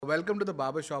Welcome to the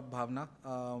BarberShop, Bhavna.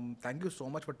 Thank you so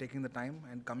much for taking the time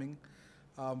and coming.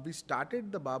 We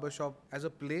started the BarberShop as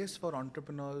a place for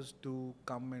entrepreneurs to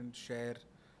come and share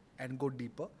and go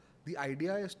deeper. The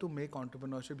idea is to make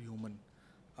entrepreneurship human.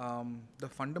 The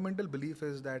fundamental belief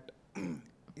is that in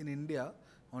India,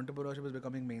 entrepreneurship is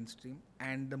becoming mainstream,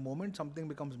 and the moment something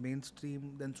becomes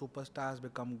mainstream, then superstars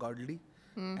become godly,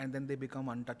 and then they become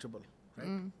untouchable.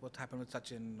 Right? What's happened with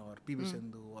Sachin or PV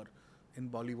Sindhu or in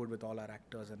Bollywood with all our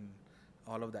actors and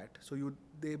all of that. So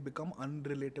they become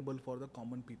unrelatable for the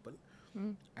common people.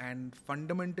 And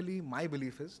fundamentally, my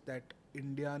belief is that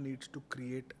India needs to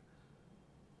create.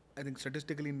 I think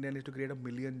statistically, India needs to create 1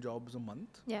 million jobs a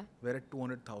month. Yeah. We're at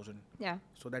 200,000. Yeah.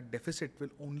 So that deficit will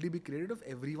only be created if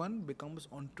everyone becomes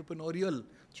entrepreneurial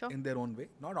in their own way.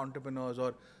 Not entrepreneurs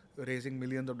or raising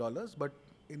millions of dollars, but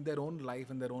in their own life,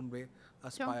 in their own way,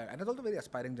 aspire. And it's also a very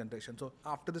aspiring generation. So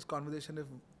after this conversation, if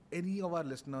any of our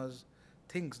listeners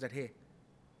thinks that, hey,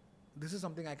 this is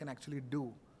something I can actually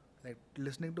do, like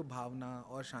listening to Bhavna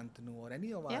or Shantanu or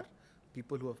any of our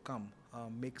people who have come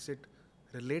makes it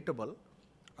relatable,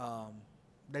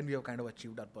 then we have kind of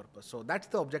achieved our purpose. So that's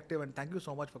the objective, and thank you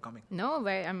so much for coming. No,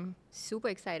 I'm super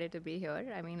excited to be here.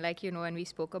 I mean, like, when we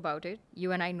spoke about it,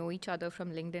 you and I know each other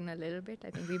from LinkedIn a little bit. I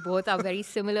think we both are very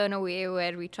similar in a way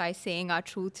where we try saying our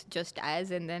truth just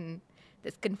as, and then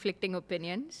there's conflicting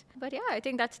opinions. But yeah, I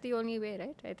think that's the only way,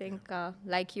 right? I think,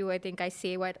 like you, I think I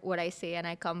say what I say and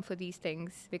I come for these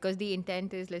things because the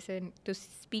intent is, listen, to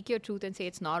speak your truth and say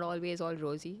it's not always all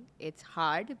rosy. It's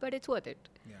hard, but it's worth it.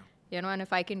 Yeah. And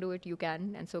if I can do it, you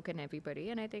can, and so can everybody.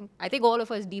 And I think all of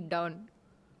us deep down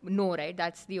know, right?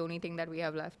 That's the only thing that we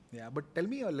have left. Yeah, but tell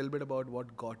me a little bit about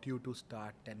what got you to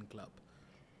start 10 Club.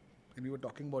 And you were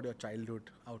talking about your childhood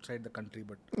outside the country,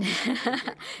 but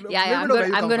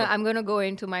I'm gonna go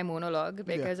into my monologue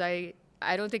because I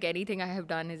don't think anything I have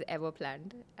done is ever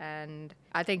planned. And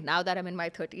I think now that I'm in my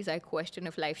 30s, I question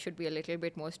if life should be a little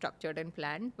bit more structured and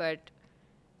planned. But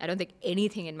I don't think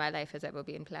anything in my life has ever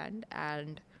been planned.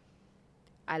 And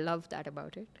I love that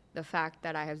about it. The fact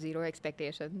that I have zero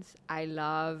expectations. I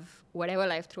love whatever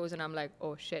life throws and I'm like,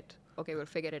 oh shit, okay, we'll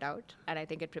figure it out. And I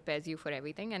think it prepares you for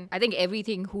everything. And I think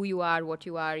everything, who you are, what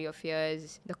you are, your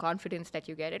fears, the confidence that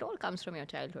you get, it all comes from your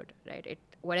childhood, right?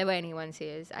 Whatever anyone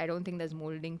says, I don't think there's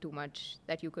molding too much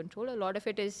that you control. A lot of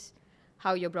it is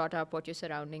how you're brought up, what your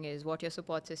surrounding is, what your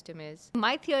support system is.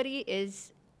 My theory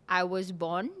is I was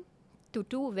born to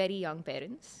two very young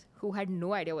parents who had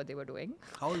no idea what they were doing.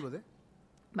 How old were they?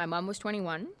 My mom was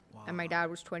 21 and my dad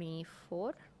was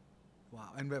 24. Wow.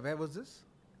 And where was this?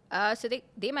 So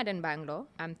they met in Bangalore.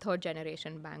 I'm third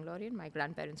generation Bangalorean. My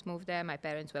grandparents moved there. My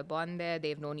parents were born there.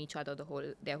 They've known each other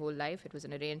their whole life. It was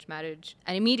an arranged marriage.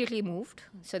 And immediately moved.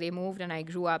 So they moved and I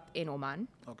grew up in Oman.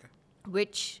 Okay.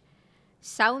 Which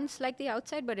sounds like the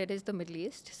outside, but it is the Middle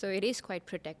East. So it is quite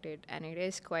protected and it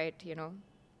is quite,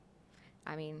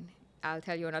 I'll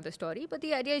tell you another story, but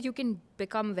the idea is you can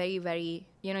become very, very,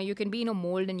 you can be in a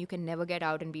mold and you can never get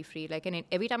out and be free. Like, and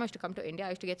every time I used to come to India, I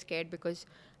used to get scared because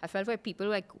I felt like people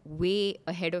were like way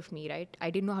ahead of me, right? I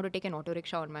didn't know how to take an auto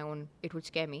rickshaw on my own. It would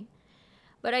scare me.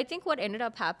 But I think what ended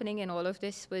up happening in all of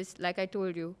this was, like I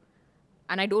told you,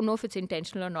 and I don't know if it's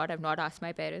intentional or not. I've not asked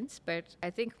my parents, but I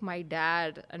think my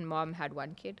dad and mom had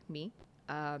one kid, me.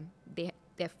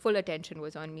 Their full attention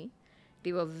was on me.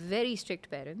 They were very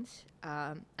strict parents,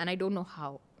 and I don't know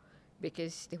how,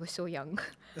 because they were so young.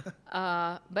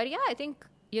 But yeah, I think,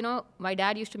 my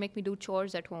dad used to make me do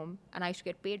chores at home, and I used to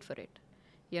get paid for it.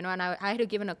 And I had to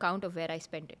give an account of where I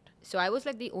spent it. So I was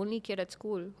like the only kid at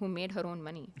school who made her own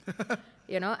money,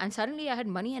 and suddenly I had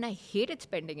money and I hated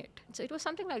spending it. So it was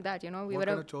something like that, What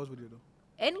kind of chores would you do?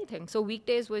 Anything. So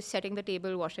weekdays was setting the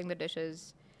table, washing the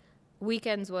dishes.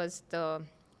 Weekends was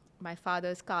my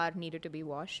father's car needed to be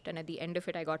washed, and at the end of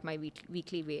it, I got my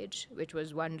weekly wage, which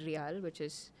was 1 riyal, which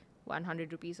is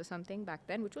 100 rupees or something back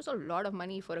then, which was a lot of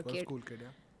money for a kid. School kid, yeah.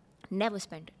 Never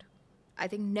spent it. I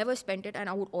think never spent it, and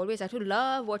I used to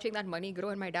love watching that money grow,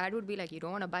 and my dad would be like, you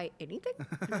don't want to buy anything?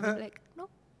 And I would be like, no.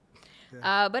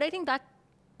 Yeah. But I think that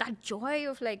joy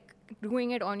of like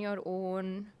doing it on your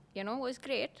own, was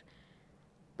great.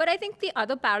 But I think the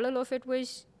other parallel of it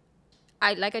was,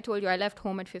 like I told you, I left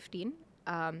home at 15.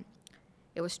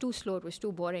 It was too slow, it was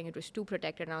too boring, it was too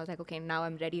protected, and I was like, okay, now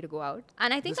I'm ready to go out.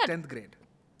 And I think this 10th grade.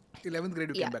 11th grade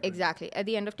you came back. Yeah, exactly. At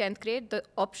the end of 10th grade, the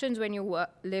options when you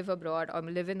live abroad or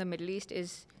live in the Middle East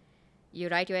is you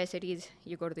write your SATs,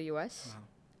 you go to the US,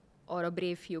 or a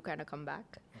brave few kind of come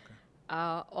back. Okay.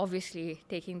 Obviously,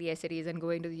 taking the SATs and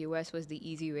going to the US was the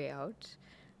easy way out.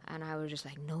 And I was just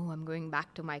like, no, I'm going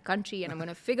back to my country and I'm going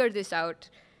to figure this out.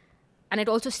 And it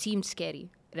also seemed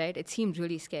scary. right? It seemed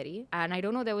really scary. And I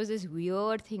don't know, there was this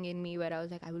weird thing in me where I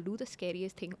was like, I will do the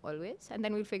scariest thing always, and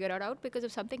then we'll figure it out, because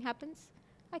if something happens,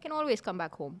 I can always come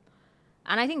back home.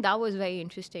 And I think that was very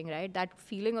interesting, right? That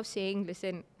feeling of saying,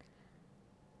 listen,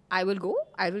 I will go,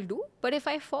 I will do, but if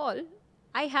I fall,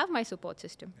 I have my support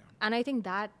system. Yeah. And I think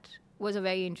that was a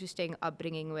very interesting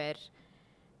upbringing where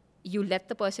you let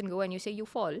the person go and you say, you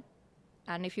fall.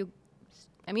 And if you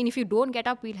don't get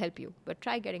up, we'll help you, but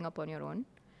try getting up on your own.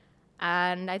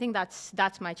 And I think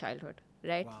that's my childhood,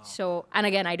 right? Wow. So, and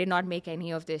again, I did not make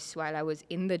any of this while I was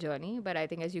in the journey, but I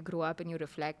think as you grow up and you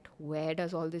reflect, where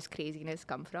does all this craziness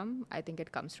come from? I think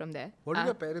it comes from there. What did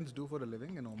your parents do for a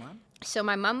living in Oman? So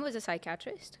my mom was a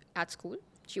psychiatrist at school.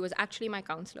 She was actually my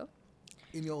counselor.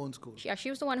 In your own school? Yeah, she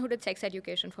was the one who did sex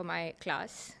education for my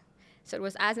class. So it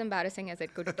was as embarrassing as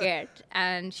it could get.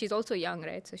 And she's also young,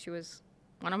 right? So she was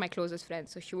one of my closest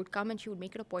friends. So she would come and she would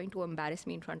make it a point to embarrass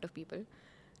me in front of people.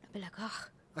 I'd be like, oh,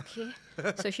 okay.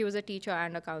 So she was a teacher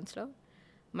and a counselor.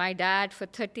 My dad, for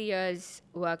 30 years,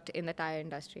 worked in the tire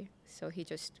industry. So he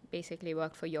just basically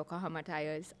worked for Yokohama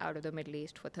Tires out of the Middle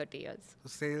East for 30 years. So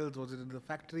sales, was it in the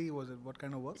factory? Was it what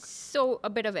kind of work? So a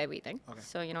bit of everything. Okay.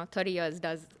 So, 30 years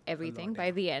does everything. lot, By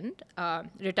yeah. the end,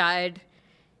 retired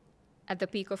at the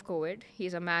peak of COVID.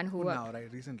 He's a man who worked. Now,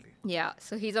 right? Recently. Yeah.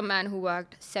 So he's a man who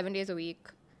worked 7 days a week,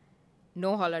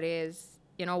 no holidays,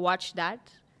 watched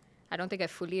that. I don't think I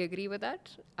fully agree with that.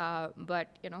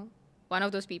 But, one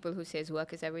of those people who says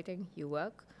work is everything, you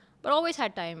work. But always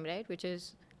had time, right? Which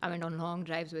is, I went on long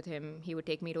drives with him. He would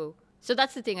take me to... So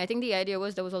that's the thing. I think the idea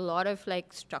was there was a lot of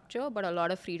structure, but a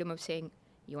lot of freedom of saying,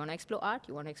 you want to explore art,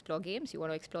 you want to explore games, you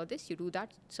want to explore this, you do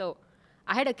that. So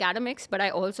I had academics, but I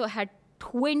also had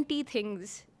 20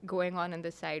 things going on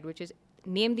the side, which is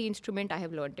name the instrument, I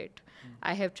have learned it.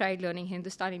 I have tried learning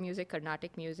Hindustani music,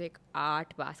 Carnatic music,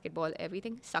 art, basketball,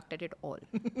 everything, sucked at it all.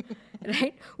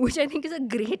 Right? Which I think is a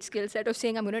great skill set of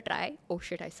saying, I'm going to try. Oh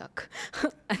shit, I suck.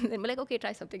 And then we're like, okay,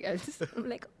 try something else. I'm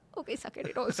like, okay, suck at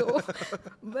it also.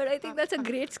 But I think that's a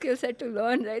great skill set to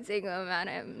learn, right? Saying, oh man,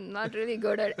 I'm not really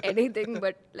good at anything,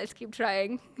 but let's keep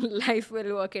trying. Life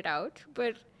will work it out.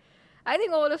 But I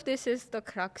think all of this is the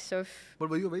crux of... But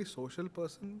were you a very social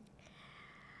person?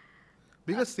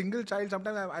 Being a single child,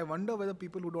 sometimes I wonder whether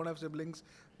people who don't have siblings,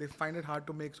 they find it hard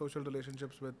to make social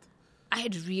relationships with... I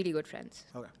had really good friends.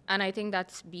 Okay. And I think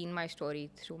that's been my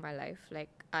story through my life.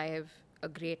 I have a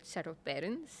great set of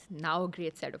parents, now a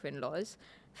great set of in-laws.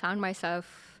 Found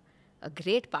myself a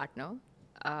great partner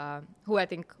who I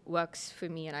think works for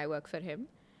me and I work for him.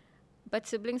 But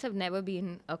siblings have never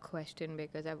been a question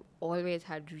because I've always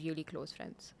had really close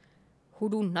friends who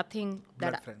do nothing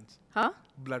Blood friends. Huh?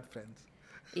 Blood friends.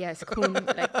 Yes,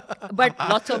 but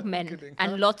lots of men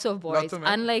and lots of boys. Lots of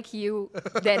men. Unlike you,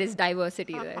 there is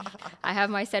diversity there. I have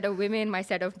my set of women, my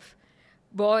set of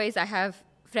boys. I have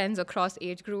friends across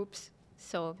age groups.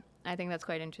 So I think that's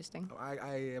quite interesting.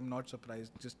 I am not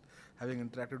surprised, just having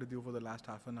interacted with you for the last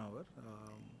half an hour.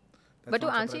 But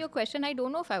to answer your question, I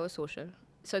don't know if I was social.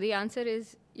 So the answer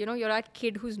is, you're a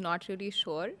kid who's not really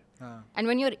sure. And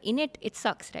when you're in it, it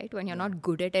sucks, right? When you're not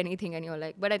good at anything and you're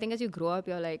like, but I think as you grow up,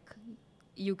 you're like,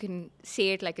 you can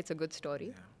say it like it's a good story.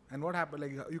 Yeah. And what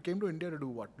happened? You came to India to do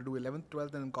what? To do 11th,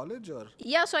 12th and in college or?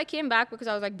 Yeah, so I came back because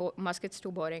I was like, Muscat's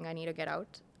too boring. I need to get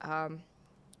out.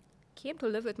 Came to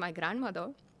live with my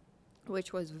grandmother,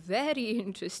 which was very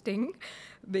interesting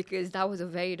because that was a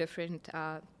very different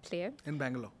play. In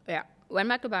Bangalore? Yeah. Went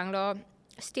back to Bangalore,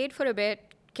 stayed for a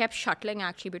bit, kept shuttling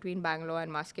actually between Bangalore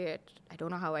and Muscat. I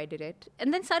don't know how I did it.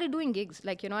 And then started doing gigs.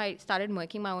 I started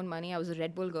making my own money. I was a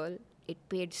Red Bull girl. It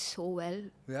paid so well.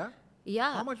 Yeah?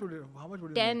 Yeah. How much would you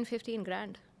 10, make? 15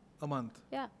 grand. A month?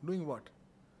 Yeah. Doing what?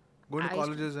 Going to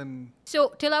colleges and...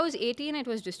 So, till I was 18, it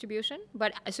was distribution.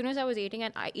 But as soon as I was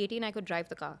 18, I could drive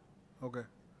the car. Okay.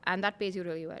 And that pays you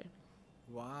really well.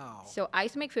 Wow. So, I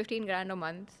used to make 15 grand a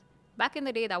month. Back in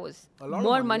the day, that was A lot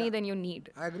more of money yeah. than you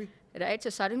need. I agree. Right? So,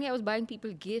 suddenly I was buying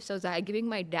people gifts. I was giving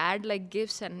my dad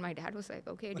gifts. And my dad was like,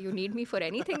 okay, do you need me for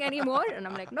anything anymore? And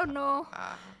I'm like, no.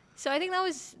 So I think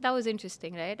that was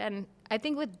interesting, right? And I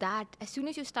think with that, as soon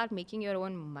as you start making your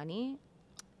own money,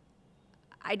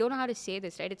 I don't know how to say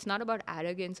this, right? It's not about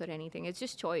arrogance or anything. It's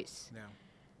just choice. Yeah.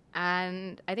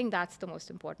 And I think that's the most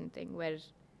important thing, where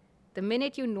the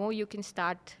minute you can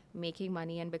start making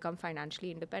money and become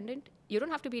financially independent, you don't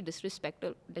have to be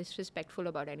disrespectful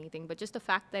about anything. But just the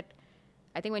fact that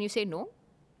I think when you say no,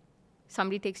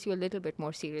 somebody takes you a little bit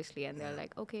more seriously and they're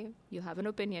like, okay, you have an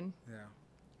opinion. Yeah.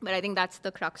 But I think that's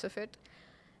the crux of it.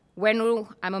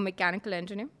 I'm a mechanical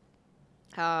engineer.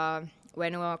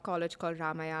 Went to a college called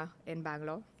Ramaya in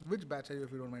Bangalore. Which batch are you,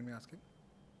 if you don't mind me asking?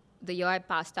 The year I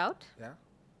passed out, Yeah.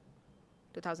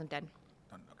 2010.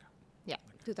 Done. Okay. Yeah,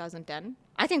 2010.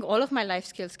 I think all of my life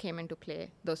skills came into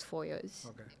play those 4 years.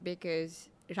 Okay. Because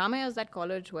Ramaya is that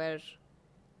college where,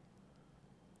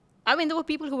 I mean, there were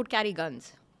people who would carry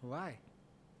guns. Why?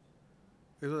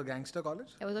 It was a gangster college?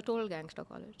 It was a total gangster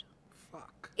college.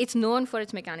 Fuck. It's known for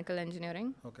its mechanical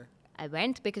engineering. Okay. I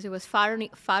went because it was far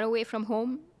away from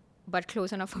home, but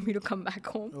close enough for me to come back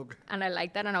home. Okay. And I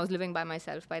liked that, and I was living by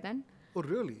myself by then. Oh,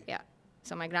 really? Yeah.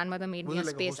 So my grandmother made Was me it a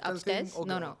like a space hostel upstairs. thing?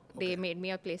 Okay. No. They Okay. made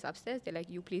me a place upstairs. They're like,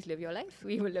 you please live your life.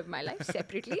 We will live my life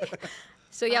separately.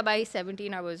 So yeah, by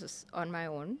 17, I was on my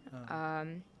own.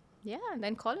 Yeah, and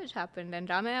then college happened. And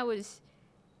Ramaya was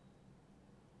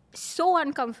so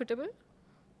uncomfortable,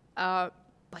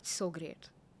 but so great.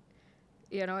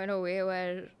 You know, in a way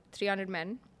where 300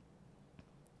 men,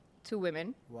 2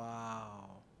 women.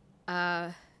 Wow.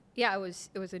 Yeah, it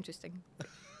was interesting.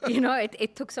 You know,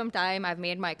 it took some time. I've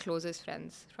made my closest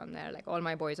friends from there. Like, all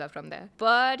my boys are from there.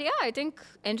 But yeah, I think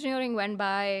engineering went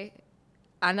by,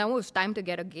 and now it was time to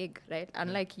get a gig, right?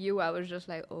 Unlike you, I was just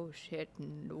like, oh shit,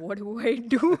 what do I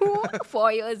do?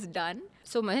 4 years done.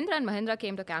 So Mahindra and Mahindra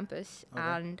came to campus,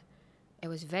 and it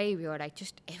was very weird.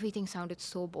 Everything sounded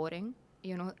so boring.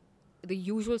 You know, the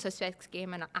usual suspects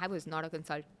came, and I was not a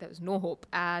consultant. There was no hope.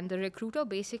 And the recruiter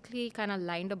basically kind of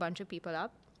lined a bunch of people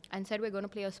up and said, we're going to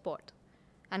play a sport.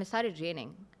 And it started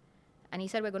raining. And he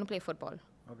said, we're going to play football.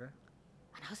 Okay.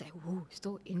 And I was like, whoa,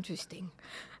 so interesting.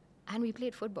 And we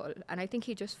played football. And I think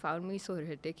he just found me so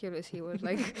ridiculous. He was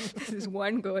like, this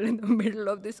one girl in the middle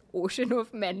of this ocean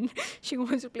of men. She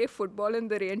wants to play football in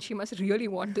the rain. She must really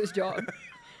want this job.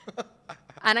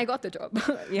 And I got the job,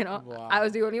 you know. Wow. I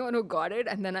was the only one who got it.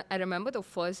 And then I remember the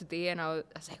first day, and I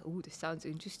was like, oh, this sounds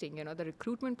interesting. You know, the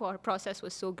recruitment process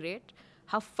was so great.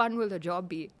 How fun will the job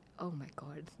be? Oh, my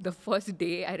God. The first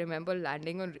day, I remember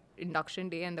landing on induction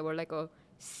day, and there were like a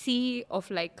sea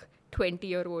of like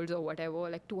 20-year-olds or whatever,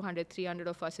 like 200, 300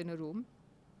 of us in a room.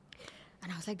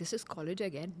 And I was like, this is college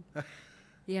again.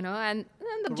 You know, and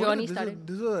then the But journey this started.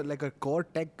 This is like a core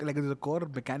tech, like there's a core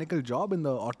mechanical job in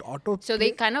the auto. So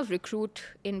they kind of recruit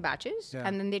in batches, Yeah.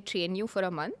 and then they train you for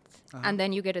a month, and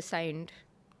then you get assigned,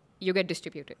 you get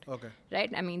distributed. Okay.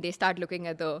 Right? I mean, they start looking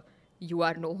at you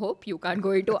are no hope, you can't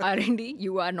go into R&D,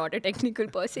 you are not a technical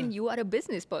person, you are a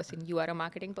business person, you are a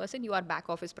marketing person, you are back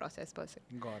office process person.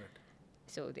 Got it.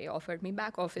 So they offered me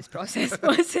back office process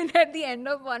person at the end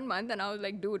of 1 month, and I was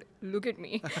like, dude, look at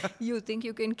me. You think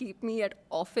you can keep me at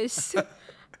office?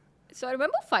 So I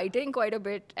remember fighting quite a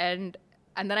bit, and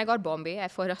then I got Bombay.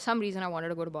 For some reason, I wanted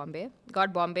to go to Bombay.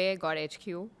 Got Bombay, got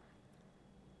HQ.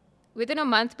 Within a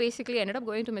month, basically, I ended up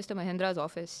going to Mr. Mahindra's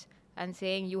office and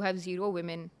saying, you have 0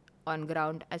 women on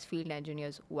ground as field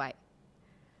engineers. Why?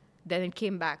 Then it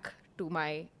came back to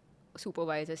my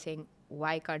supervisor saying,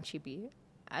 why can't she be?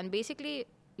 And basically,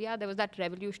 yeah, there was that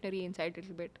revolutionary insight a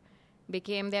little bit.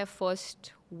 Became their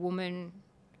first woman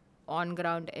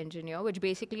on-ground engineer, which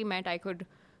basically meant I could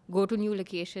go to new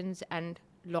locations and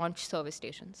launch service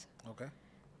stations. Okay.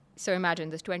 So imagine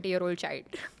this 20-year-old child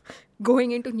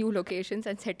going into new locations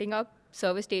and setting up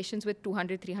service stations with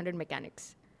 200, 300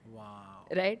 mechanics. Wow.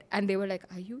 Right? And they were like,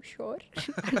 are you sure?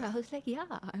 And I was like, yeah.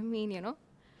 I mean, you know,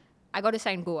 I got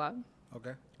assigned Goa.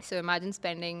 Okay. So imagine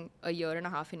spending a year and a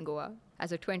half in Goa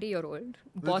as a 20-year-old.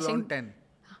 This is around 10.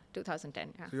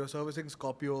 2010, yeah. So you're servicing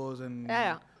Scorpios and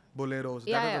Yeah. Boleros.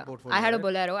 Yeah, that was yeah. the portfolio. I had a right?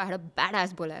 Bolero. I had a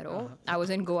badass Bolero. I was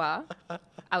in Goa.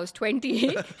 I was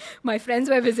 20. My friends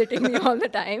were visiting me all the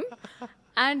time.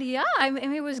 And yeah, I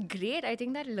mean, it was great. I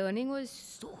think that learning was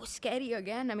so scary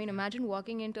again. I mean, imagine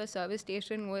walking into a service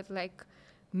station with like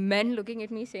men looking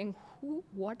at me saying,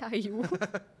 what are you?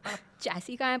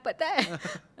 Chassis kahan hai, pata hai?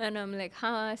 And I'm like,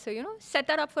 huh. So, you know, set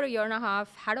that up for a year and a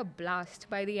half, had a blast.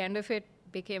 By the end of it,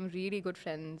 became really good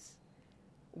friends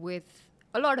with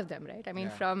a lot of them, right? I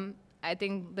mean, Yeah. I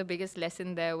think the biggest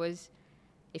lesson there was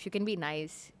if you can be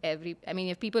nice,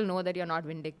 if people know that you're not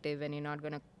vindictive and you're not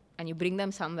going to, and you bring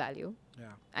them some value,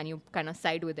 Yeah. and you kind of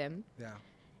side with them, Yeah.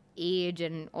 age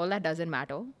and all that doesn't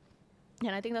matter.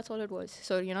 And I think that's all it was.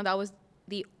 So, you know, that was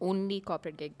the only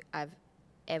corporate gig I've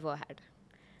ever had.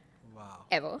 Wow.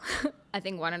 Ever. I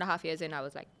think 1.5 years in, I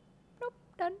was like, nope,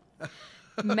 done.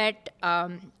 Met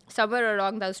somewhere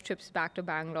along those trips back to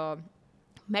Bangalore,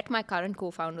 met my current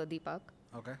co-founder, Deepak.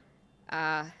 Okay.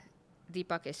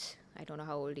 Deepak is, I don't know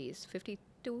how old he is,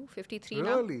 52, 53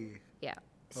 now. Really? Yeah.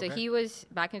 So Okay. he was,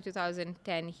 back in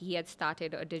 2010, he had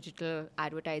started a digital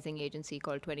advertising agency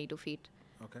called 22 Feet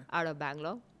Okay. out of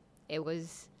Bangalore. It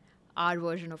was our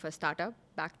version of a startup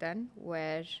back then,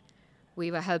 where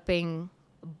we were helping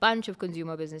a bunch of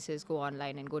consumer businesses go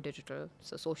online and go digital.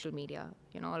 So social media,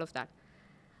 you know, all of that.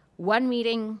 one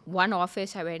meeting, one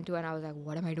office I went to, and I was like,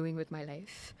 what am I doing with my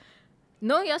life?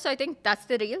 No, yeah, so I think that's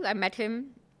the real. I met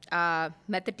him,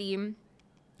 met the team.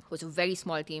 It was a very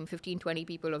small team, 15, 20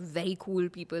 people, of very cool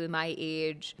people my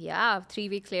age. Yeah, 3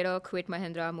 weeks later, quit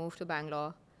Mahindra, moved to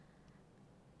Bangalore,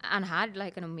 and had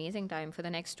like an amazing time for the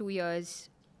next 2 years.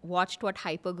 Watched what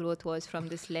hyper growth was from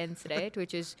this lens, right?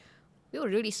 Which is, we were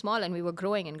really small and we were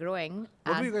growing and growing.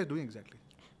 What were and you guys doing exactly?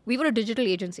 we were a digital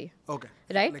agency, Okay.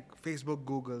 right? Like Facebook,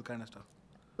 Google kind of stuff.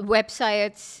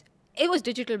 Websites. It was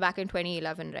digital back in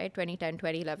 2011, right? 2010,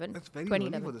 2011. That's very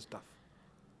early for this stuff.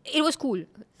 It was cool.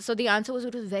 So the answer was,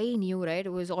 it was very new, right?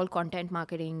 It was all content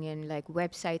marketing and like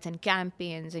websites and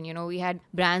campaigns. And, we had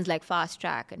brands like Fast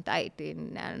Track and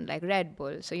Titan and like Red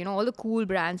Bull. So, all the cool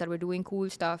brands that were doing cool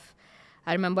stuff.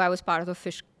 I remember I was part of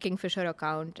the Kingfisher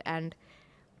account, and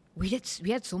we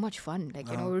had so much fun. Like,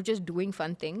 we were just doing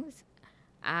fun things.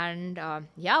 And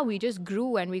we just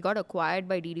grew, and we got acquired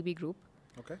by DDB Group.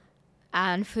 Okay.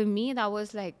 And for me, that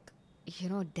was like,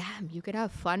 damn, you could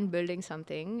have fun building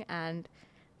something. And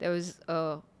there was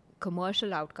a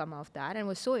commercial outcome of that, and it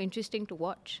was so interesting to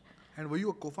watch. And were you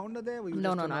a co-founder there? Were you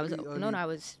No, just I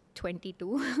was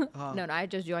 22. No, I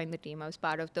just joined the team. I was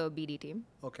part of the BD team.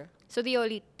 Okay. So the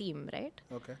early team, right?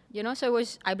 Okay. So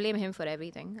I blame him for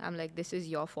everything. I'm like, this is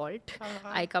your fault.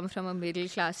 I come from a middle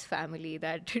class family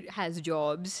that has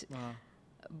jobs.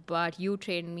 But you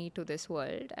trained me to this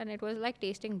world, and it was like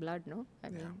tasting blood, no? I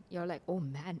mean, you're like, oh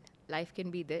man, life can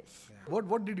be this. Yeah.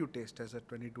 What did you taste as a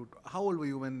 22? How old were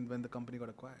you when the company got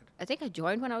acquired? I think I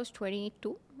joined when I was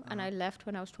 22, and I left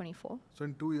when I was 24. So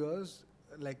in 2 years,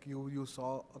 like you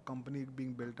saw a company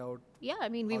being built out? Yeah, I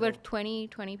mean, we were 20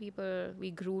 people.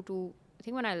 We grew to, I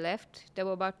think when I left, there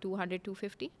were about 200,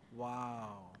 250.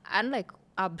 Wow. And like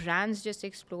our brands just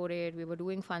exploded. We were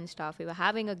doing fun stuff. We were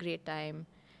having a great time.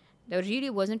 There really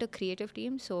wasn't a creative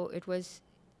team, so it was,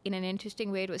 in an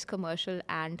interesting way, it was commercial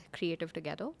and creative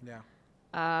together.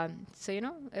 Yeah. So,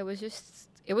 it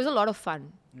was a lot of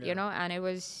fun, and it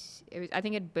was, I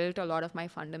think it built a lot of my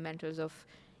fundamentals of,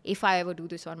 if I ever do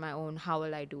this on my own, how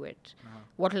will I do it?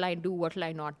 What will I do? What will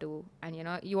I not do? And,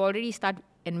 you already start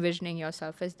envisioning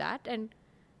yourself as that. And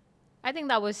I think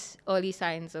that was early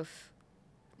signs of,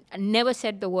 I never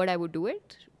said the word I would do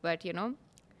it, but,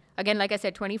 again, like I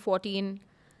said, 2014,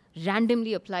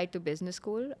 randomly applied to business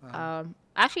school.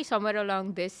 Actually, somewhere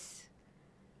along this,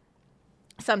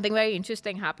 something very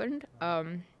interesting happened.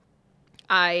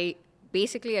 I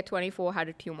basically at 24 had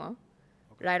a tumor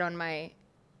right on my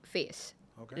face.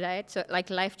 Okay. Right? So like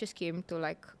life just came to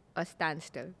like a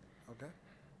standstill. Okay.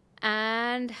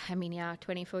 And I mean,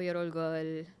 24-year-old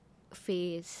girl,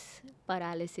 face,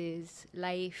 paralysis,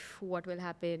 life, what will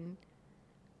happen?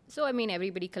 So, I mean,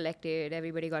 everybody collected,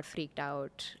 everybody got freaked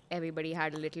out, everybody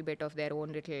had a little bit of their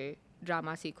own little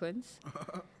drama sequence.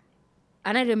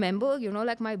 And I remember,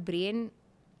 like my brain,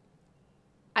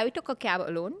 I took a cab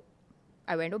alone.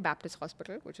 I went to Baptist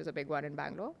Hospital, which is a big one in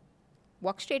Bangalore,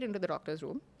 walked straight into the doctor's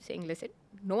room saying, listen,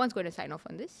 no one's going to sign off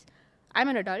on this. I'm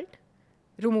an adult.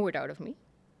 Remove it out of me.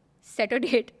 Set a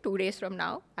date 2 days from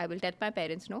now. I will let my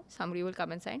parents know. Somebody will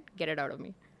come and sign. Get it out of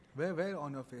me. Where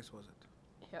on your face was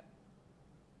it? Yeah.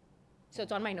 So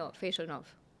it's on my nerve, facial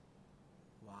nerve.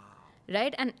 Wow.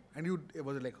 Right? And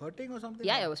was it like hurting or something?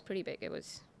 yeah, it was pretty big. It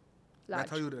was large.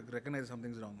 That's how you recognize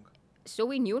something's wrong. So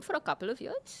we knew it for a couple of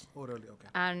years. Oh, really? Okay.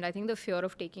 And I think the fear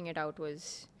of taking it out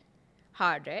was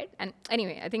hard, right? And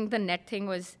anyway, I think the net thing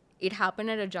was, it happened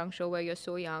at a juncture where you're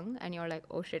so young and you're like,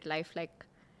 oh shit, life like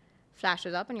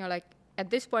flashes up and you're like, at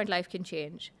this point, life can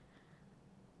change.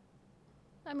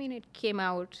 I mean, it came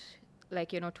out like,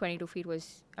 22 feet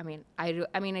was,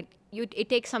 it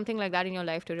takes something like that in your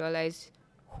life to realize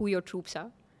who your troops are.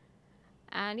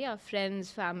 And yeah, friends,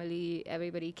 family,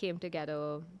 everybody came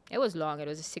together. It was long. It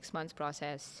was a 6 months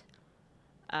process.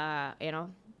 The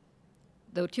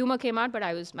tumor came out, but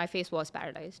my face was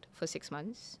paralyzed for 6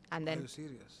 months. And then Are you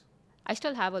serious? I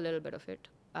still have a little bit of it.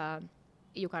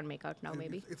 You can't make out now,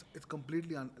 maybe. It's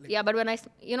completely yeah, but when I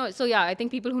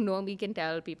think people who know me can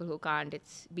tell, people who can't,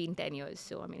 it's been 10 years.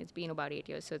 So, I mean, it's been about 8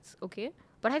 years, so it's okay.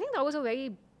 But I think that was a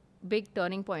very big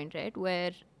turning point, right?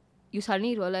 Where you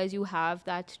suddenly realize you have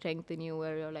that strength in you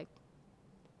where you're like,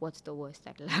 what's the worst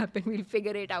that'll happen? We'll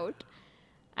figure it out.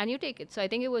 And you take it. So I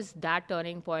think it was that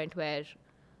turning point where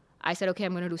I said, okay,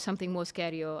 I'm going to do something more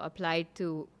scarier. Applied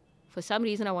to, for some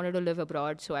reason, I wanted to live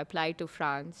abroad. So I applied to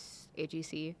France,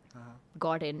 AGC,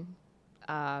 got in.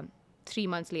 3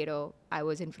 months later, I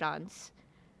was in France.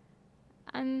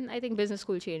 And I think business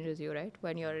school changes you, right?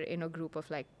 When you're in a group of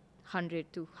like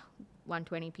 100 to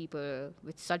 120 people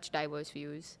with such diverse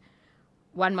views.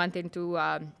 1 month into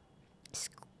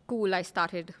school, I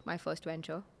started my first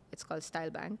venture, It's called Style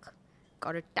Bank.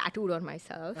 Got it tattooed on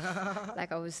myself.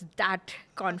 Like I was that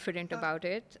confident about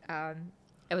it.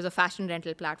 It was a fashion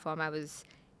rental platform. I was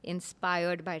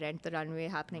inspired by Rent the Runway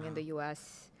happening in the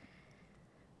US.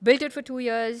 Built it for 2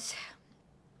 years.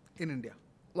 In India.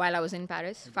 While I was in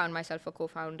Paris, found myself a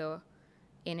co-founder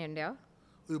in India.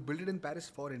 You built it in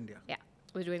Paris for India. Yeah,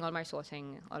 was doing all my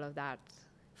sourcing, all of that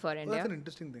for Well, India. that's an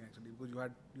interesting thing actually,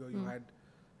 because you had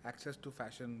access to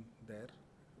fashion there.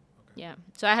 Okay. Yeah,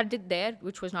 so I had it there,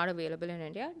 which was not available in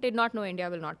India. Did not know India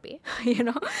will not pay.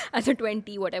 As a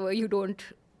 20, whatever you don't.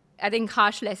 I think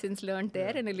harsh lessons learned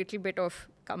there, and a little bit of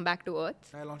come back to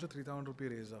earth. I launched a 3,000 rupee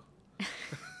razor.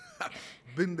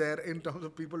 Been there in terms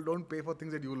of people don't pay for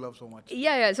things that you love so much.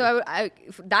 Yeah. So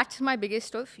that's my biggest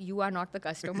stuff. You are not the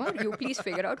customer. You please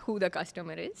figure out who the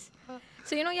customer is.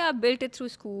 So, built it through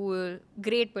school.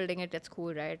 Great building it at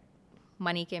school, right?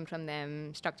 Money came from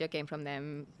them. Structure came from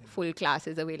them. Full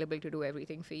classes available to do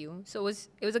everything for you. So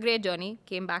it was a great journey.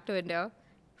 Came back to India.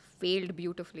 Failed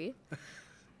beautifully.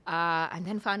 And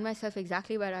then found myself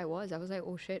exactly where I was. I was like,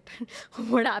 oh shit,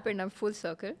 what happened? I'm full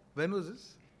circle. When was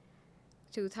this?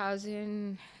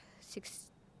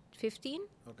 2015.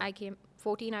 Okay. I came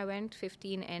 14 I went,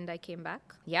 15 and I came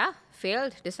back. Yeah,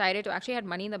 failed. Decided to actually had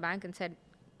money in the bank and said,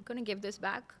 I'm gonna give this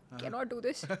back. Cannot do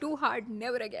this. Too hard,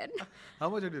 never again. How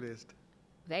much had you raised?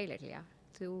 Very little, yeah.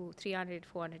 To 300,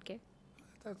 400K.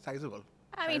 That's sizable.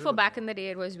 I mean, for back in the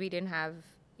day, we didn't have,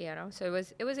 so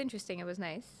it was interesting. It was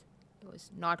nice. It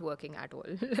was not working at all.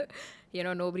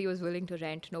 Nobody was willing to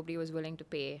rent. Nobody was willing to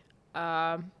pay.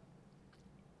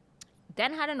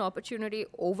 Then had an opportunity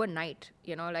overnight,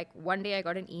 like one day I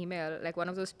got an email, like one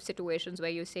of those situations where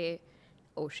you say,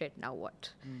 oh shit, now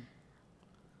what?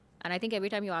 And I think every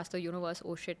time you ask the universe,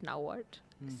 oh shit, now what?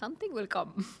 Something will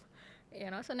come,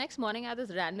 So next morning I had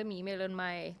this random email on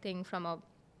my thing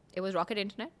it was Rocket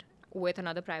Internet with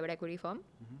another private equity firm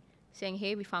saying,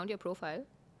 hey, we found your profile.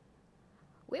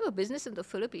 We have a business in the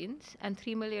Philippines and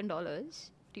 $3 million. Do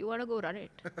you want to go run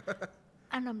it?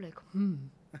 And I'm like,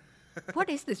 what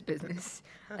is this business?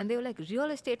 And they were like,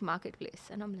 real estate marketplace.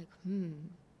 And I'm like,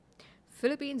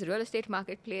 Philippines real estate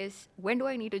marketplace. When do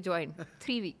I need to join?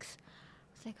 3 weeks.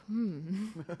 I was like,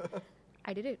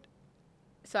 I did it.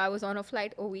 So I was on a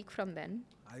flight a week from then.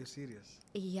 Are you serious?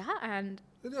 Yeah, and...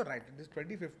 You're right. This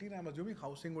 2015, I'm assuming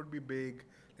housing would be big.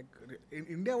 Like in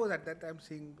India was at that time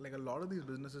seeing like a lot of these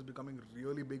businesses becoming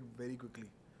really big very quickly.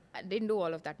 I didn't do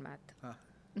all of that math.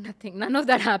 Nothing. None of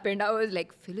that happened. I was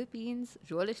like, Philippines,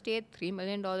 real estate, $3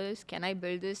 million. Can I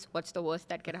build this? What's the worst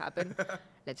that can happen?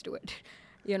 Let's do it.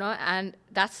 And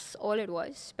that's all it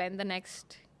was. Spent the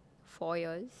next 4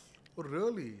 years. Oh,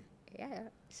 really? Yeah.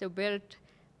 So built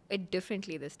it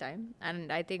differently this time.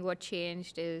 And I think what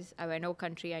changed is I went to a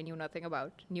country I knew nothing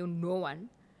about, knew no one.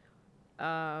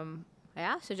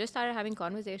 So just started having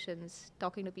conversations,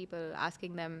 talking to people,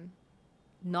 asking them,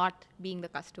 not being the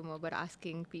customer, but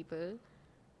asking people.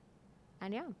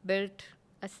 And built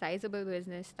a sizable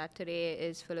business that today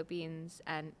is Philippines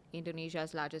and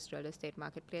Indonesia's largest real estate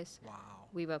marketplace. Wow.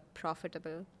 We were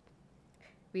profitable.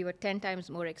 We were 10 times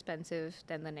more expensive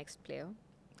than the next player.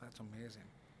 That's amazing.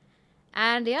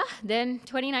 And then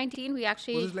 2019, we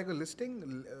actually... Was this like a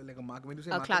listing? Like a market? When you say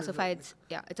market, classifieds.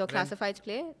 It's a classifieds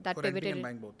play that for pivoted. And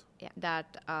buying both. Yeah,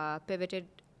 that pivoted,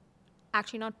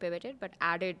 actually not pivoted, but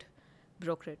added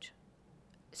brokerage.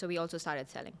 So we also started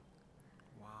selling.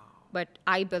 Wow. But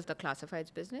I built the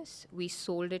classifieds business. We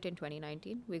sold it in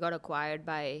 2019. We got acquired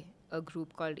by a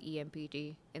group called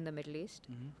EMPT in the Middle East.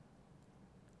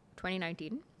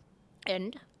 2019.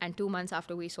 And 2 months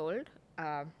after we sold,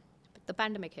 the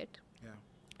pandemic hit. Yeah.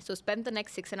 So spent the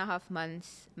next 6.5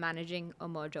 months managing a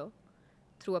merger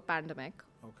through a pandemic.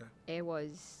 Okay. It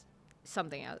was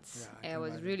something else. Yeah, it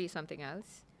was imagine. really something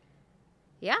else.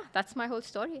 Yeah, that's my whole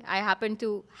story. I happen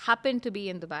to be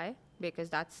in Dubai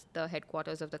because that's the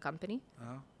headquarters of the company.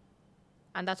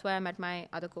 And that's where I met my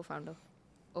other co-founder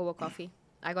over coffee.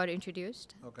 I got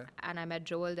introduced. Okay. And I met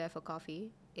Joel there for coffee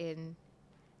in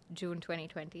June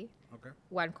 2020. Okay.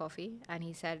 One coffee. And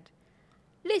he said,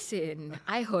 listen,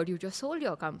 I heard you just sold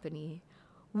your company.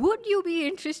 Would you be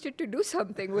interested to do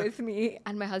something with me?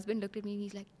 And my husband looked at me and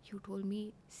he's like, you told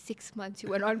me 6 months you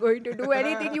were not going to do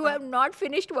anything. You have not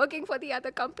finished working for the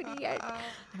other company yet.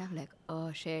 And I'm like,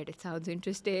 oh shit, it sounds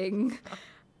interesting.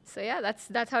 So yeah,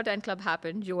 that's how 10 Club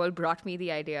happened. Joel brought me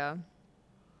the idea.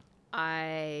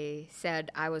 I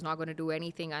said I was not going to do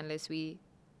anything unless we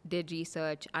did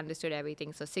research, understood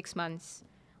everything. So 6 months,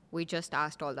 we just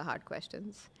asked all the hard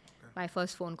questions. My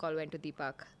first phone call went to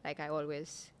Deepak, like I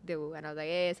always do. And I was like,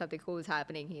 hey, something cool is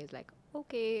happening. He was like,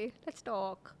 okay, let's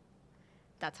talk.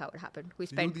 That's how it happened. We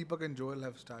spent... You, Deepak and Joel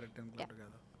have started 10 Club together.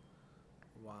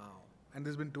 Wow. And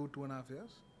this has been 2.5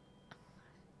 years?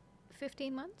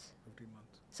 15 months. 15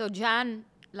 months. So Jan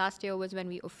last year was when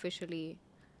we officially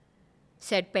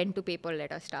said pen to paper,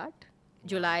 let us start.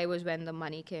 July was when the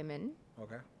money came in.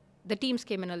 Okay. The teams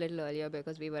came in a little earlier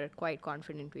because we were quite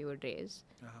confident we would raise.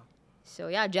 Uh-huh. So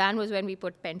yeah, Jan was when we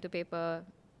put pen to paper.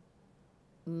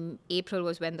 April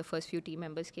was when the first few team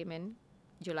members came in.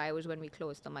 July was when we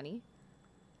closed the money.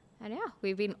 And yeah,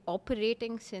 we've been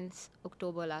operating since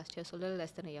October last year, so a little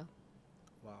less than a year.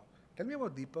 Wow. Tell me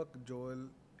about Deepak, Joel,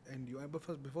 and you. And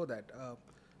before that,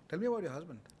 tell me about your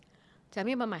husband. Tell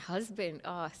me about my husband.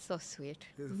 Oh, so sweet.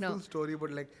 His No. full story,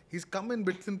 but like he's come in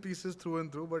bits and pieces through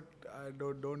and through, but I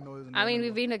don't know his name. I mean, and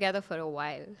we've what- been together for a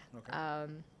while. Okay. I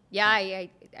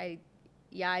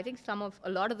think a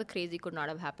lot of the crazy could not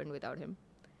have happened without him.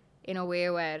 In a way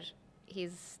where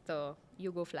he's the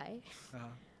you go fly. Uh-huh.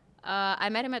 I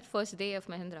met him at first day of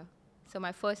Mahindra. So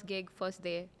my first gig, first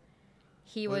day,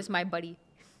 he was my buddy.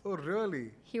 Oh,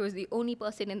 really? He was the only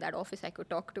person in that office I could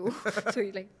talk to. So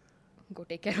he's like, go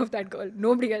take care of that girl.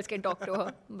 Nobody else can talk to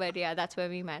her. But yeah, that's where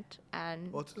we met.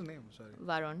 And What's his name? Sorry.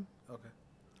 Varun. Okay.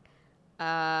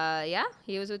 Yeah,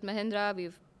 he was with Mahindra.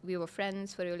 We were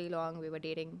friends for really long. We were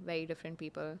dating very different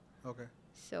people. Okay.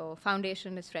 So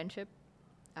foundation is friendship.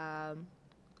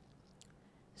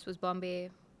 This was Bombay.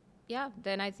 Yeah,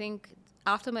 then I think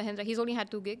after Mahindra, he's only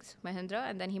had 2 gigs, Mahindra,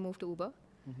 and then he moved to Uber.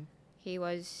 Mm-hmm.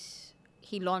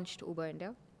 He launched Uber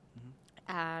India.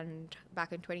 And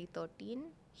back in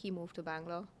 2013, he moved to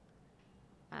Bangalore.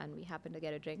 And we happened to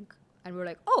get a drink. And we were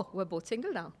like, oh, we're both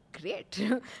single now. Great.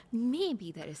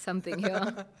 Maybe there is something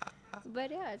here.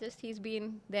 But yeah, he's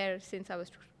been there since I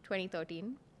was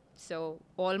 2013. So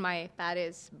all my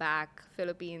Paris back,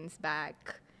 Philippines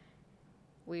back.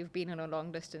 We've been on a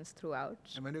long distance throughout.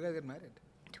 And when do you guys get married?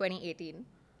 2018.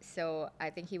 So I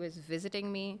think he was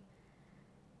visiting me.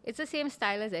 It's the same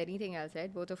style as anything else,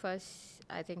 right? Both of us,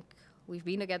 I think we've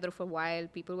been together for a while.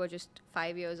 People were just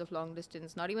 5 years of long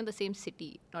distance, not even the same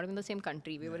city, not even the same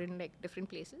country. We were in like different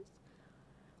places.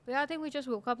 But yeah, I think we just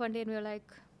woke up one day and we were like,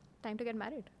 time to get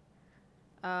married.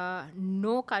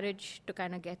 No courage to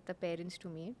kind of get the parents to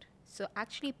meet. So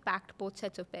actually packed both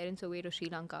sets of parents away to Sri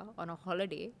Lanka on a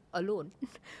holiday alone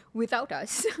without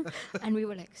us. And we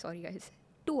were like, sorry guys,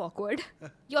 too awkward.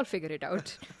 You'll figure it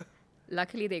out.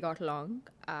 Luckily they got along,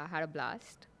 had a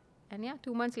blast. And yeah,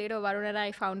 2 months later, Varun and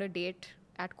I found a date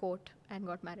at court and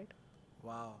got married.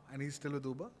 Wow. And he's still with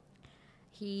Uber?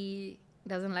 He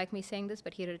doesn't like me saying this,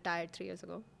 but he retired 3 years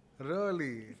ago.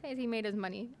 Really? He says he made his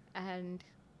money. And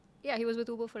yeah, he was with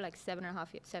Uber for like 7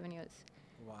 years.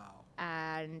 Wow.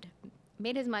 And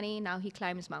made his money. Now he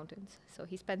climbs mountains. So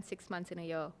he spends 6 months in a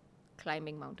year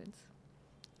climbing mountains.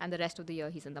 And the rest of the year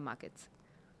he's in the markets.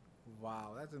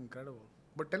 Wow, that's incredible.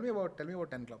 But tell me about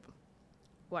 10 Club.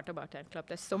 What about 10 Club?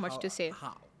 There's so much to say.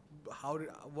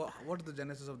 What is the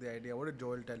genesis of the idea? What did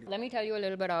Joel tell you? Let me tell you a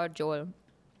little bit about Joel.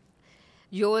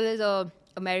 Joel is an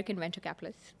American venture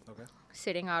capitalist Okay.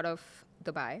 sitting out of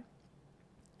Dubai.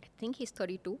 I think he's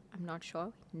 32. I'm not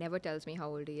sure. He never tells me how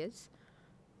old he is.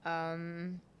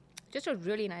 Just a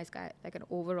really nice guy, like an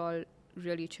overall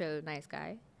really chill, nice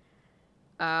guy.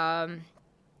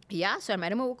 Yeah, so I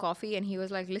met him over coffee and he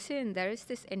was like, listen, there is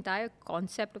this entire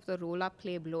concept of the roll-up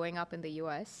play blowing up in the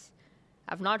US.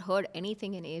 I've not heard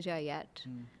anything in Asia yet.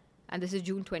 And this is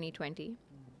June 2020.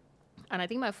 And I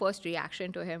think my first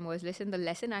reaction to him was, listen, the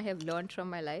lesson I have learned from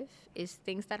my life is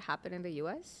things that happen in the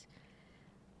US,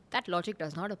 that logic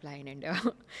does not apply in India.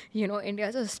 India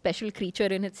is a special creature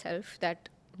in itself that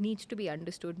needs to be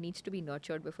understood, needs to be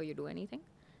nurtured before you do anything.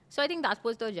 So I think that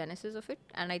was the genesis of it.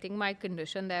 And I think my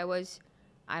condition there was,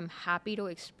 I'm happy to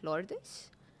explore this.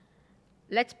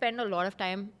 Let's spend a lot of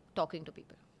time talking to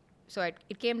people. So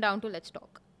it came down to let's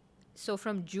talk. So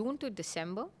from June to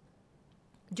September,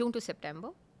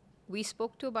 we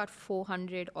spoke to about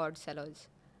 400 odd sellers,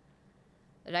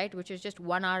 right? Which is just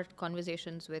 1 hour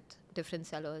conversations with different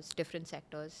sellers, different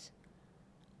sectors.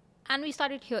 And we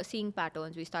started seeing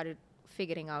patterns. We started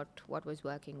figuring out what was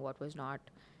working, what was not.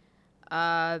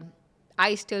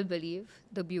 I still believe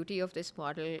the beauty of this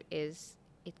model is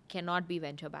it cannot be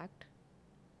venture backed.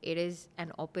 It is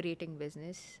an operating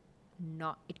business.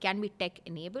 It can be tech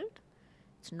enabled.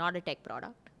 It's not a tech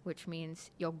product, which means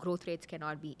your growth rates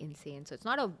cannot be insane. So it's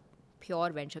not a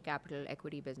pure venture capital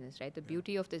equity business, right? The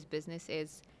beauty of this business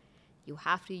is you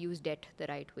have to use debt the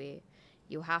right way.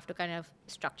 You have to kind of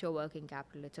structure working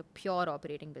capital. It's a pure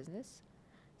operating business.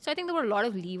 So I think there were a lot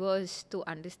of levers to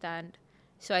understand.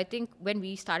 So I think when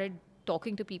we started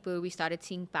talking to people, we started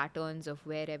seeing patterns of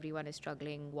where everyone is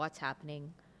struggling, what's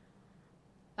happening.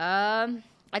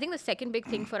 I think the second big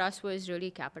thing for us was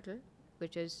really capital,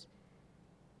 which is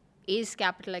is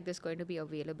capital like this going to be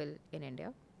available in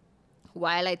India?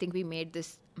 While I think we made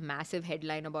this massive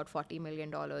headline about $40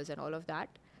 million and all of that,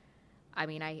 I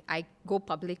mean, I go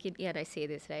public in here and I say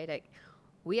this, right? Like,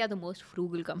 we are the most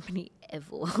frugal company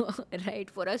ever, right?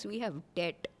 For us, we have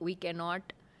debt. We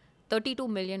cannot. $32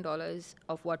 million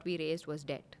of what we raised was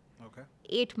debt. Okay.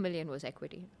 8 million was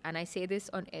equity. And I say this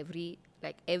on every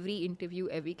interview,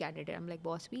 every candidate. I'm like,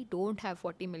 boss, we don't have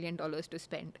 $40 million to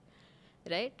spend,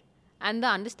 right? And the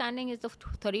understanding is the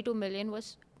 32 million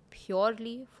was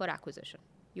purely for acquisition.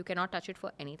 You cannot touch it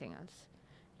for anything else,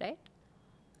 right?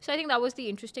 So I think that was the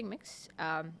interesting mix.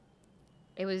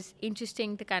 It was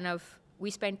interesting to kind of,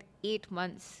 we spent 8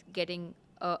 months getting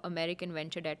an American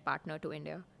venture debt partner to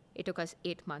India. It took us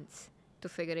 8 months to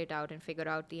figure it out and figure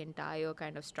out the entire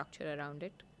kind of structure around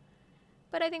it.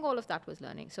 But I think all of that was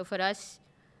learning. So for us,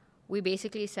 we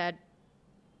basically said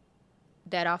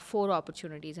there are 4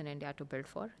 opportunities in India to build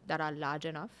for that are large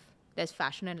enough. There's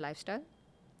fashion and lifestyle.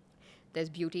 There's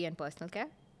beauty and personal care.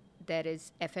 There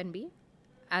is F&B.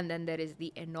 And then there is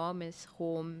the enormous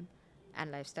home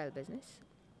and lifestyle business.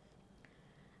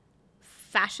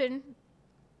 Fashion,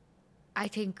 I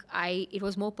think it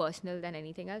was more personal than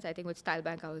anything else. I think with Style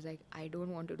Bank, I was like, I don't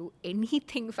want to do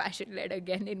anything fashion-led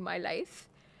again in my life.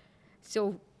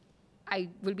 So I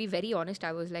will be very honest,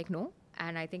 I was like, no.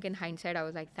 And I think in hindsight, I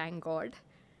was like, thank God.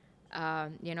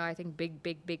 I think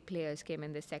big players came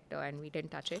in this sector and we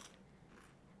didn't touch it.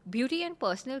 Beauty and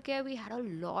personal care, we had a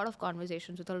lot of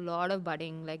conversations with a lot of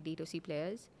budding like D2C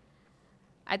players.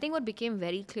 I think what became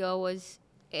very clear was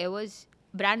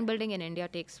brand building in India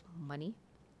takes money.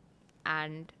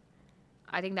 And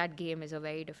I think that game is a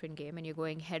very different game, and you're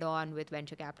going head on with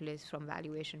venture capitalists from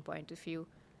valuation point of view.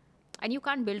 And you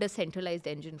can't build a centralized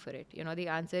engine for it. The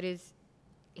answer is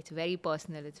it's very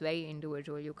personal, it's very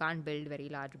individual. You can't build very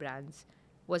large brands,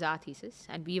 was our thesis,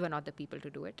 and we were not the people to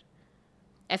do it.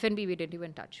 F&B we didn't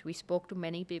even touch. We spoke to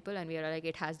many people and we were like,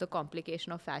 it has the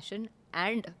complication of fashion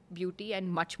and beauty and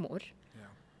much more. Yeah.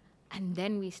 And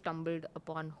then we stumbled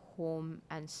upon home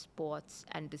and sports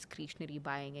and discretionary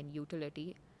buying and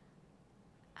utility.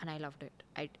 And I loved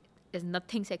it. There's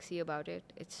nothing sexy about it.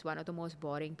 It's one of the most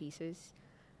boring pieces.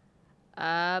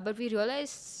 But we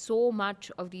realized so much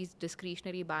of these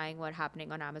discretionary buying were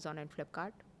happening on Amazon and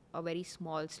Flipkart. A very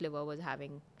small sliver was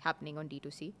happening on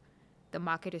D2C. The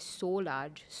market is so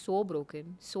large, so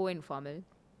broken, so informal.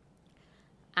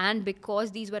 And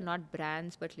because these were not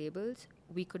brands but labels,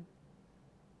 we could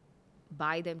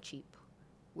buy them cheap,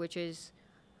 which is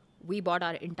we bought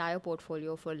our entire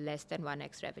portfolio for less than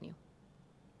 1x revenue.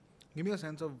 Give me a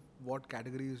sense of what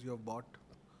categories you have bought.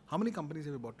 How many companies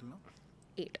have you bought till now?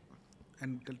 8.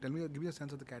 And give me a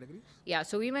sense of the categories. Yeah,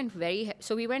 so we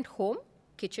went home,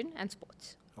 kitchen, and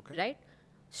sports. Okay. Right?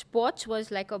 Sports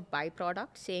was like a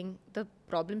byproduct saying the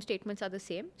problem statements are the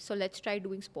same, so let's try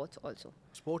doing sports also.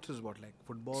 Sports is what, like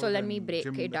football? So let me break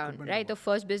it down, right? The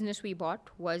first business we bought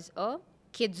was a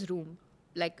kids' room,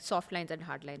 like soft lines and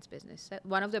hard lines business.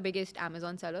 One of the biggest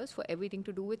Amazon sellers for everything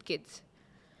to do with kids.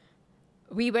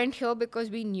 We went here because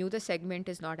we knew the segment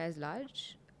is not as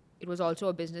large. It was also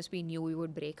a business we knew we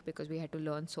would break because we had to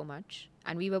learn so much.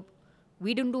 And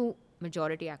we didn't do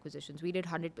majority acquisitions. We did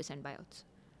 100% buyouts.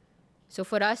 So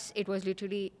for us, it was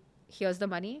literally, here's the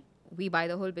money, we buy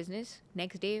the whole business,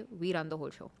 next day, we run the whole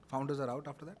show. Founders are out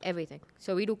after that? Everything.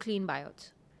 So we do clean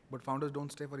buyouts. But founders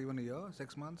don't stay for even a year,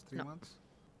 6 months, 3 months?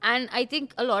 And I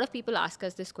think a lot of people ask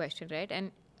us this question, right?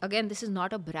 And again, this is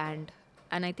not a brand.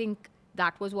 And I think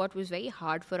that was what was very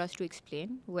hard for us to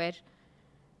explain, where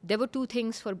there were 2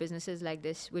 things for businesses like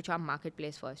this, which are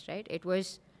marketplace first, right? It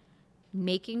was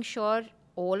making sure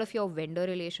all of your vendor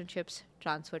relationships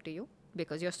transfer to you,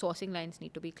 because your sourcing lines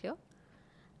need to be clear.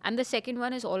 And the second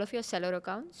one is all of your seller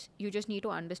accounts. You just need to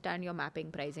understand your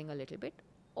mapping pricing a little bit.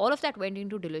 All of that went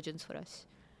into diligence for us,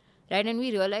 right? And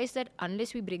we realized that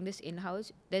unless we bring this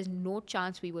in-house, there's no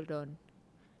chance we will learn.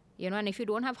 And if you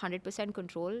don't have 100%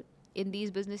 control in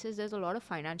these businesses, there's a lot of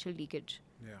financial leakage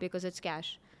because it's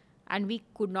cash. And we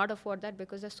could not afford that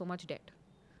because there's so much debt.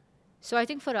 So I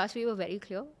think for us, we were very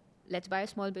clear. Let's buy a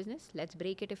small business. Let's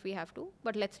break it if we have to,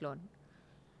 but let's learn.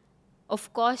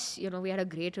 Of course, we had a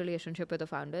great relationship with the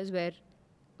founders where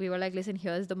we were like, listen,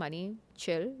 here's the money,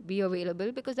 chill, be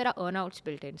available, because there are earnouts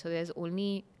built in. So there's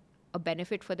only a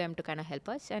benefit for them to kind of help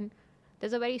us. And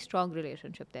there's a very strong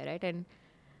relationship there, right? And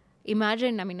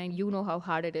imagine, you know how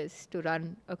hard it is to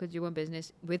run a consumer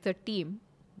business with a team.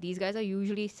 These guys are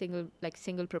usually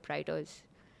single proprietors,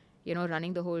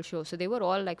 running the whole show. So they were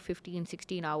all like 15,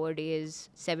 16-hour days,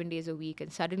 7 days a week.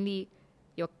 And suddenly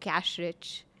you're cash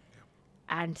rich.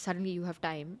 And suddenly you have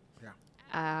time.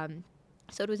 Yeah.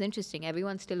 So it was interesting.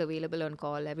 Everyone's still available on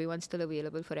call. Everyone's still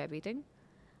available for everything.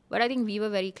 But I think we were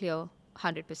very clear,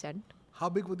 100%. How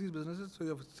big were these businesses? So you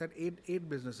have said eight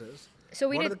businesses. So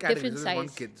we What are did the categories? different This is one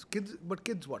size. kids, but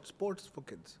kids what? Sports for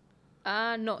kids.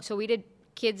 No, so we did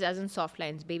kids as in soft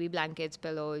lines, baby blankets,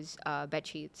 pillows, bed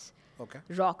sheets, Okay.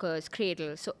 rockers,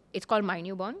 cradles. So it's called My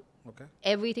Newborn. Okay.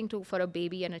 Everything for a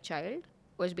baby and a child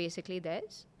was basically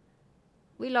theirs.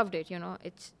 We loved it,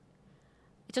 It's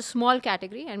a small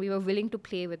category, and we were willing to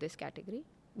play with this category.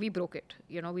 We broke it,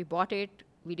 We bought it.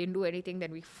 We didn't do anything.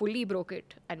 Then we fully broke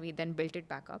it, and we then built it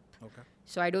back up. Okay.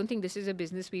 So I don't think this is a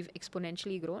business we've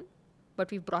exponentially grown, but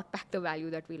we've brought back the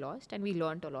value that we lost, and we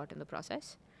learned a lot in the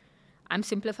process. I'm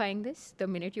simplifying this. The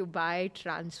minute you buy,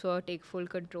 transfer, take full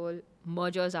control,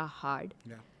 mergers are hard.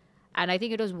 Yeah. And I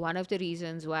think it was one of the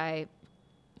reasons why.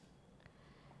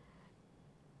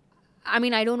 I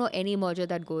mean, I don't know any merger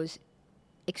that goes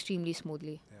extremely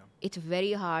smoothly. Yeah. It's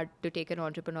very hard to take an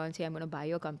entrepreneur and say, I'm going to buy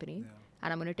your company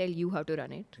and I'm going to tell you how to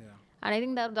run it. Yeah. And I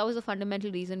think that was the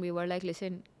fundamental reason we were like,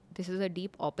 listen, this is a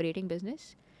deep operating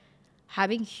business.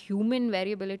 Having human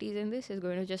variabilities in this is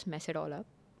going to just mess it all up.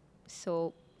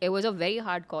 So it was a very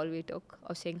hard call we took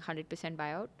of saying 100%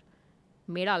 buyout.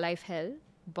 Made our life hell,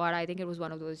 but I think it was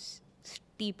one of those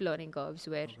steep learning curves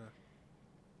where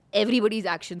everybody's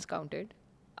actions counted.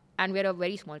 And we're a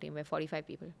very small team. We're 45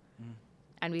 people.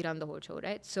 And we run the whole show,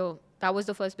 right? So that was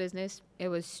the first business. It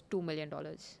was $2 million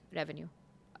revenue.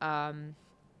 The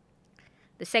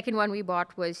second one we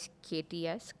bought was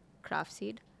KTS, Craft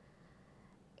Seed.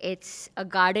 It's a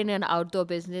garden and outdoor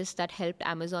business that helped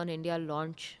Amazon India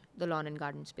launch the lawn and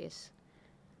garden space.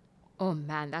 Oh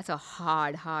man, that's a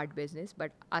hard business.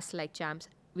 But us like champs,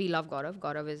 we love Gaurav.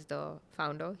 Gaurav is the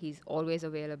founder. He's always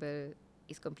available.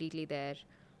 He's completely there.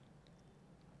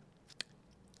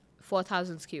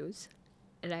 4,000 SKUs,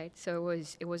 right? So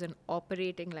it was an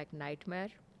operating like nightmare.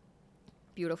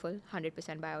 Beautiful, 100%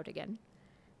 buyout again.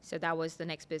 So that was the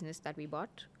next business that we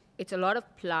bought. It's a lot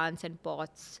of plants and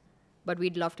pots, but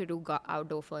we'd love to do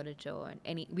outdoor furniture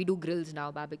and we do grills now,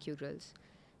 barbecue grills.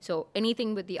 So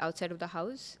anything with the outside of the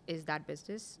house is that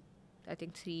business. I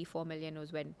think 3-4 million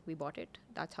was when we bought it.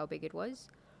 That's how big it was.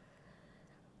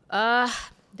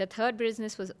 The third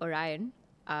business was Orion.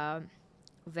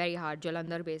 Very hard,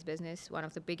 Jalandhar-based business, one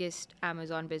of the biggest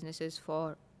Amazon businesses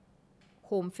for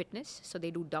home fitness. So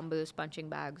they do dumbbells, punching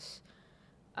bags,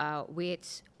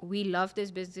 weights. We love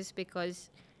this business because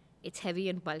it's heavy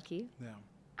and bulky. Yeah.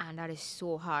 And that is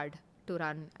so hard to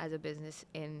run as a business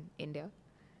in India.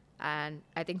 And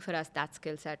I think for us, that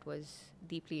skill set was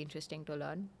deeply interesting to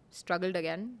learn. Struggled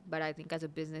again, but I think as a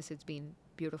business, it's been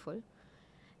beautiful.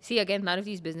 See, again, none of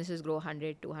these businesses grow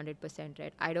 100, 200%,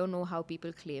 right? I don't know how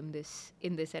people claim this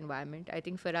in this environment. I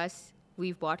think for us,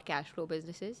 we've bought cash flow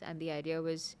businesses, and the idea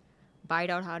was buy it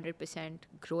out 100%,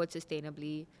 grow it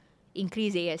sustainably,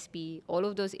 increase ASP, all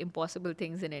of those impossible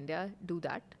things in India, do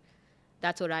that.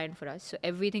 That's Orion for us. So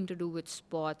everything to do with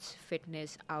sports,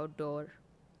 fitness, outdoor,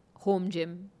 home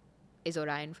gym is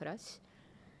Orion for us.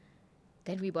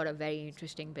 Then we bought a very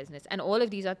interesting business. And all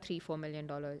of these are $3-4 million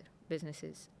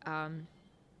businesses.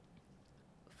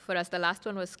 For us, the last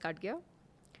one was Scud Gear.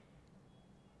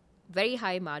 Very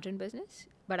high margin business,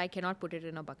 but I cannot put it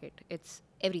in a bucket. It's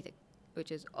everything,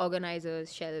 which is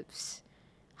organizers, shelves,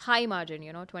 high margin,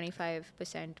 25%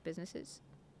 businesses.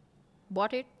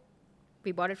 Bought it.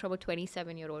 We bought it from a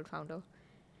 27-year-old founder.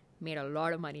 Made a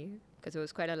lot of money because it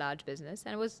was quite a large business.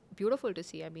 And it was beautiful to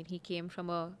see. I mean, he came from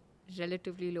a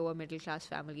relatively lower middle class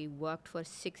family, worked for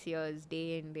 6 years,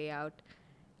 day in, day out.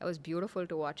 It was beautiful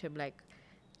to watch him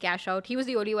cash out. He was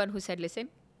the only one who said, listen,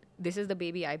 this is the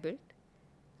baby I built.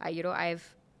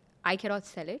 I cannot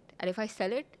sell it. And if I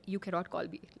sell it, you cannot call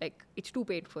me. It's too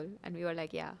painful. And we were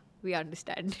like, yeah, we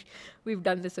understand. We've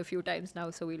done this a few times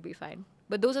now, so we'll be fine.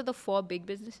 But those are the 4 big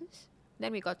businesses.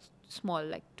 Then we got small,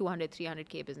 200,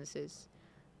 300K businesses.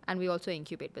 And we also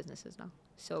incubate businesses now.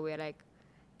 So we're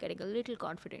getting a little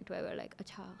confident where we're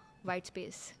acha, white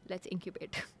space, let's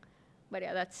incubate. But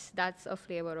yeah, that's a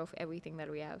flavor of everything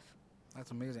that we have.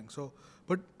 That's amazing. So,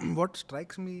 but what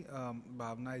strikes me,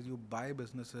 Bhavna, is you buy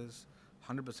businesses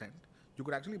 100%. You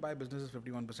could actually buy businesses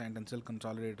 51% and still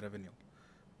consolidate revenue.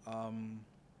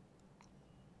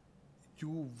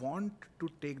 You want to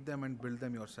take them and build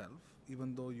them yourself,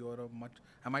 even though you're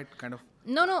I might kind of...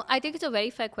 No, I think it's a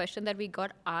very fair question that we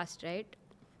got asked, right?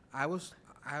 I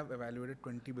have evaluated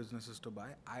 20 businesses to buy.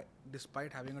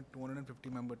 Despite having a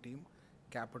 250-member team,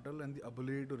 capital, and the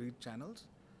ability to reach channels,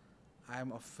 I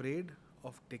am afraid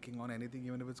of taking on anything,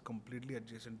 even if it's completely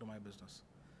adjacent to my business.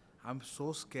 I'm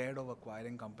so scared of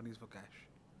acquiring companies for cash.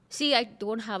 See, I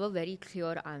don't have a very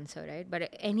clear answer, right?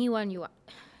 But anyone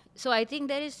So I think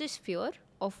there is this fear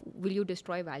of will you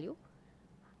destroy value?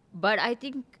 But I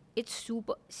think it's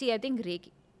super. See, I think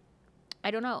Reiki.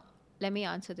 I don't know. Let me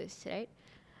answer this, right?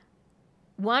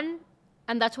 One,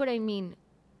 and that's what I mean.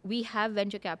 We have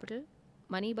venture capital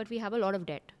money, but we have a lot of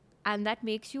debt. And that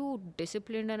makes you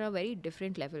disciplined on a very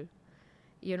different level.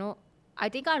 You know, I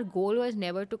think our goal was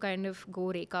never to kind of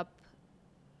go rake up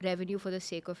revenue for the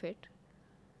sake of it.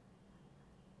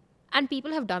 And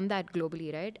people have done that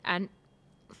globally, right? And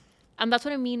that's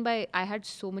what I mean by I had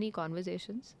so many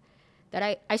conversations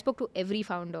that I spoke to every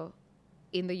founder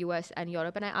in the US and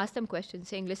Europe, and I asked them questions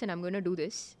saying, listen, I'm going to do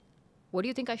this. What do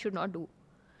you think I should not do?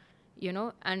 You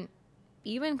know, and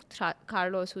even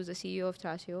Carlos, who's the CEO of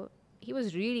Thrasio, he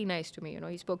was really nice to me. You know,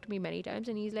 he spoke to me many times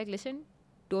and he's like, listen,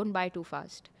 don't buy too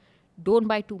fast. Don't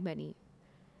buy too many.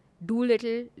 Do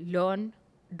little, learn.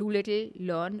 Do little,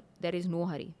 learn. There is no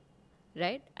hurry.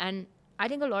 Right? And I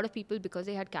think a lot of people, because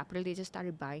they had capital, they just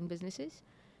started buying businesses.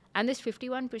 And this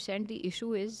 51%, the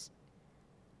issue is,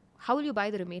 how will you buy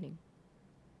the remaining?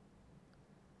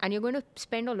 And you're going to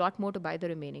spend a lot more to buy the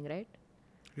remaining, right?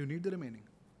 You need the remaining.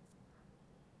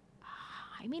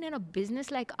 I mean, in a business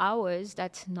like ours,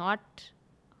 that's not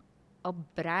a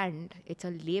brand. It's a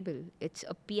label. It's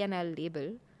a P&L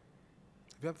label.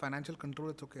 If you have financial control,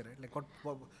 it's okay, right? Like what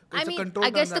I it's mean, a control I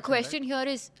guess the transaction, question right?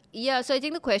 here is, so I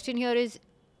think the question here is,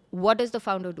 what does the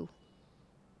founder do?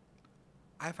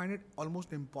 I find it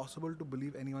almost impossible to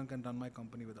believe anyone can run my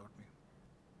company without me.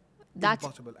 That's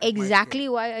Impossible at my exactly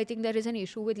scale. why I think there is an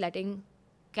issue with letting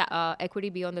equity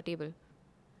be on the table.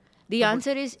 The No, but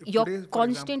answer is if you're today, for example,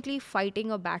 constantly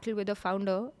fighting a battle with the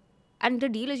founder, and the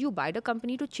deal is you buy the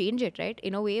company to change it, right?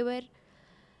 In a way where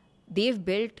they've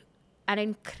built an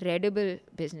incredible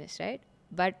business, right?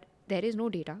 But there is no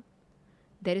data,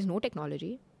 there is no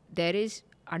technology, there is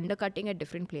undercutting at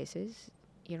different places.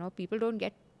 You know, people don't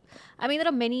get. I mean, there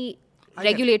are many I get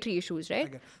it. regulatory issues, I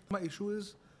right? get. My issue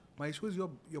is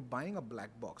you're buying a black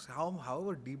box.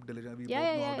 However deep diligence, we Yeah, both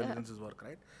yeah, know how yeah, yeah. diligences work,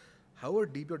 right? However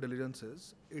deep your diligence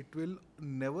is, it will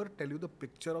never tell you the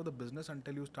picture of the business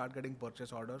until you start getting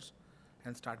purchase orders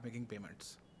and start making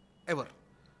payments. Ever.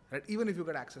 Right? Even if you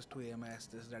get access to AMS,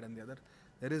 this, that, and the other,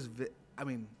 there is,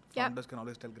 Yeah. founders can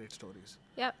always tell great stories.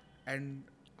 Yeah. And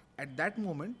at that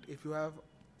moment, if you have,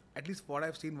 at least what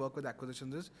I've seen work with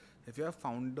acquisitions is, if you have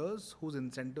founders whose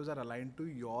incentives are aligned to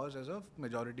yours as a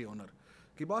majority owner.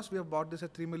 Okay, boss, we have bought this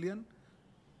at 3 million,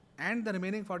 and the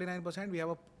remaining 49%, we have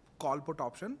a call put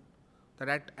option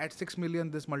that at 6 million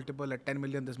this multiple, at 10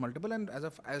 million this multiple, and as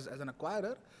an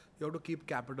acquirer, you have to keep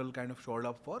capital kind of shored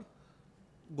up for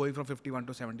going from 51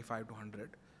 to 75 to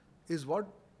 100, is what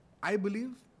I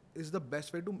believe is the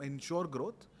best way to ensure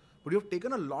growth. But you've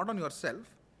taken a lot on yourself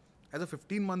as a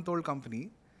 15-month-old company,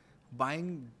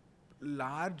 buying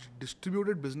large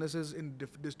distributed businesses in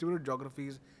distributed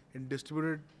geographies, in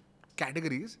distributed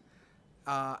categories,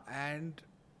 and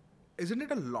isn't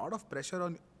it a lot of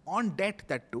pressure on debt?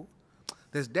 That too,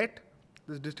 there's debt,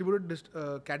 there's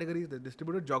distributed categories, there's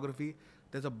distributed geography,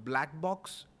 there's a black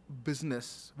box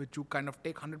business which you kind of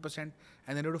take 100% and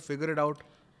then you have to figure it out,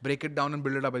 break it down and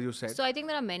build it up as you said. So I think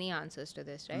there are many answers to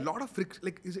this, right? Lot of friction,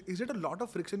 like is it a lot of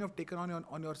friction you've taken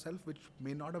on yourself which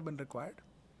may not have been required?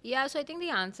 Yeah, so I think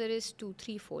the answer is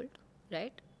threefold,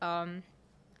 right?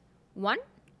 One,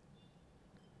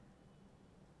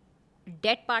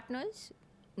 debt partners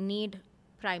need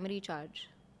primary charge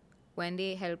when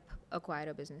they help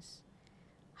acquire a business.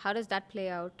 How does that play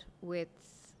out with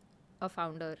a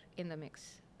founder in the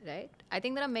mix, right? I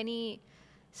think there are many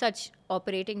such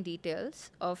operating details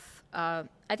of, I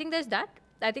think there's that.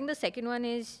 I think the second one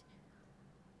is,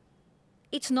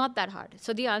 it's not that hard.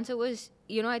 So the answer was,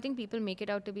 I think people make it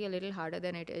out to be a little harder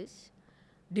than it is.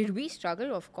 Did we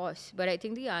struggle? Of course. But I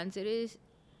think the answer is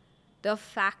the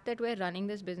fact that we're running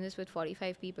this business with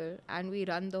 45 people and we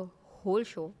run the whole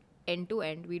show end to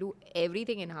end, we do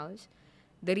everything in-house.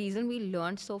 The reason we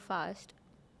learned so fast,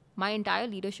 my entire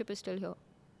leadership is still here.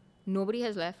 Nobody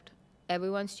has left.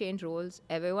 Everyone's changed roles.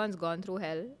 Everyone's gone through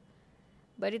hell.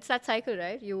 But it's that cycle,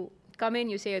 right? You come in,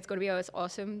 you say it's going to be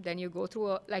awesome. Then you go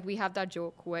through, like we have that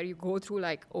joke where you go through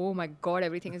like, oh my God,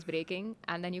 everything is breaking.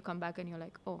 And then you come back and you're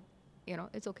like, oh,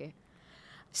 it's okay.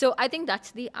 So I think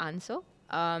that's the answer.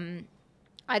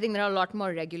 I think there are a lot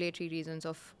more regulatory reasons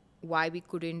of why we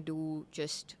couldn't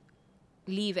just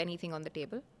leave anything on the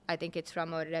table. I think it's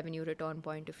from a revenue return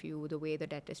point of view, the way the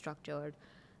debt is structured,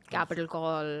 capital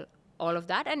call, all of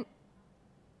that. And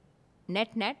net,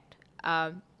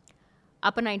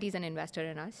 Upper 90 is an investor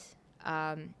in us.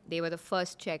 They were the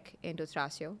first check into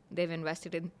Thrasio. They've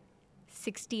invested in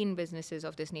 16 businesses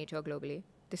of this nature globally.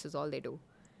 This is all they do,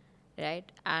 right?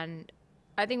 And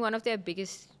I think one of their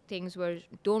biggest things were,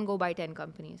 don't go buy 10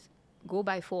 companies. Go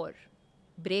buy 4.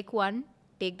 Break one,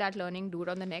 take that learning, do it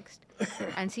on the next,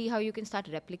 and see how you can start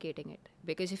replicating it.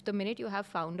 Because if the minute you have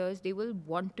founders, they will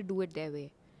want to do it their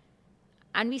way.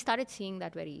 And we started seeing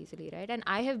that very easily, right? And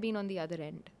I have been on the other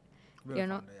end, Founder,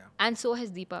 yeah. and so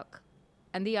has Deepak.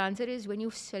 And the answer is, when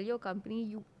you sell your company,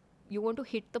 you want to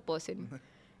hit the person,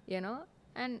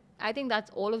 And I think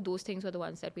that's all of those things were the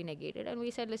ones that we negated. And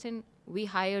we said, listen, we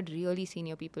hired really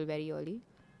senior people very early.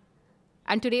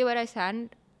 And today where I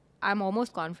stand, I'm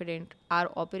almost confident our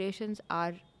operations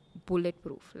are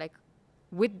bulletproof. Like,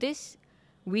 with this,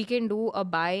 we can do a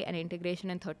buy and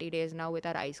integration in 30 days now with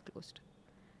our eyes closed.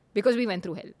 Because we went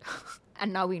through hell.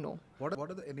 And now we know. What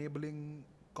are the enabling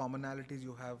commonalities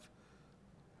you have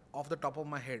off the top of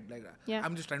my head? Like,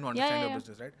 I'm just trying to understand your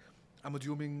business, right? I'm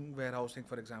assuming warehousing,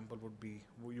 for example, would be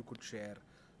you could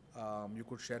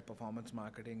share performance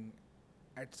marketing,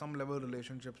 at some level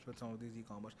relationships with some of these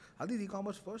e-commerce. Are these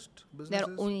e-commerce first businesses?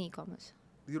 They're only e-commerce.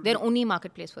 They're only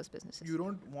marketplace first businesses. You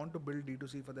don't want to build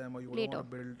D2C for them, or you don't want to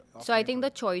build... So I think the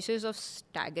choices of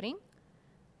staggering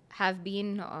have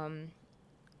been...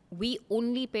 we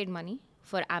only paid money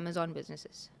for Amazon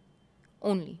businesses.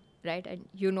 Only, right? And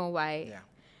you know why. Yeah.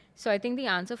 So I think the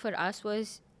answer for us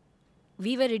was,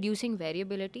 we were reducing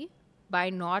variability by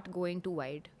not going too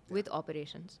wide with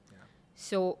operations. Yeah.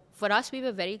 So for us, we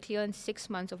were very clear in 6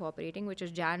 months of operating, which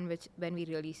is Jan, when we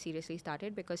really seriously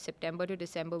started, because September to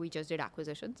December, we just did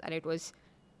acquisitions, and it was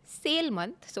sale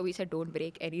month. So we said, don't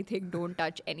break anything, don't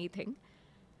touch anything.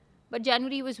 But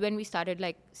January was when we started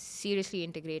like seriously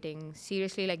integrating,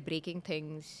 seriously like breaking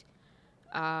things.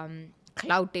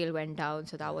 Cloudtail went down,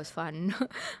 so that was fun.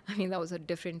 I mean, that was a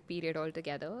different period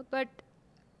altogether. But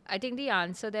I think the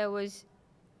answer there was,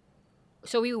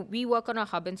 so we work on a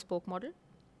hub and spoke model.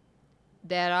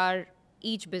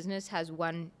 Each business has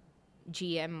one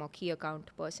GM or key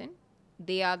account person.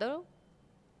 They are the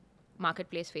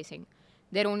marketplace facing.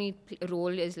 Their only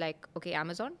role is like, okay,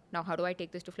 Amazon, now how do I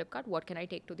take this to Flipkart? What can I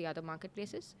take to the other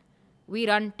marketplaces? We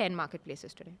run 10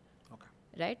 marketplaces today. Okay.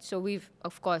 Right? So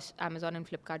of course, Amazon and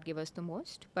Flipkart give us the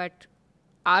most, but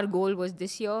our goal was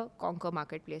this year, conquer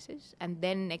marketplaces, and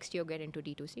then next year get into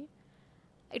D2C.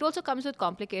 It also comes with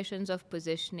complications of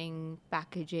positioning,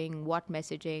 packaging, what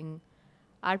messaging.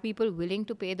 Are people willing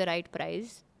to pay the right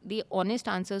price? The honest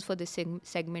answers for this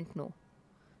segment, no.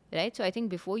 Right? So I think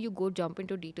before you go jump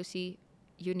into D2C,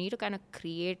 you need to kind of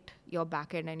create your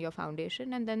backend and your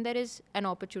foundation, and then there is an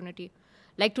opportunity.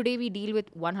 Like today, we deal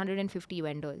with 150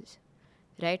 vendors,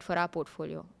 right, for our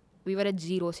portfolio. We were at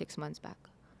 0 6 months back.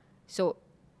 So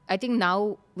I think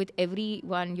now with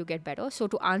everyone, you get better. So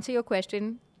to answer your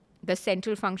question, the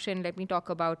central function, let me talk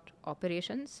about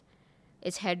operations.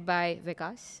 It's head by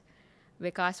Vikas.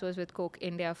 Vikas was with Coke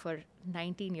India for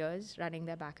 19 years running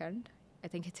their backend. I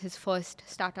think it's his first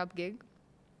startup gig.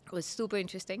 It was super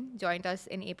interesting. Joined us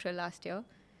in April last year.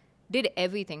 Did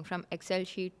everything from Excel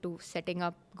sheet to setting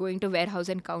up, going to warehouse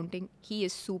and counting. He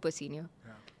is super senior,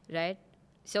 right?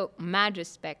 So mad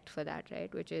respect for that,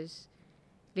 right? Which is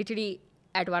literally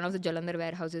at one of the Jalandhar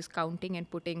warehouses counting and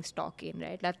putting stock in,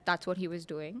 right? That's what he was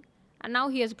doing. And now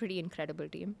he has a pretty incredible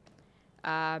team.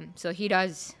 So he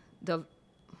does the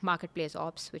marketplace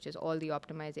ops, which is all the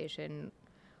optimization,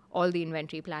 all the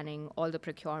inventory planning, all the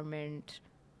procurement,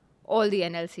 all the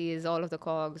NLCs, all of the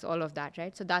COGS, all of that,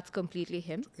 right? So that's completely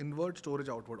him. Inward, storage,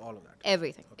 outward, all of that.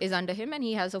 Everything is under him, and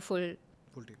he has a full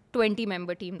team.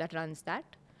 20-member team that runs that.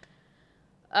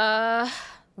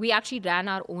 We actually ran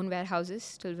our own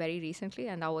warehouses till very recently,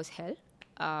 and that was hell.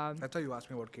 That's why you asked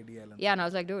me about KDL. And I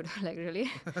was like, dude, like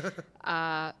really?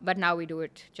 But now we do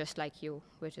it just like you,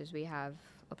 which is we have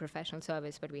a professional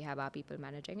service, but we have our people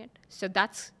managing it. So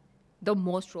that's the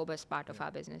most robust part of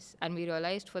our business. And we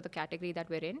realized for the category that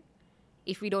we're in,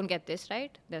 if we don't get this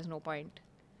right, there's no point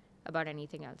about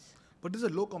anything else. But this is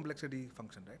a low complexity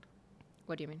function, right?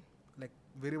 What do you mean? Like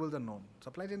variables are known.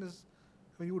 Supply chain is,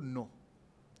 I mean, you would know.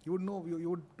 You would know, you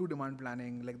would do demand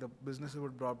planning, like the businesses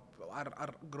would are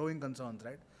growing concerns,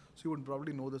 right? So you would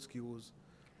probably know the SKUs.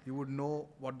 You would know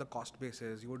what the cost base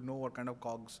is. You would know what kind of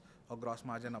COGS or gross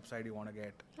margin upside you want to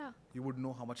get. Yeah. You would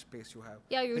know how much space you have.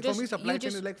 Yeah, for me, supply chain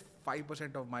is like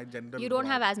 5% of my general. You don't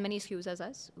have as many SKUs as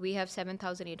us. We have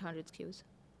 7,800 SKUs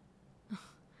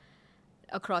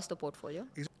across the portfolio.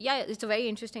 It's a very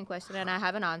interesting question, and I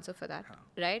have an answer for that,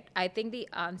 right? I think the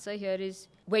answer here is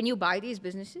when you buy these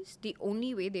businesses, the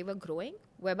only way they were growing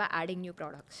were by adding new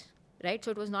products, right? So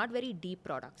it was not very deep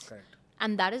products. Correct.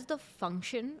 And that is the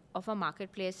function of a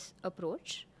marketplace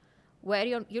approach where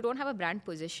you don't have a brand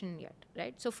position yet,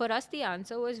 right? So for us, the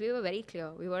answer was we were very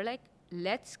clear. We were like,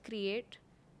 let's create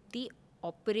the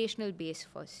operational base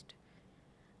first.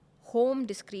 home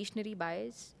discretionary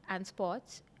buys and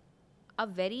sports are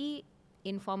very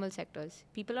informal sectors.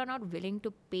 People are not willing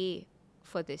to pay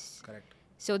for this. Correct.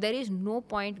 So there is no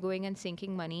point going and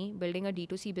sinking money building a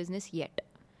D2C business yet.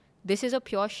 This is a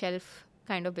pure shelf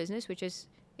kind of business, which is,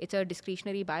 it's a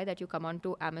discretionary buy that you come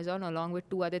onto Amazon along with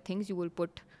 2 other things. You will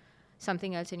put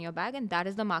something else in your bag, and that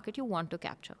is the market you want to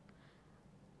capture.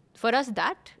 For us,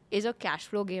 that is a cash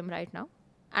flow game right now.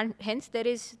 And hence there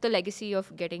is the legacy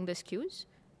of getting the SKUs.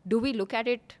 Do we look at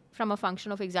it from a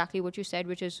function of exactly what you said,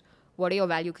 which is what are your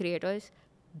value creators?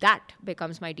 That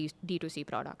becomes my D2C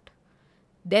product.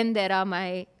 Then there are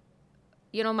my,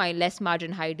 my less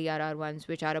margin, high DRR ones,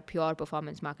 which are a pure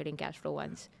performance marketing cash flow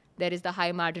ones. There is the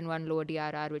high margin one, low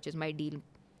DRR, which is my deal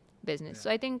business.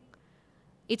 So I think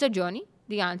it's a journey.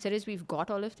 The answer is we've got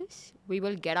all of this. We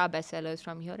will get our best sellers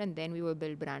from here, and then we will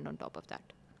build brand on top of that.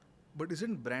 But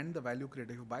isn't brand the value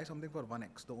creator? If you buy something for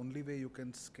 1x, the only way you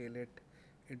can scale it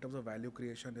in terms of value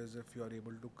creation is if you are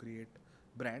able to create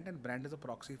brand, and brand is a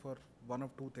proxy for one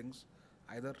of 2 things: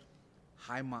 either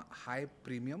high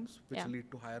premiums, which lead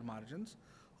to higher margins,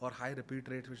 or high repeat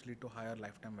rates, which lead to higher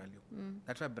lifetime value.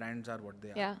 That's why brands are what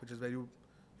they are, which is where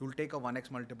you'll take a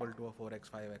 1x multiple to a 4x,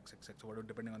 5x, 6x, whatever,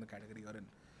 depending on the category you're in.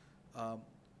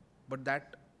 But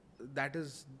that's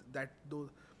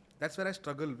where I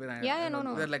struggle when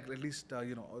They're like, at least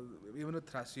even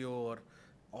with Thrasio or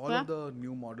all of the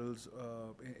new models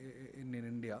in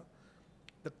India,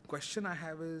 the question I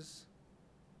have is,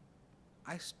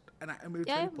 it's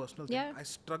very personal thing. I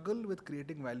struggle with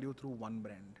creating value through one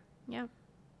brand. Yeah.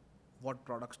 What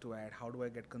products to add? How do I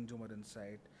get consumer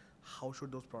insight? How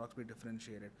should those products be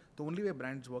differentiated? The only way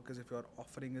brands work is if your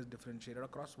offering is differentiated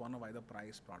across one of either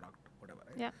price, product, whatever,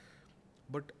 right? Yeah.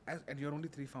 But and you're only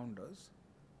 3 founders.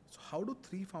 So how do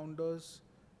 3 founders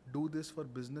do this for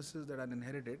businesses that are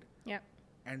inherited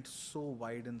and so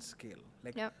wide in scale?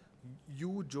 Like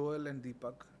you, Joel, and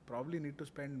Deepak probably need to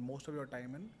spend most of your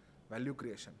time in value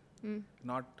creation,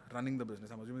 not running the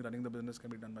business. I'm assuming running the business can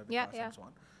be done by Vikas and so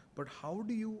on. But how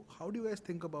do you guys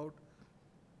think about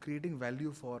creating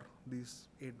value for these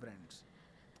 8 brands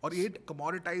or 8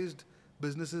 commoditized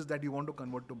businesses that you want to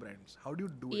convert to brands? How do you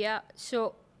do it? Yeah.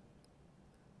 So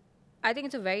I think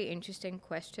it's a very interesting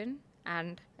question,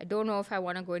 and I don't know if I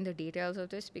want to go into details of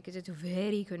this because it's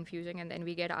very confusing, and then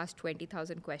we get asked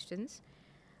 20,000 questions.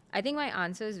 I think my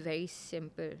answer is very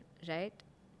simple, right?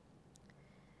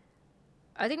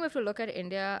 I think we have to look at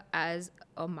India as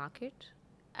a market,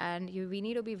 and we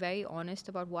need to be very honest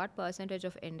about what percentage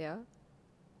of India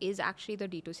is actually the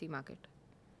D2C market,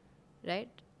 right?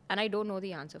 And I don't know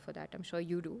the answer for that. I'm sure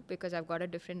you do, because I've got a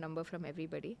different number from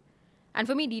everybody. And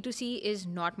for me, D2C is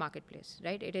not marketplace,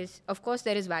 right? It is, of course,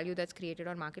 there is value that's created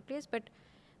on marketplace, but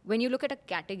when you look at a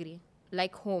category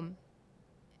like home,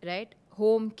 right?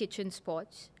 Home, kitchen,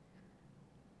 sports,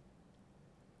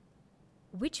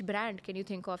 which brand can you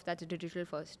think of that's digital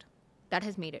first, that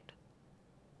has made it?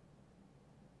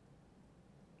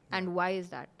 And why is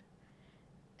that?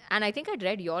 And I think I'd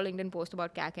read your LinkedIn post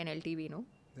about CAC and LTV, no?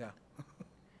 Yeah.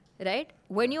 Right?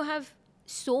 When you have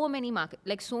so many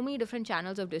so many different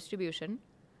channels of distribution,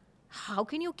 how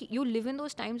can you live in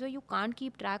those times where you can't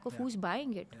keep track of who's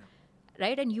buying it,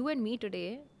 right? And you and me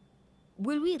today,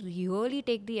 will we really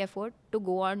take the effort to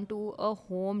go on to a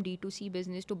home D2C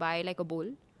business to buy like a bowl?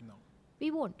 No.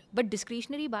 We won't. But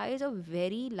discretionary buy is a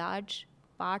very large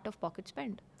part of pocket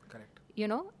spend. Correct.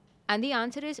 And the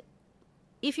answer is,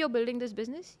 if you're building this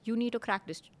business, you need to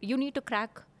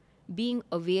crack being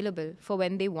available for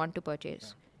when they want to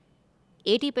purchase.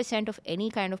 80% of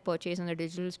any kind of purchase in the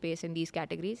digital space in these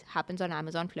categories happens on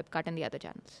Amazon, Flipkart, and the other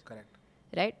channels. Correct.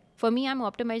 Right? For me, I'm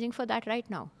optimizing for that right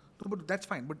now. No, but that's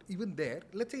fine. But even there,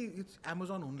 let's say it's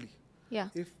Amazon only. Yeah.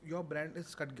 If your brand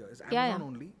is cut gear, it's Amazon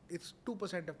only, it's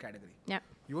 2% of category. Yeah.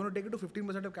 You want to take it to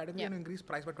 15% of category and increase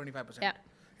price by 25%. Yeah.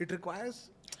 It requires.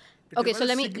 Okay, so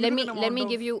let me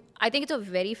give you. I think it's a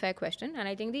very fair question, and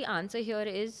I think the answer here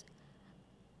is,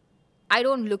 I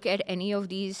don't look at any of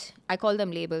these. I call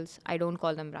them labels. I don't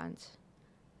call them brands,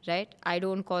 right? I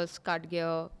don't call Scud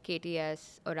Gear,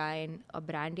 KTS, Orion a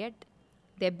brand yet.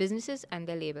 They're businesses and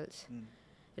they're labels,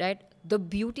 right? The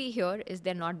beauty here is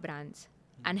they're not brands,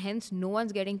 and hence no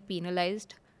one's getting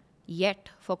penalized yet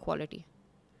for quality.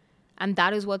 And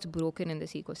that is what's broken in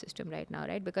this ecosystem right now,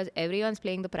 right? Because everyone's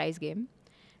playing the price game,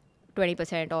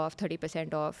 20% off,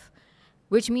 30% off,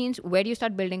 which means where do you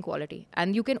start building quality?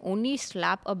 And you can only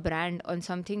slap a brand on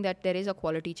something that there is a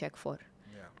quality check for.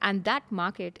 Yeah. And that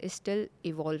market is still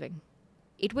evolving.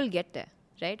 It will get there,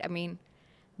 right? I mean,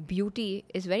 beauty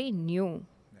is very new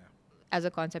as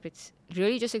a concept. It's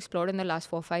really just exploded in the last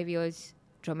 4 or 5 years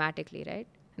dramatically, right?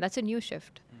 And that's a new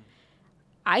shift.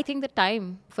 I think the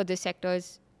time for this sector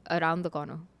is around the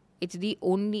corner. It's a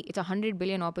 100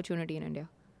 billion opportunity in India.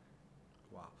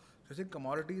 Wow. So, in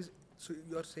commodities, so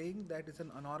you're saying that it's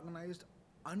an unorganized,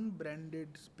 unbranded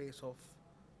space of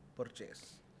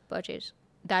purchase.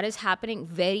 That is happening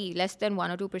very less than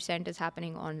 1 or 2% is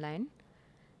happening online.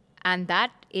 And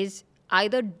that is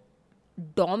either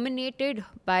dominated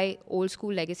by old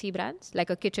school legacy brands,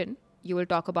 like a kitchen. You will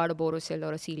talk about a Borosil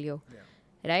or a Celio,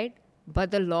 right?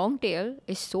 But the long tail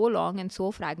is so long and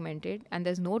so fragmented, and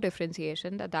there's no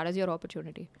differentiation that is your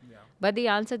opportunity. Yeah. But the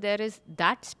answer there is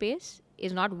that space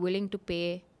is not willing to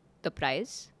pay the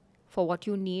price for what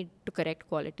you need to correct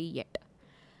quality yet.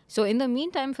 So in the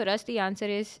meantime, for us, the answer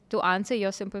is, to answer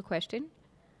your simple question,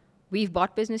 we've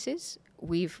bought businesses,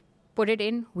 we've put it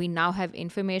in, we now have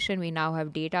information, we now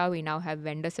have data, we now have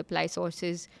vendor supply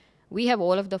sources, we have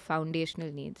all of the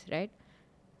foundational needs, right?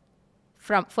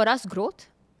 For us, growth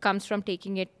comes from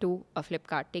taking it to a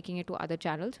Flipkart, taking it to other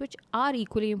channels, which are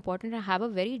equally important and have a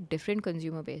very different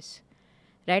consumer base,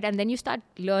 right? And then you start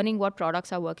learning what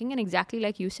products are working. And exactly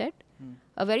like you said,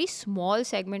 a very small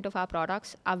segment of our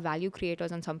products are value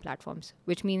creators on some platforms,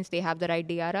 which means they have the right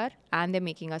DRR and they're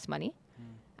making us money.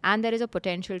 And there is a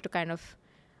potential to kind of,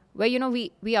 where,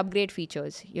 we upgrade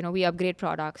features, we upgrade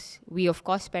products. We, of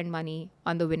course, spend money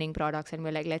on the winning products and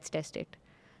we're like, let's test it.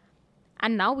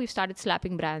 And now we've started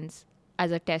slapping brands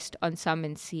as a test on some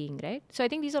and seeing, right? So I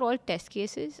think these are all test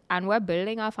cases, and we're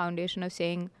building our foundation of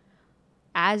saying,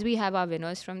 as we have our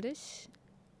winners from this,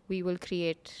 we will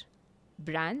create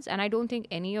brands. And I don't think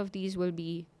any of these will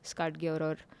be Scud Gear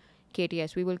or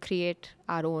KTS. We will create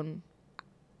our own.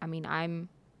 I mean,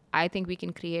 I think we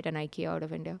can create an IKEA out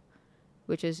of India,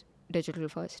 which is digital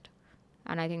first.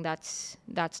 And I think that's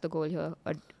the goal here.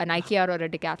 An IKEA or a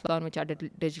Decathlon, which are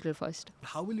digital first.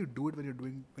 How will you do it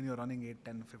when you're running 8,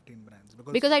 10, 15 brands?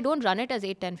 Because I don't run it as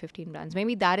 8, 10, 15 brands.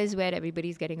 Maybe that is where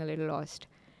everybody's getting a little lost,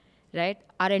 right?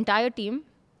 Our entire team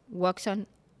works on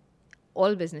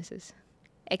all businesses,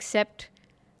 except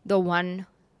the one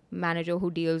manager who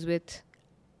deals with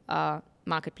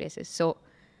marketplaces. So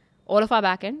all of our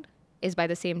backend is by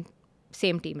the same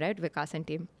team, right? Vikas and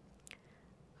team.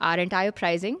 Our entire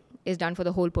pricing is done for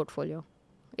the whole portfolio.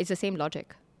 It's the same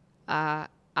logic. Our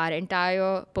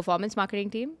entire performance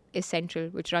marketing team is central,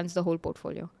 which runs the whole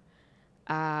portfolio.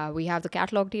 We have the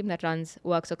catalog team that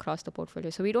works across the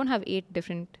portfolio. So we don't have 8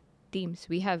 different teams.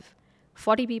 We have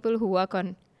 40 people who work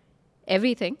on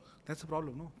everything. That's the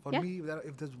problem, no? For me,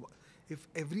 if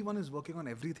everyone is working on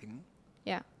everything,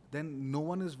 then no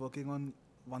one is working on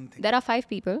one thing. There are 5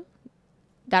 people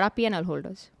that are P&L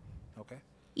holders. Okay.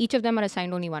 Each of them are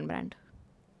assigned only one brand.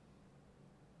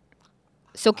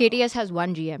 So KTS has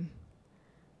one GM.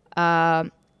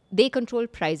 They control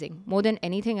pricing. More than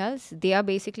anything else, they are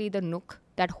basically the nook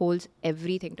that holds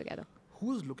everything together.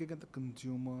 Who's looking at the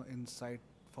consumer insight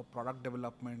for product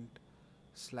development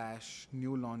 /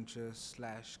 new launches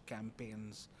 /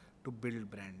 campaigns to build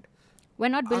brand? We're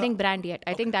not building brand yet.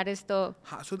 I think that is the...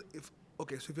 So if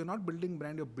you're not building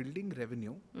brand, you're building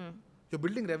revenue. You're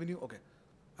building revenue. Okay.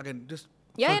 Again, just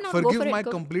forgive my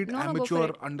complete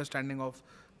amateur understanding of...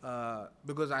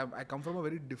 because I come from a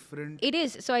very different... It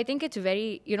is. So I think it's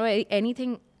very,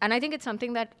 anything... And I think it's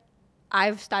something that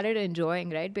I've started enjoying,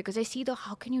 right? Because I see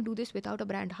how can you do this without a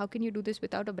brand? How can you do this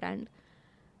without a brand?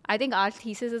 I think our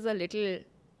thesis is a little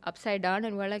upside down,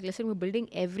 and we're like, listen, we're building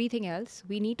everything else.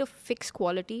 We need to fix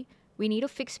quality. We need to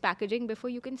fix packaging before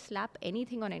you can slap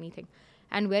anything on anything.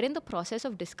 And we're in the process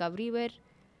of discovery where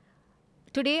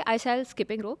today I sell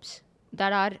skipping ropes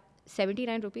that are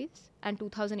 79 rupees and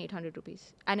 2,800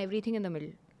 rupees and everything in the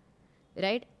middle,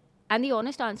 right? And the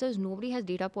honest answer is nobody has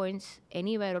data points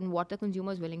anywhere on what the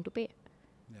consumer is willing to pay.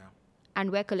 Yeah.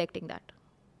 And we're collecting that.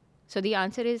 So the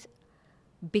answer is,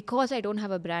 because I don't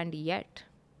have a brand yet,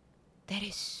 there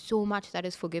is so much that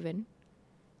is forgiven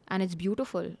and it's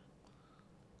beautiful.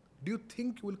 Do you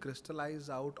think you will crystallize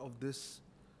out of this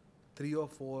 3 or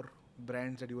 4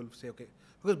 brands that you will say, okay,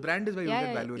 because brand is where you'll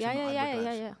get valuation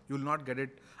arbitrage. You will not get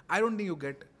it. I don't think you'll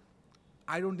get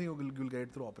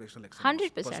it through operational excellence.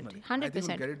 100%. Personally. 100%. I think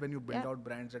you'll get it when you build out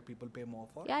brands that people pay more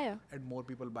for and more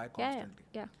people buy constantly.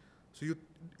 So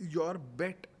your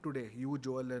bet today, you,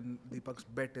 Joel, and Deepak's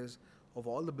bet is, of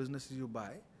all the businesses you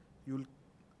buy, you'll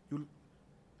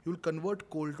convert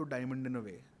coal to diamond in a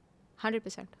way.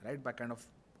 100%. Right? By kind of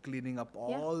cleaning up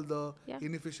all the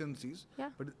inefficiencies.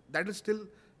 But that is still...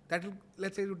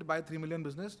 let's say you buy 3 million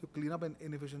business, you clean up an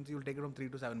inefficiency, you'll take it from 3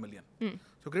 to 7 million.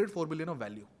 So create 4 billion of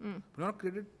value. But not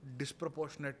created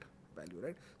disproportionate value,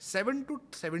 right? 7 to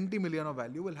 70 million of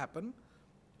value will happen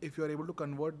if you are able to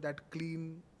convert that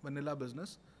clean vanilla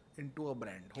business into a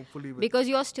brand? Hopefully, with Because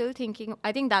you're still thinking,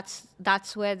 I think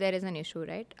that's where there is an issue,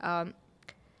 right?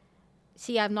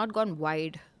 See, I've not gone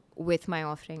wide with my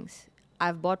offerings.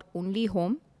 I've bought only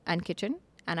home and kitchen,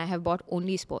 and I have bought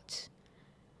only sports.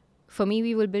 For me,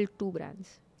 we will build two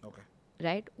brands, okay.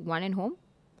 right? One in home,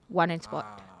 one in sport.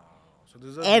 So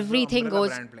this is a Everything umbrella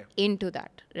goes brand play. into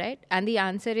that, right? And the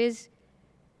answer is,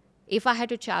 if I had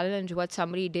to challenge what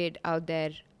somebody did out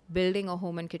there building a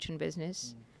home and kitchen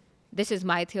business, this is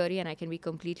my theory and I can be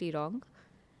completely wrong.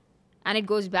 And it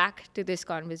goes back to this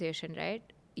conversation, right?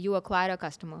 You acquire a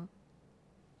customer.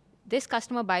 This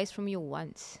customer buys from you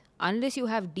once. Unless you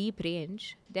have deep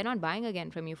range, they're not buying again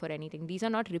from you for anything. These are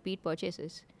not repeat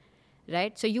purchases,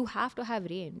 right? So you have to have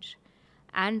range.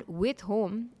 And with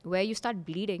home, where you start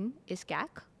bleeding is CAC,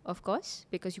 of course,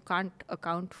 because you can't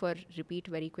account for repeat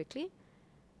very quickly.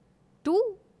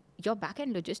 Two, your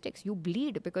back-end logistics, you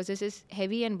bleed because this is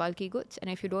heavy and bulky goods.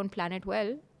 And if you don't plan it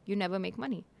well, you never make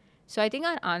money. So I think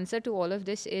our answer to all of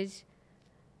this is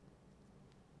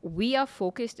we are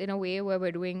focused in a way where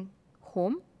we're doing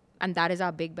home, and that is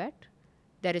our big bet.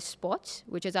 There is sports,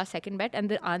 which is our second bet. And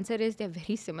the answer is they're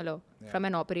very similar from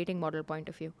an operating model point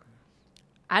of view.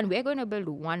 And we're going to build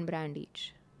one brand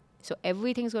each. So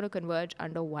everything's going to converge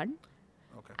under one.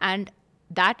 Okay. And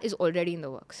that is already in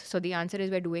the works. So the answer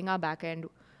is we're doing our back end.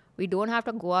 We don't have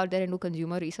to go out there and do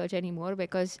consumer research anymore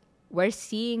because we're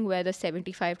seeing where the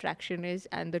 75 traction is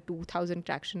and the 2000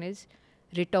 traction is.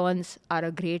 Returns are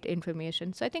a great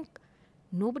information. So I think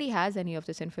nobody has any of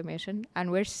this information. And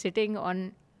we're sitting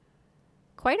on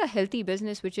quite a healthy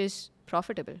business, which is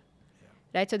profitable.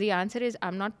 Right? So the answer is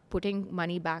I'm not putting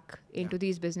money back into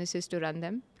these businesses to run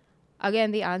them.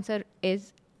 Again, the answer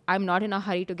is I'm not in a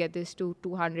hurry to get this to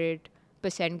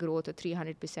 200% growth or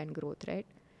 300% growth, right?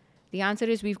 The answer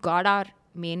is we've got our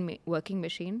main working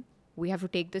machine. We have to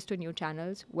take this to new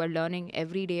channels. We're learning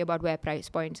every day about where price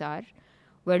points are.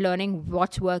 We're learning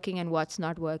what's working and what's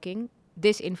not working.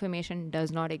 This information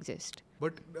does not exist.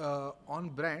 But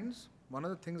on brands, one of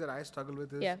the things that I struggle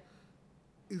with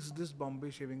is this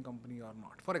Bombay Shaving Company or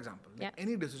not? For example, like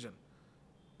any decision.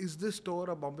 Is this store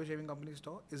a Bombay Shaving Company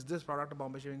store? Is this product a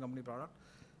Bombay Shaving Company product?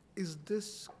 Is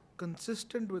this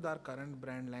consistent with our current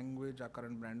brand language, our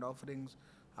current brand offerings,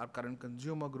 our current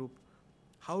consumer group?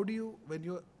 How do you,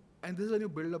 and this is when you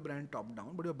build a brand top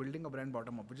down, but you're building a brand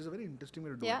bottom up, which is a very interesting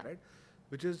way to do it, right?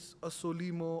 Which is a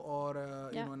Solimo or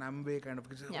an Amway kind of,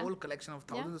 which is a whole collection of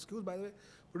thousands of SKUs, by the way,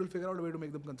 but we'll figure out a way to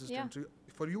make them consistent. So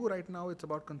for you right now, it's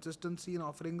about consistency in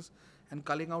offerings and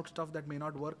culling out stuff that may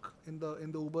not work in the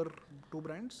Uber two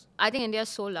brands? I think India is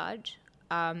so large.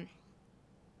 I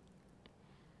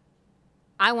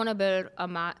want to build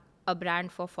a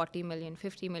brand for 40 million,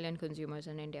 50 million consumers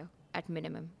in India at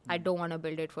minimum. I don't want to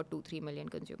build it for 2-3 million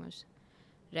consumers.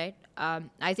 Right?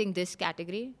 I think this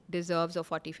category deserves a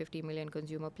 40-50 million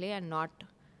consumer play and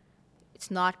it's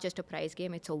not just a price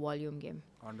game, it's a volume game.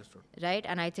 Understood. Right?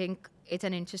 And I think it's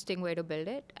an interesting way to build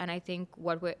it. And I think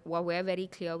what we're very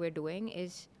clear we're doing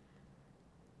is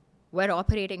we're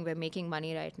operating, we're making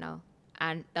money right now.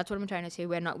 And that's what I'm trying to say.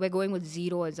 We're going with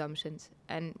zero assumptions.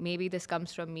 And maybe this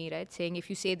comes from me, right? Saying if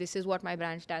you say this is what my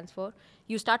brand stands for,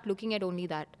 you start looking at only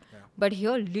that. Yeah. But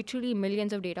here, literally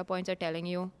millions of data points are telling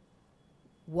you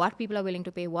what people are willing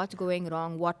to pay, what's going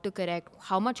wrong, what to correct,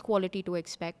 how much quality to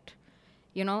expect,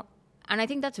 And I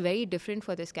think that's very different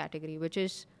for this category, which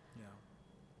is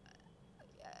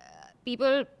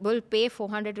people will pay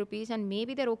 400 rupees and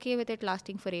maybe they're okay with it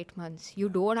lasting for 8 months. You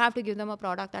don't have to give them a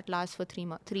product that lasts for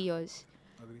 3 years.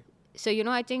 Agree. So,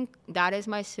 I think that is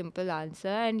my simple answer.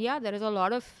 And there is a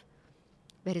lot of,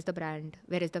 where is the brand?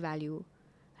 Where is the value?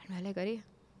 And we're like, Arey,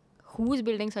 who's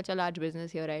building such a large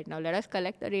business here right now? Let us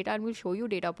collect the data and we'll show you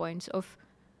data points of,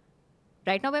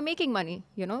 right now we're making money.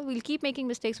 We'll keep making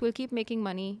mistakes. We'll keep making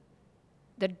money.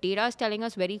 The data is telling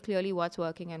us very clearly what's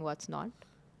working and what's not.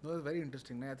 No, it's very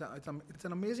interesting. It's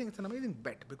an amazing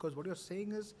bet because what you're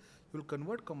saying is you'll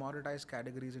convert commoditized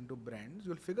categories into brands.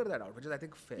 You'll figure that out, which is I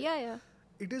think fair. Yeah.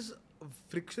 It is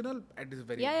frictional. It is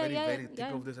very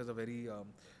think of this as a very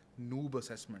noob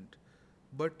assessment,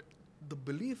 but the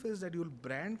belief is that you'll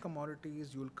brand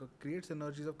commodities, you'll create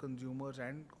synergies of consumers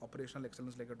and operational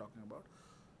excellence like you're talking about,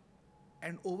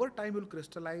 and over time you'll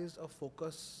crystallize a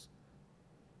focus.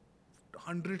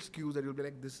 100 SKUs that you'll be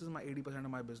like, this is my 80% of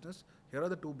my business. Here are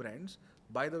the two brands.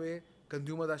 By the way,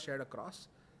 consumers are shared across,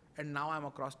 and now I'm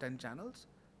across 10 channels,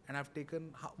 and I've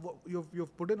taken.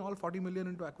 You've put in all 40 million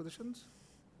into acquisitions?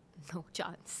 No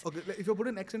chance. Okay, if you put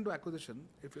in X into acquisition,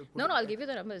 I'll give you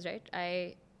the numbers,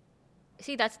 right?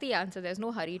 See, that's the answer. There's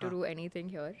no hurry to do anything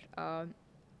here.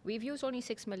 We've used only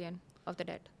 6 million of the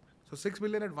debt. So 6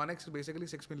 million at 1x is basically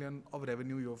 6 million of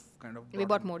revenue you've kind of We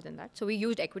bought more than that. So we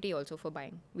used equity also for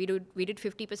buying. We did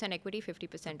 50% equity,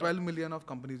 50% 12 million of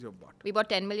companies you've bought. We bought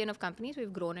 10 million of companies.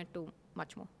 We've grown it to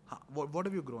much more. What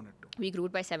have you grown it to? We grew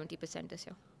it by 70% this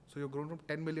year. So you've grown from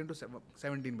 10 million to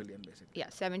 17 million basically. Yeah,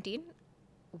 17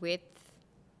 with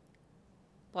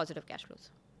positive cash flows.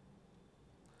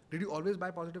 Did you always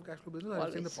buy positive cash flow business? Or are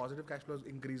you saying the Always. positive cash flows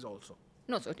increase also?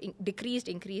 No, so it decreased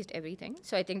everything.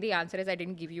 So I think the answer is I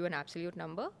didn't give you an absolute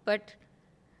number, but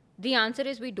the answer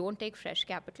is we don't take fresh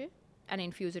capital and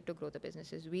infuse it to grow the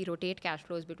businesses. We rotate cash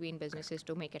flows between businesses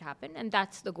to make it happen, and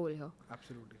that's the goal here.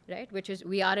 Absolutely. Right? Which is,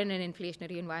 we are in an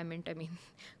inflationary environment. I mean,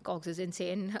 COGS is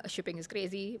insane, shipping is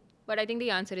crazy. But I think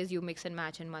the answer is you mix and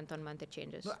match, and month on month it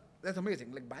changes. No, that's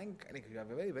amazing. Like buying, like you are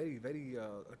very, very, very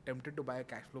tempted to buy a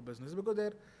cash flow business because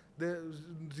they're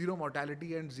zero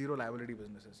mortality and zero liability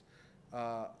businesses.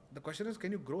 The question is,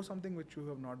 can you grow something which you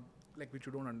have not, like which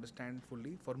you don't understand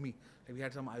fully? For me, like we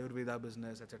had some Ayurveda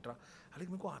business, etc. Like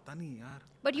मेरे को आता नहीं यार.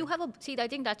 But you have I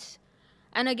think that's,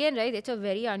 and again, right, it's a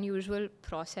very unusual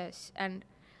process. And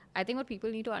I think what people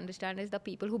need to understand is the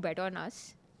people who bet on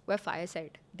us were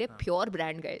Fireside. They're pure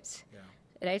brand guys. Yeah.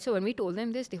 Right? So when we told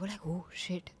them this, they were like, oh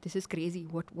shit, this is crazy.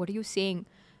 What are you saying?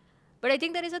 But I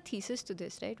think there is a thesis to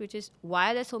this, right? Which is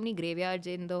why there's so many graveyards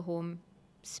in the home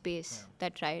space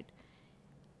that tried.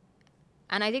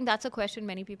 And I think that's a question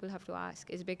many people have to ask,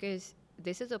 is because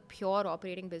this is a pure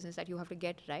operating business that you have to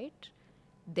get right.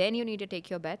 Then you need to take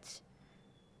your bets.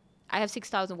 I have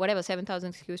 7,000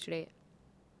 SKUs today.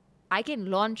 I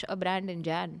can launch a brand in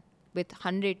Jan with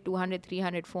 100, 200,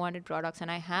 300, 400 products,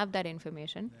 and I have that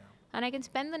information. Yeah. And I can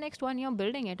spend the next 1 year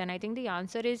building it. And I think the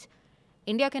answer is,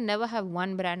 India can never have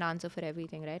one brand answer for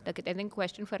everything, right? I think the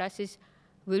question for us is,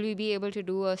 will we be able to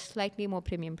do a slightly more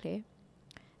premium play?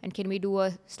 And can we do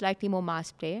a slightly more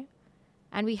mass play?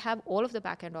 And we have all of the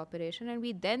back-end operation, and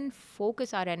we then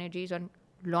focus our energies on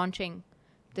launching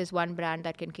this one brand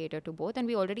that can cater to both. And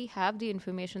we already have the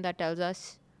information that tells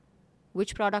us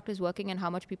which product is working and how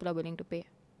much people are willing to pay.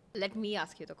 Let me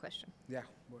ask you the question. Yeah,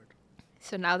 word.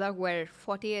 So now that we're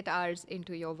 48 hours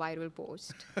into your viral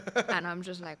post, and I'm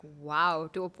just like, wow,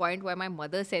 to a point where my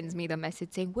mother sends me the message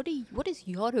saying, what is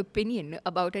your opinion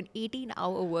about an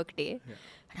 18-hour workday? Yeah.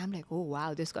 And I'm like, oh,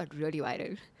 wow, this got really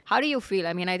viral. How do you feel?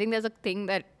 I mean, I think there's a thing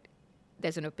that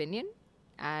there's an opinion,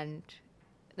 and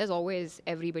there's always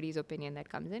everybody's opinion that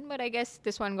comes in. But I guess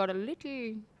this one got a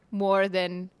little more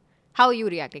than, how are you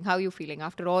reacting? How are you feeling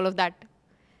after all of that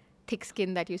thick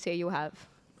skin that you say you have?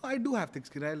 I do have thick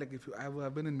skin. Like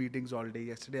I've been in meetings all day.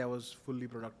 Yesterday I was fully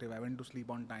productive. I went to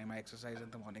sleep on time. I exercised in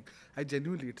the morning.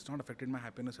 It's not affected my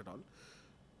happiness at all.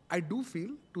 I do feel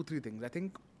 2-3 things. I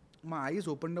think my eyes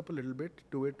opened up a little bit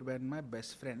to it when my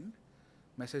best friend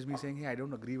messaged me saying, "Hey, I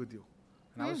don't agree with you."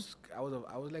 And I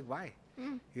was like, "Why?"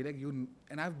 He like, "You,"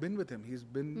 and I've been with him. He's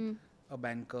been a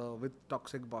banker with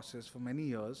toxic bosses for many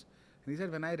years. And he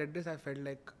said, when I read this, I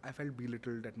felt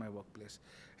belittled at my workplace.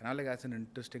 And I was like, that's an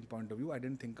interesting point of view. I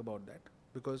didn't think about that.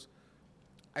 Because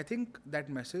I think that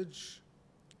message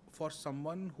for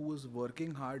someone who is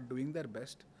working hard, doing their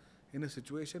best in a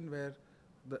situation where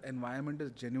the environment is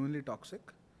genuinely toxic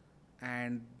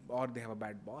or they have a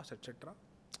bad boss, etc.,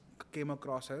 came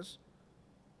across as,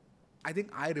 I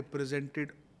think I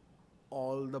represented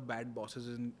all the bad bosses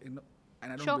and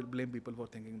I don't blame people for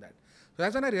thinking that. So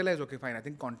that's when I realized, okay, fine, I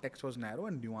think context was narrow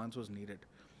and nuance was needed.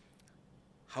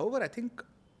 However, I think,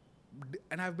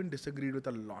 and I've been disagreed with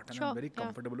a lot, and I'm very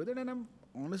comfortable with it, and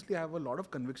I have a lot of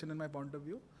conviction in my point of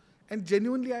view. And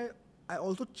genuinely, I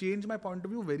also change my point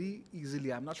of view very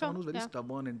easily. I'm not someone who's very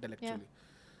stubborn intellectually.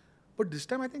 Yeah. But this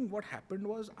time, I think what happened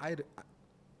was,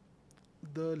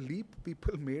 the leap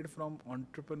people made from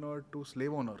entrepreneur to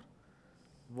slave owner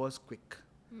was quick.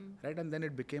 Right, and then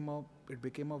it became a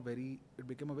very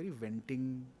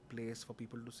venting place for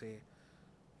people to say,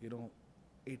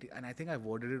 and I think I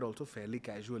worded it also fairly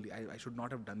casually. I should not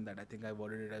have done that. I think I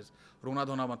worded it as rona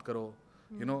dhona mat karo,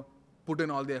 put in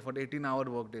all the effort, 18-hour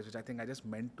work days, which I think I just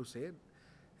meant to say,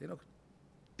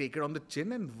 take it on the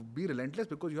chin and be relentless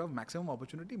because you have maximum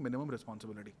opportunity, minimum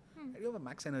responsibility. You have a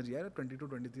max energy, you're a 22,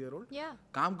 23-year-old. Yeah.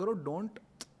 Kaam karo,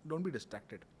 don't be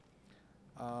distracted.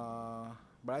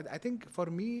 But I think for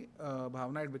me,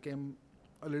 Bhavna, it became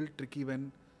a little tricky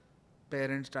when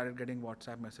parents started getting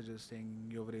WhatsApp messages saying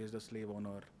you've raised a slave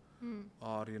owner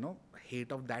or,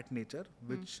 hate of that nature,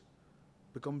 which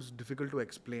becomes difficult to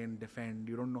explain, defend.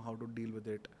 You don't know how to deal with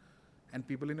it. And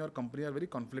people in your company are very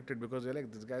conflicted because they're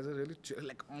like, this guy's a really chill.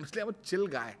 Like, honestly, I'm a chill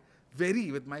guy.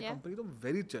 With my company, though,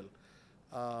 very chill.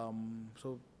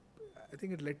 So I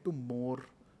think it led to more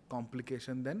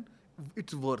complication than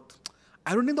it's worth.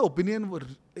 I don't think the opinion were.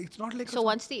 It's not like. So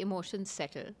once the emotions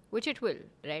settle, which it will,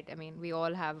 right? I mean, we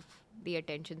all have the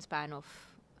attention span of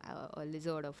a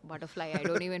lizard, of butterfly. I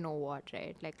don't even know what,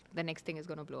 right? Like the next thing is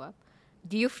going to blow up.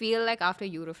 Do you feel like after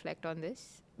you reflect on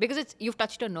this, because you've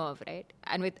touched a nerve, right?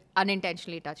 And with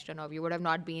unintentionally touched a nerve, you would have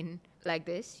not been like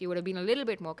this. You would have been a little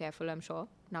bit more careful, I'm sure.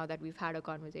 Now that we've had a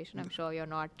conversation, I'm sure you're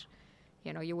not,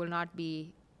 you will not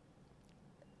be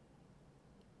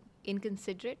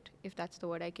inconsiderate, if that's the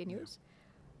word I can use.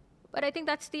 But I think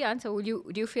that's the answer. Do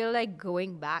you feel like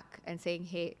going back and saying,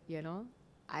 hey,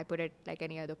 I put it like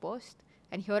any other post,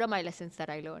 and here are my lessons that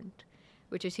I learned,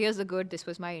 which is, here's the good, this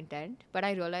was my intent, but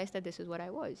I realized that this is what I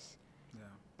was. Yeah.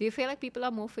 Do you feel like people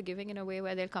are more forgiving in a way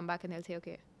where they'll come back and they'll say,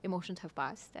 okay, emotions have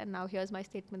passed, and now here's my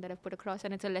statement that I've put across,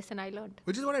 and it's a lesson I learned?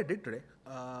 Which is what I did today.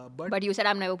 But you said,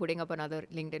 I'm never putting up another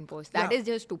LinkedIn post. That is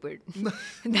just stupid.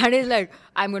 That is like,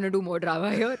 I'm going to do more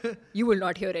drama here. You will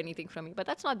not hear anything from me. But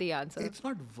that's not the answer. It's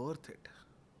not worth it.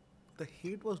 The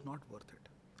hate was not worth it.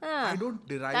 I don't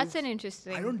derive... That's an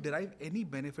interesting... I don't derive any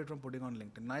benefit from putting on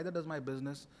LinkedIn. Neither does my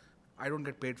business. I don't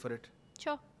get paid for it.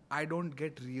 Sure. I don't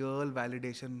get real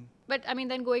validation. But, I mean,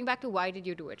 then going back to why did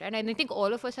you do it? And I think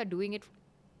all of us are doing it,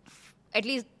 at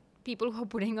least people who are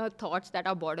putting out thoughts that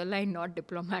are borderline not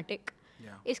diplomatic,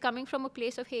 is coming from a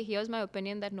place of, hey, here's my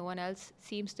opinion that no one else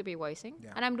seems to be voicing.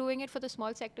 Yeah. And I'm doing it for the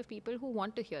small sect of people who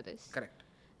want to hear this. Correct.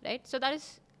 Right? So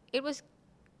it was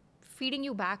feeding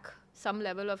you back some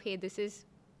level of, hey, this is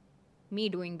me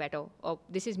doing better, or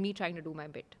this is me trying to do my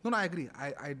bit. No, I agree.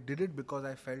 I did it because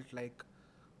I felt like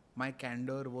my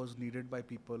candor was needed by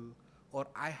people, or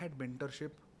I had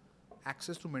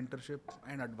access to mentorship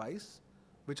and advice,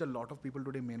 which a lot of people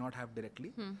today may not have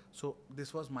directly. So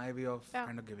this was my way of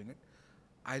kind of giving it.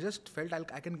 I just felt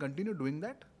I can continue doing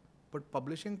that, but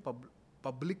publishing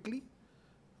publicly,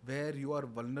 where you are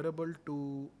vulnerable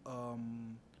to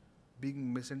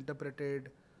being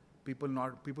misinterpreted, people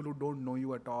who don't know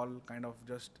you at all, kind of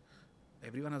just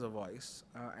everyone has a voice,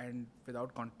 and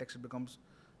without context it becomes,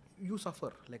 you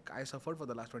suffer. Like I suffered for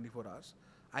the last 24 hours.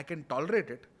 I can tolerate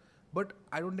it, but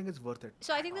I don't think it's worth it.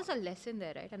 So I think there's a lesson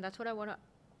there, right? And that's what I want to...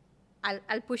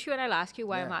 I'll push you and I'll ask you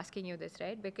why I'm asking you this,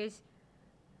 right? Because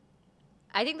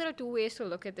I think there are two ways to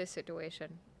look at this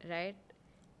situation, right?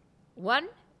 One,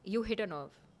 you hit a nerve.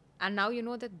 And now you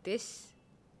know that this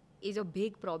is a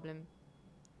big problem.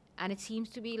 And it seems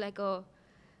to be like a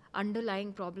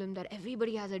underlying problem that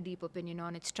everybody has a deep opinion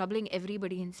on. It's troubling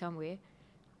everybody in some way.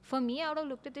 For me, I would have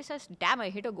looked at this as, damn, I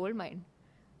hit a gold mine.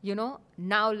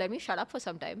 Now let me shut up for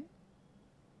some time.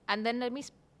 And then let me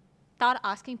start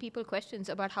asking people questions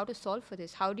about how to solve for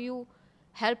this. How do you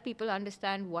help people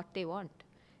understand what they want?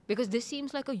 Because this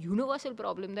seems like a universal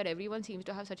problem that everyone seems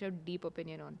to have such a deep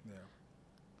opinion on. Yeah.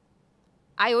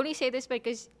 I only say this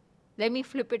because, let me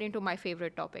flip it into my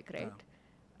favorite topic, right?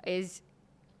 It's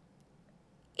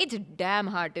damn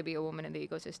hard to be a woman in the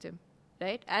ecosystem,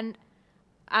 right? And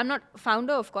I'm not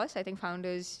founder, of course. I think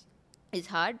founders is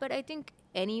hard, but I think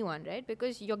anyone, right?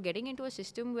 Because you're getting into a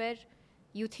system where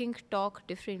you talk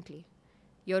differently.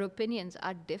 Your opinions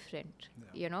are different,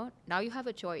 Now you have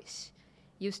a choice.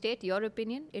 You state your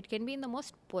opinion. It can be in the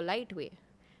most polite way.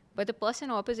 But the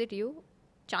person opposite you,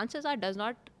 chances are, does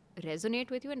not resonate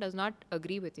with you and does not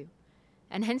agree with you.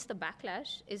 And hence the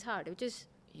backlash is hard, which is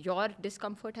your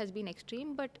discomfort has been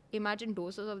extreme, but imagine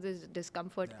doses of this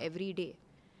discomfort every day,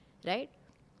 right?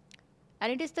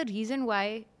 And it is the reason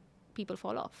why people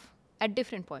fall off at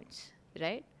different points,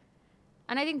 right?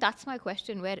 And I think that's my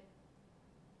question, where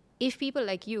if people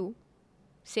like you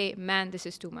say, man, this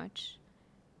is too much,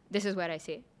 this is where I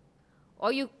say,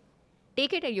 or you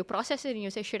take it and you process it and you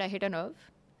say, shit, I hit a nerve.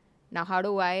 Now, how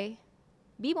do I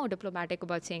be more diplomatic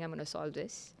about saying I'm going to solve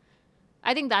this?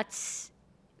 I think that's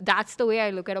the way I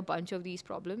look at a bunch of these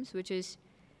problems, which is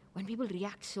when people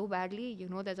react so badly,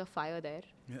 there's a fire there.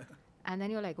 Yeah. And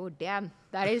then you're like, oh, damn,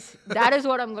 that is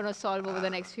what I'm going to solve over the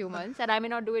next few months. And I may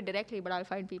not do it directly, but I'll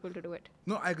find people to do it.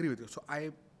 No, I agree with you. So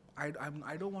I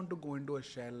don't want to go into a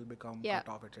shell, become cut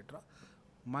off, etc.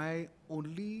 My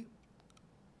only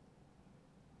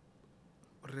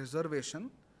reservation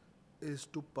is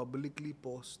to publicly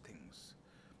post things.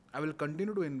 I will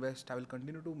continue to invest. I will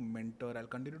continue to mentor. I'll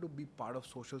continue to be part of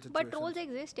social situations. But trolls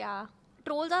exist, yeah.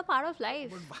 Trolls are part of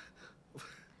life.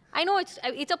 I know it's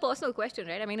a personal question,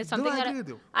 right? I mean, it's something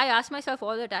I ask myself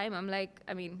all the time. I'm like,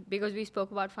 because we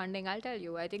spoke about funding, I'll tell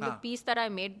you. I think the piece that I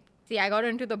made, I got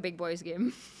into the big boys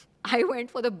game. I went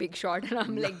for the big shot and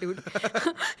I'm like, dude.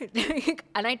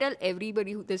 And I tell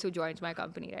everybody who joins my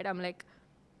company, right? I'm like,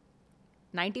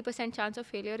 90% chance of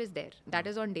failure is there. That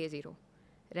is on day zero,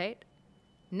 right?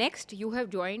 Next, you have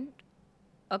joined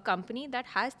a company that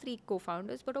has 3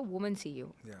 co-founders but a woman CEO.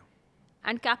 Yeah.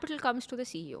 And capital comes to the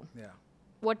CEO. Yeah.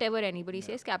 Whatever anybody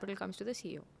says, capital comes to the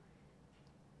CEO.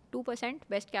 2%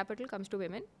 best capital comes to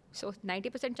women. So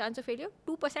 90% chance of failure,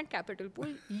 2% capital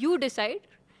pool. You decide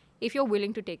if you're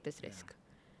willing to take this risk.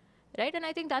 Right? And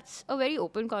I think that's a very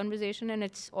open conversation, and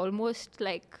it's almost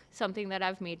like something that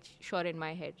I've made sure in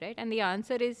my head, right? And the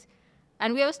answer is,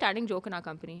 and we have a standing joke in our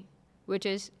company, which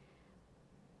is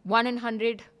 1 in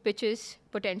 100 pitches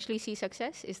potentially see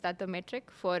success. Is that the metric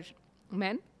for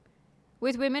men?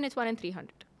 With women, it's 1 in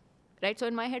 300. Right? So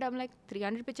in my head, I'm like,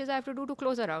 300 pitches I have to do to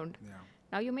close a round. Yeah.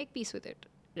 Now you make peace with it,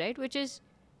 right? Which is,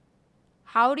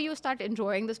 how do you start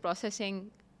enjoying this process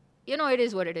saying, it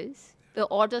is what it is. The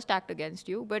odds are stacked against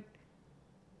you, but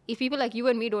if people like you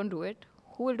and me don't do it,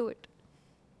 who will do it?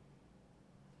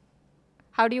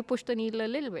 How do you push the needle a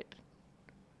little bit?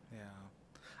 Yeah.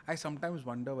 I sometimes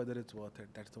wonder whether it's worth it.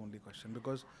 That's the only question.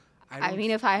 Because I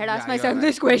mean, if I had asked you're myself right.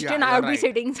 this question, Yeah, I would you're be right.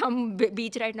 sitting some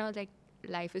beach right now like,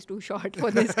 life is too short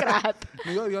for this crap.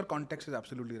 No, your context is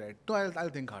absolutely right. No, I'll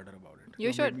think harder about it.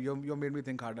 You should. You made me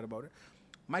think harder about it.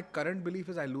 My current belief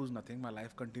is I lose nothing. My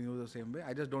life continues the same way.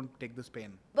 I just don't take this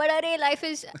pain. But array, life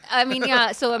is, I mean,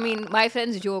 yeah. So, I mean, my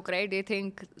friends joke, right? They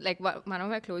think, like, one of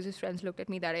my closest friends looked at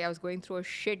me that day. I was going through a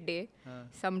shit day.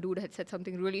 Some dude had said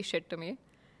something really shit to me.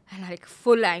 And, like,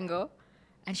 full anger.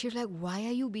 And she was like, why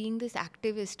are you being this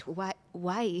activist?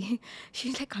 Why?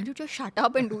 She's like, can't you just shut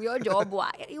up and do your job?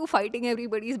 Why are you fighting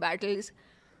everybody's battles?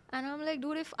 And I'm like,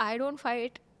 dude, if I don't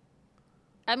fight,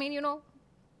 I mean, Yeah.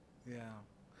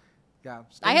 Yeah. I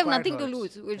Staying have quiet nothing to hurts.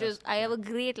 lose, which is, I have a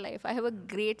great life. I have a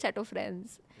great set of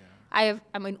friends. Yeah.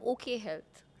 I'm in okay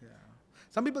health. Yeah.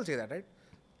 Some people say that, right?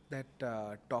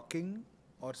 That talking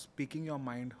or speaking your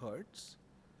mind hurts.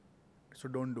 So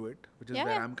don't do it, which is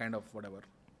where I'm kind of whatever.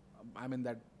 I'm in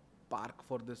that park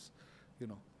for this,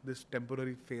 this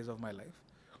temporary phase of my life.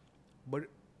 But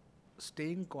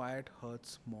staying quiet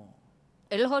hurts more.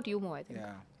 It'll hurt you more, I think.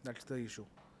 Yeah, that's the issue.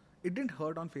 It didn't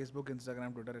hurt on Facebook,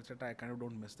 Instagram, Twitter, etc. I kind of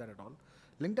don't miss that at all.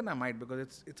 LinkedIn I might,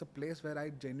 because it's a place where I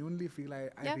genuinely feel I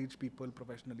reach people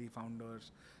professionally,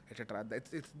 founders, etc.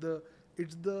 It's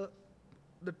the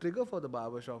trigger for the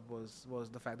barbershop was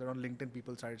the fact that on LinkedIn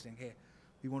people started saying, hey,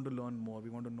 we want to learn more, we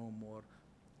want to know more.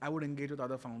 I would engage with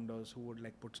other founders who would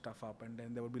like put stuff up, and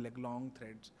then there would be like long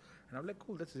threads. And I'm like,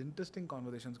 cool, that's interesting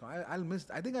conversations.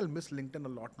 I think I'll miss LinkedIn a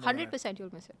lot more. 100%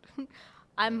 you'll miss it.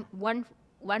 I'm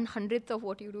 1/100th of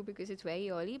what you do because it's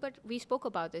very early, but we spoke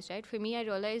about this, right? For me, I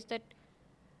realized that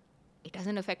it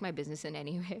doesn't affect my business in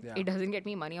any way. Yeah. It doesn't get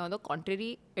me money. On the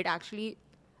contrary, it actually,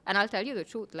 and I'll tell you the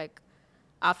truth, like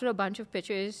after a bunch of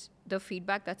pitches, the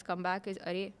feedback that's come back is,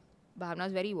 Arey,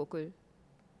 Bhavna's very vocal.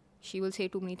 She will say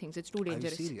too many things. It's too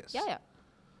dangerous. Are you serious? Yeah.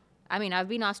 I mean, I've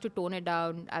been asked to tone it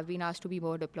down. I've been asked to be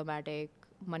more diplomatic.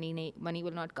 Money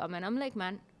will not come. And I'm like,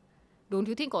 man, don't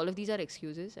you think all of these are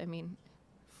excuses? I mean,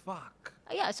 Fuck.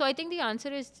 yeah. So I think the answer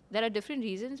is there are different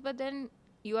reasons, but then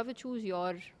you have to choose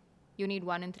you need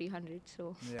 1 in 300.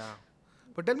 So Yeah.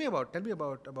 But tell me about,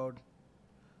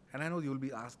 and I know you'll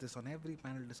be asked this on every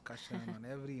panel discussion, on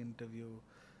every interview,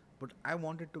 but I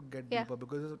wanted to get deeper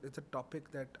because it's a topic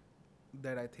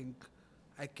that I think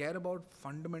I care about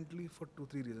fundamentally for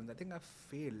 2-3 reasons. I think I've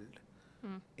failed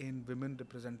in women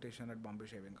representation at Bombay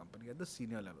Shaving Company at the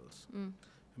senior levels.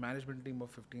 Management team of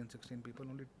 15-16 people,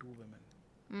 only 2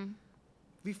 women.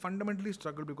 We fundamentally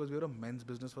struggled because we were a men's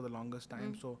business for the longest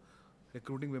time, so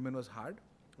recruiting women was hard.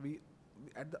 We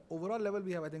at the overall level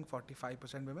we have I think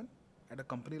 45% women at a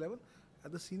company level.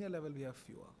 At the senior level we have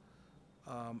fewer,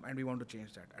 and we want to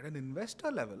change that. At an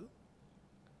investor level,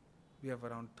 we have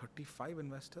around 35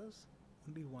 investors.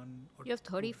 Only one. Or you have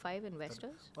two- 35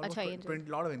 investors? Almost Acha, 20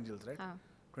 lot of angels, right? Ah.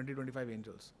 20-25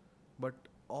 angels, but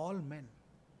all men.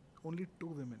 Only 2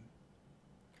 women.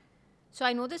 So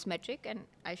I know this metric, and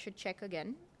I should check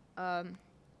again.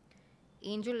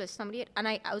 Angel is somebody, and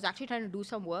I was actually trying to do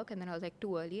some work, and then I was like,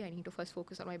 too early. I need to first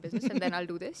focus on my business, and then I'll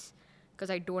do this, because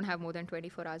I don't have more than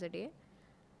 24 hours a day.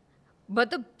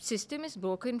 But the system is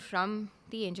broken from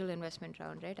the angel investment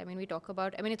round, right? I mean,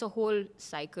 it's a whole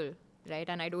cycle, right?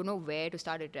 And I don't know where to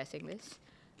start addressing this.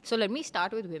 So let me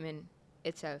start with women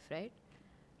itself, right?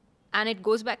 And it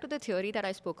goes back to the theory that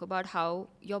I spoke about, how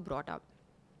you're brought up.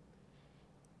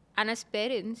 And as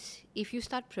parents, if you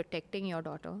start protecting your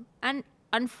daughter, and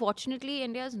unfortunately,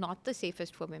 India is not the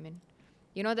safest for women.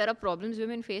 There are problems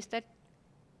women face that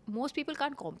most people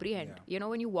can't comprehend. Yeah.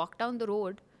 When you walk down the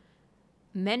road,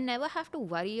 men never have to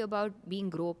worry about being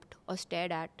groped or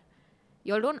stared at.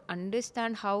 You all don't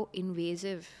understand how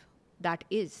invasive that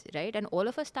is, right? And all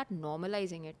of us start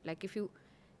normalizing it. Like if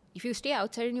you stay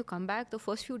outside and you come back, the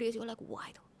first few days you're like,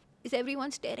 why is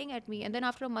everyone staring at me? And then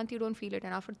after a month, you don't feel it.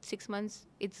 And after 6 months,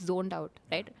 it's zoned out,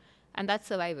 right? And that's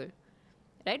survival,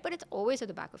 right? But it's always at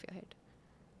the back of your head.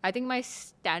 I think my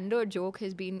standard joke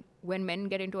has been when men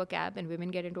get into a cab and women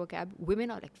get into a cab,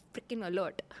 women are like freaking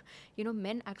alert.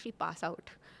 Men actually pass out.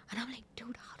 And I'm like,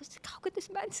 dude, how could this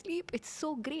man sleep? It's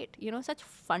so great. Such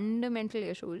fundamental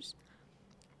issues.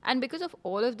 And because of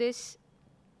all of this,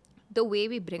 the way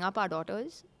we bring up our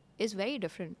daughters is very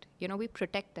different. We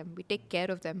protect them. We take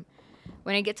care of them.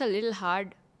 When it gets a little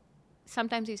hard,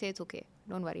 sometimes we say it's okay.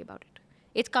 Don't worry about it.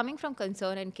 It's coming from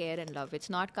concern and care and love. It's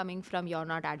not coming from you're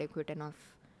not adequate enough.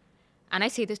 And I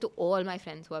say this to all my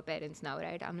friends who are parents now,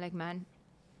 right? I'm like, man,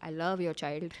 I love your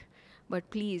child, but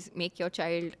please make your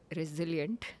child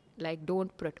resilient. Like,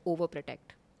 don't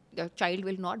overprotect. Your child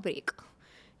will not break,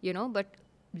 but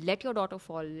let your daughter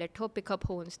fall. Let her pick up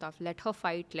her own stuff. Let her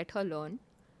fight. Let her learn.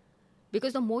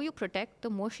 Because the more you protect, the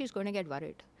more she's going to get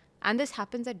worried. And this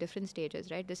happens at different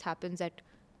stages, right? This happens at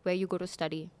where you go to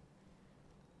study,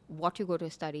 what you go to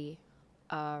study,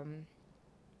 a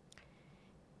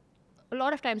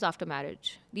lot of times after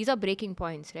marriage. These are breaking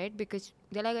points, right? Because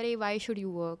they're like, "Arey, why should you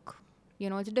work?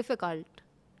 It's difficult,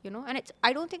 And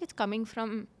I don't think it's coming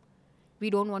from, we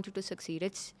don't want you to succeed.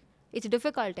 It's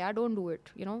difficult, yeah, don't do it,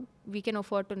 We can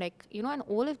afford to and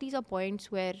all of these are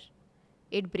points where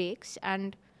it breaks.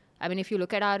 And I mean, if you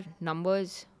look at our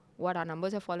numbers, our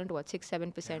numbers have fallen to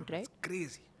 6-7%, right? It's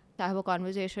crazy. I have a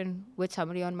conversation with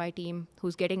somebody on my team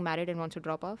who's getting married and wants to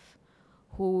drop off,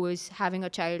 who is having a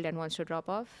child and wants to drop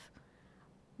off,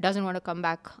 doesn't want to come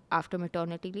back after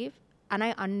maternity leave. And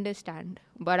I understand.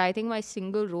 But I think my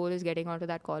single role is getting onto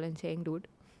that call and saying, dude,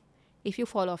 if you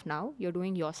fall off now, you're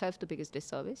doing yourself the biggest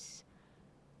disservice.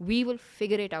 We will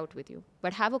figure it out with you.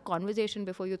 But have a conversation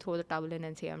before you throw the towel in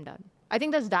and say, I'm done. I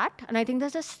think that's that. And I think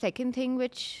there's a second thing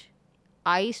which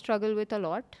I struggle with a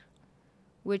lot,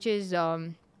 which is,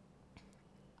 I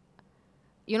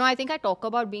think I talk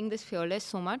about being this fearless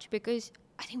so much because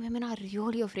I think women are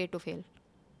really afraid to fail.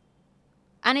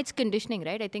 And it's conditioning,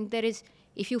 right? I think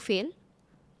if you fail,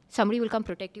 somebody will come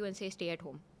protect you and say, stay at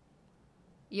home.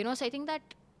 So I think that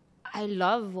I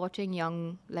love watching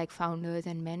young founders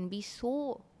and men be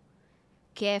so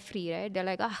carefree, right? They're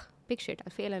like, big shit,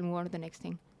 I'll fail and move on to the next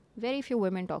thing. Very few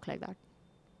women talk like that.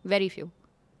 Very few.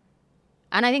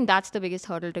 And I think that's the biggest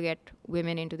hurdle to get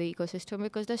women into the ecosystem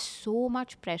because there's so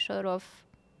much pressure of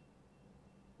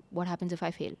what happens if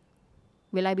I fail?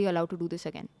 Will I be allowed to do this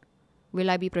again? Will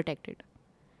I be protected?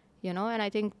 And I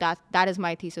think that is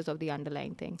my thesis of the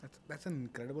underlying thing. That's an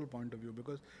incredible point of view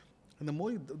because the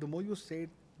more you say it,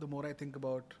 the more I think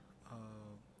about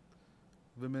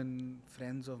women,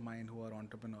 friends of mine who are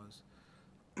entrepreneurs.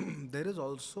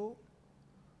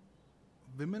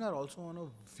 Women are also on a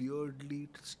weirdly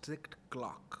strict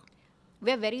clock.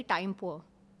 We're very time poor.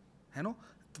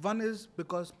 One is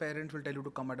because parents will tell you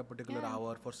to come at a particular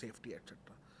hour for safety, etc.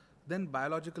 Then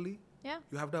biologically,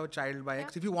 you have to have a child by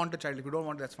X. If you want a child, if you don't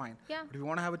want, that's fine. Yeah. But if you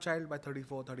want to have a child by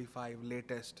 34, 35,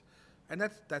 latest, and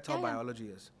that's how biology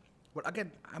is. But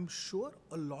again, I'm sure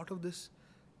a lot of this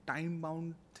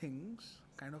time-bound things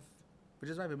which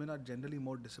is why women are generally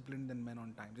more disciplined than men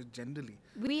on time, just generally.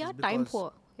 We are time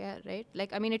poor, right?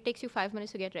 It takes you 5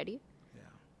 minutes to get ready. Yeah.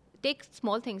 Take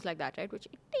small things like that, right? Which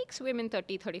it takes women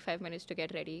 30, 35 minutes to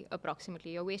get ready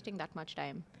approximately. You're wasting that much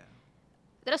time. Yeah.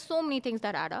 There are so many things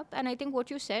that add up. And I think what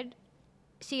you said,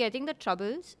 I think the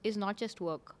troubles is not just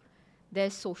work.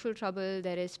 There's social trouble,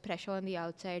 there is pressure on the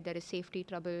outside, there is safety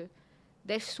trouble.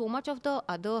 There's so much of the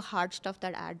other hard stuff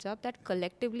that adds up that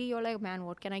collectively you're like, man,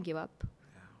 what can I give up?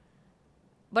 Yeah.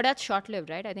 But that's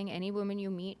short-lived, right? I think any woman you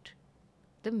meet,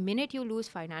 the minute you lose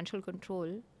financial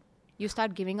control, you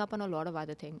start giving up on a lot of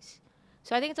other things.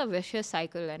 So I think it's a vicious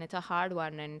cycle and it's a hard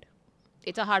one. And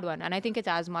I think it's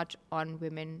as much on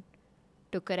women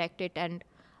to correct it. And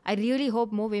I really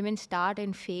hope more women start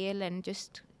and fail and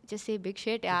just say big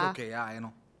shit. Yeah. It's okay, I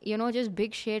know. Just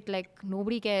big shit.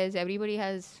 Nobody cares. Everybody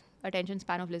has attention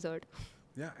span of lizard.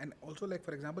 Yeah, and also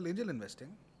for example, angel investing,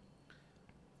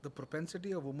 the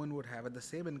propensity a woman would have at the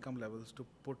same income levels to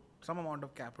put some amount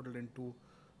of capital into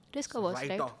risk averse,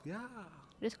 right? Yeah.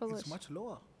 Risk averse. It's much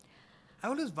lower. I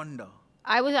always wonder.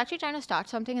 I was actually trying to start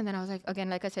something and then I was like, again,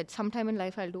 like I said, sometime in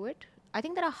life I'll do it. I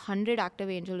think there are 100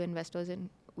 active angel investors in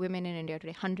women in India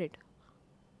today. 100.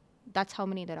 That's how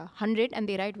many there are. 100, and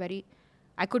they write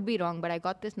I could be wrong, but I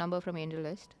got this number from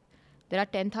AngelList. There are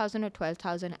 10,000 or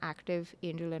 12,000 active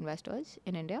angel investors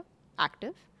in India,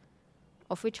 active,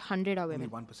 of which 100 are women.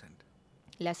 Only 1%.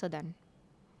 Lesser than.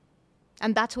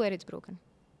 And that's where it's broken.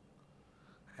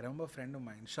 I remember a friend of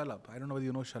mine, Shalab. I don't know whether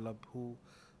you know Shalab, who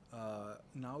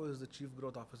now is the chief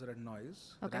growth officer at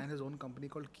Noise. Okay. Ran his own company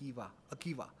called Akiva,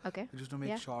 Okay. which used to make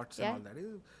Yeah. shorts Yeah. and all that.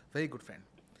 He's a very good friend.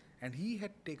 And he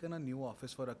had taken a new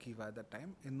office for Akiva at that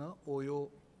time in the Oyo,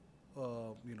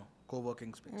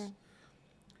 co-working space.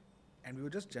 And we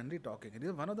were just generally talking. And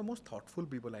he's one of the most thoughtful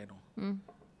people I know. And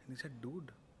he said,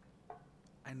 dude,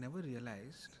 I never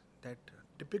realized that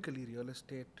typically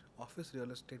office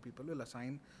real estate people will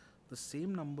assign the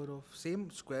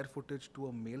same square footage to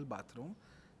a male bathroom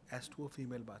as to a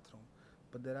female bathroom.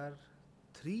 But there are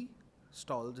 3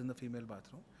 stalls in the female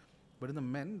bathroom. But in the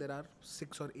men, there are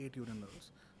 6 or 8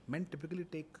 urinals. Men typically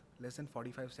take less than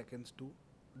 45 seconds to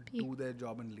do their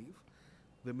job and leave.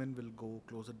 Women will go,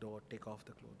 close the door, take off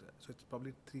the clothes. So it's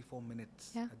probably 3-4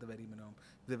 minutes at the very minimum.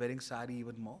 If they're wearing sari,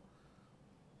 even more.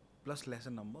 Plus lesser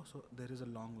number, so there is a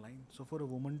long line. So for a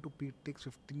woman to pee, it takes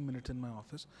 15 minutes in my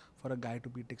office. For a guy to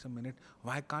pee, it takes a minute.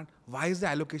 Why is the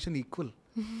allocation equal?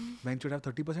 Men should have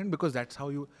 30% because that's how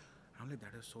you. I'm like,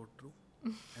 that is so true.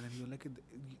 And then you're like,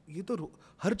 ये तो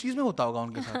हर चीज में होता होगा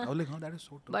उनके साथ. I was like, oh, that is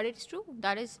so true. But it's true.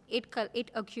 That is, it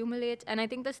accumulates. And I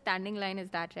think the standing line is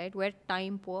that, right? We're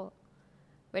time poor.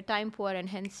 And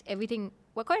hence everything,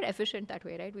 we're quite efficient that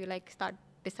way, right? We like start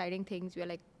deciding things. We're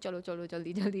like, chalo,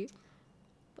 jaldi.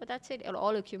 But that's it. It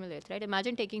all accumulates, right?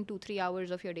 Imagine taking 2-3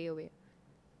 hours of your day away.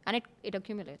 And it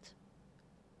accumulates.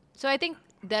 So I think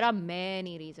there are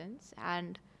many reasons.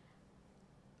 And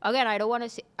again, I don't want to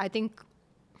say, I think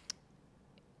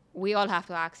we all have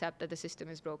to accept that the system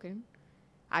is broken.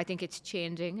 I think it's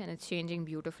changing, and it's changing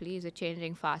beautifully. Is it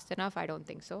changing fast enough? I don't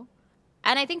think so.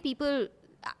 And I think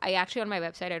I actually on my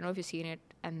website, I don't know if you've seen it,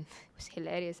 and it was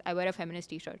hilarious. I wear a feminist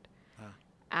t-shirt.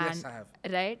 Yes, I have.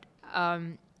 Right?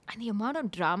 And the amount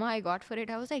of drama I got for it,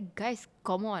 I was like, guys,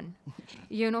 come on.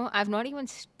 I've not even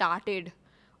started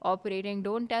operating.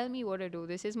 Don't tell me what to do.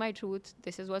 This is my truth.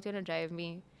 This is what's going to drive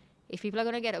me. If people are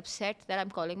going to get upset that I'm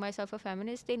calling myself a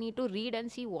feminist, they need to read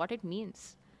and see what it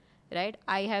means. Right?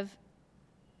 I have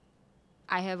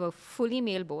a fully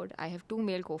male board. I have 2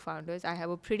 male co-founders. I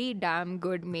have a pretty damn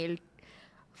good male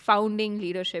founding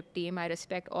leadership team. I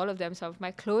respect all of them. Some of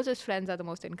my closest friends are the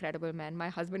most incredible men. My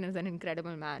husband is an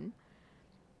incredible man.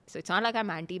 So it's not like I'm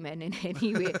anti-men in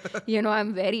any way.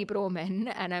 I'm very pro-men,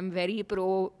 and I'm very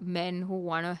pro-men who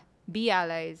want to be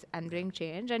allies and bring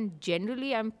change. And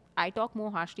generally, I talk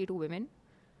more harshly to women.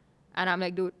 And I'm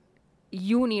like, dude,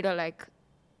 you need to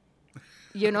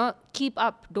keep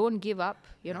up. Don't give up,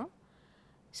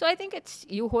 So I think it's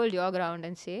you hold your ground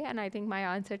and say. And I think my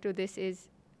answer to this is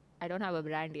I don't have a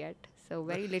brand yet. So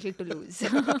very little to lose.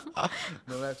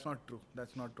 No, that's not true.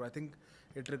 I think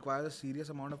it requires a serious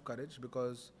amount of courage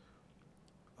because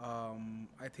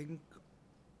I think,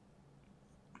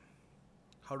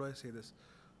 how do I say this?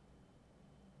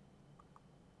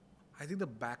 I think the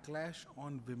backlash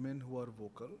on women who are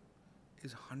vocal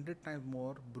is 100 times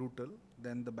more brutal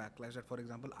than the backlash that, for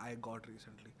example, I got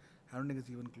recently. I don't think it's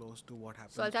even close to what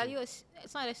happened. So I'll tell you, it's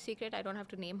not a secret. I don't have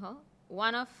to name her.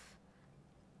 One of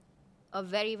a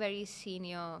very, very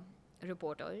senior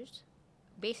reporters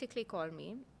basically called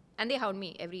me, and they hound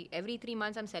me every 3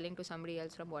 months. I'm selling to somebody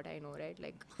else from what I know, right?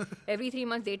 Like every 3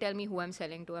 months they tell me who I'm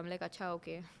selling to. I'm like, acha,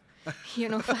 okay,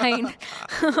 fine.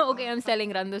 Okay, I'm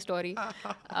selling, run the story.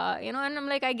 And I'm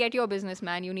like, I get your business,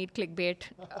 man. You need clickbait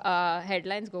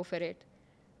headlines, go for it.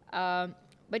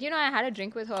 But I had a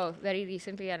drink with her very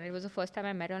recently, and it was the first time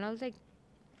I met her, and I was like,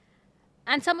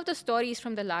 and some of the stories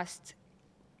from the last,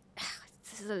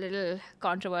 this is a little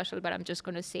controversial, but I'm just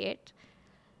going to say it.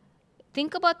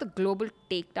 Think about the global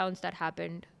takedowns that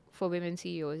happened for women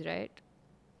CEOs, right?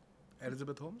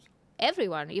 Elizabeth Holmes?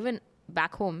 Everyone, even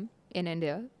back home in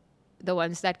India, the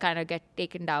ones that kind of get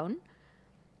taken down.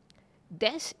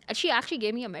 She actually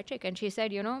gave me a metric, and she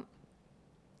said,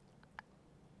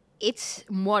 it's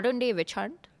modern day witch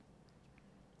hunt,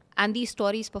 and these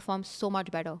stories perform so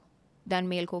much better than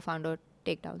male co-founder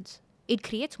takedowns. It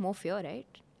creates more fear, right?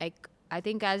 Like, I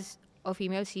think as a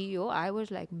female CEO, I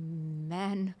was like,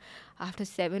 man, after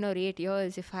 7 or 8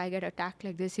 years, if I get attacked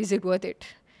like this, is it worth it?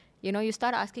 You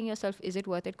start asking yourself, is it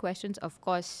worth it questions? Of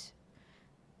course.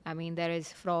 I mean, there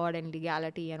is fraud and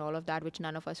legality and all of that, which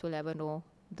none of us will ever know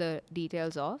the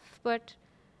details of. But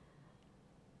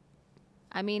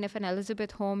I mean, if an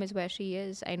Elizabeth Holmes is where she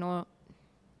is, I know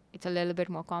it's a little bit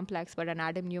more complex, but an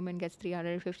Adam Newman gets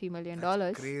 $350 million.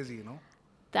 That's crazy,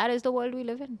 That is the world we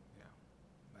live in. Yeah,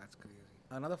 that's crazy.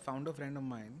 Another founder friend of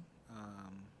mine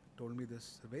told me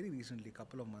this very recently, a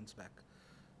couple of months back.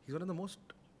 He's one of the most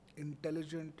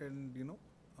intelligent and,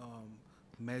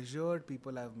 measured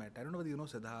people I've met. I don't know whether you know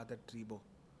Siddharth at Tribo.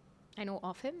 I know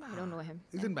of him. I don't know him.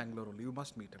 He's in Bangalore only. You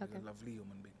must meet him. Okay. He's a lovely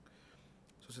human being.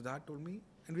 So Siddharth told me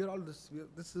And we are all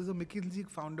this is a McKinsey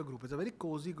founder group. It's a very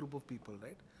cozy group of people,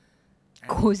 right?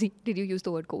 Cozy. Did you use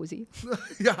the word cozy?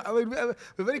 Yeah, I mean,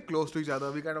 we're very close to each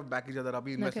other. We kind of back each other up.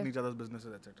 We invest in Okay. each other's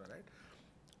businesses, etc. Right?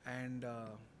 And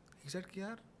he said कि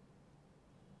यार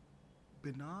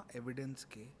बिना evidence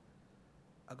के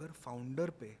अगर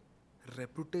founder पे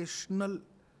reputational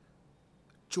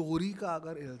चोरी का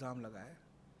अगर इल्जाम लगाए,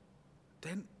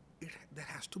 then there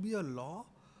has to be a law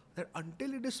that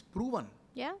until it is proven,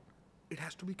 Yeah. it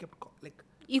has to be kept like.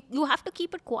 You have to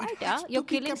keep it quiet, It yeah? has to You're be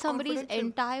killing kept somebody's confidential.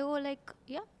 entire, like,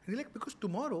 yeah. And like, because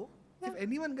tomorrow, if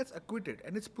anyone gets acquitted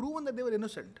and it's proven that they were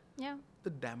innocent, Yeah. the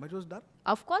damage was done.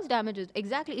 Of course, damages.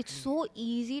 Exactly. It's so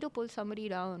easy to pull somebody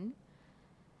down.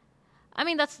 I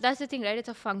mean, that's the thing, right? It's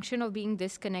a function of being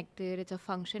disconnected. It's a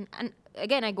function. And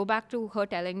again, I go back to her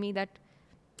telling me that,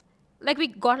 like, we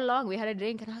got along. We had a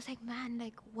drink. And I was like, man,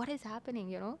 like, what is happening,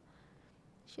 you know?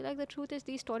 She like, the truth is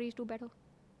these stories do better.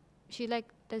 She's like,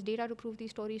 there's data to prove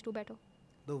these stories do better.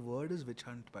 The word is witch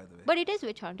hunt, by the way. But it is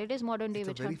witch hunt. It is modern day It's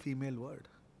a witch very hunt. female word.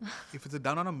 If it's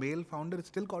done on a male founder, it's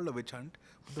still called a witch hunt.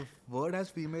 But the word has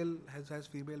female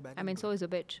back. I mean, so is a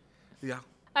bitch. Yeah.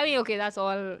 I mean, okay, that's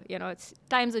all, you know, it's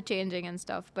times are changing and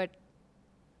stuff, but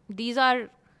these are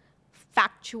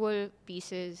factual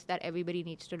pieces that everybody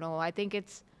needs to know. I think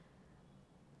it's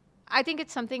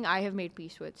something I have made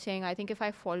peace with, saying I think if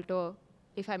I falter,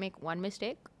 if I make one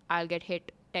mistake, I'll get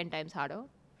hit 10 times harder.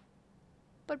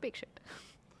 But big shit.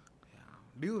 Yeah.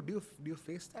 Do you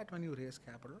face that when you raise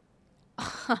capital?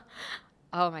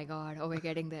 Oh my God. Oh, we're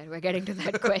getting there. We're getting to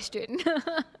that question.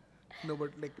 No,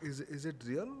 but like, is it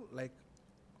real? Like,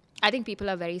 I think people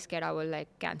are very scared I will like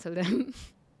cancel them.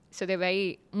 So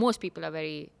most people are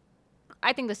very,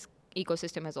 I think this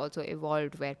ecosystem has also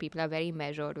evolved where people are very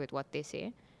measured with what they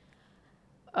say.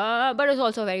 But it's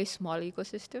also a very small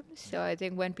ecosystem. So I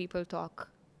think when people talk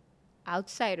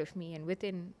outside of me and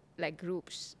within like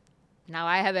groups, now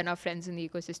I have enough friends in the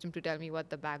ecosystem to tell me what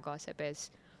the back gossip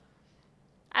is.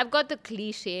 I've got the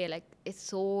cliche, like it's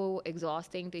so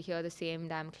exhausting to hear the same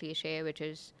damn cliche, which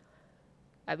is,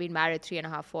 I've been married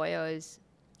 3.5, 4 years.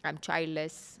 I'm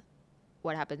childless.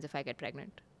 What happens if I get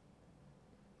pregnant?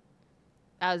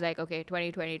 I was like, okay,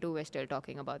 2022, we're still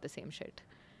talking about the same shit.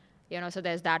 You know, so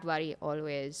there's that worry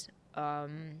always.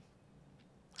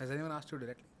 has anyone asked you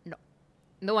directly? No.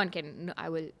 No one can. No, I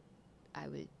will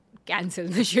cancel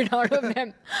the shit out of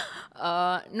them.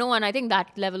 No one. I think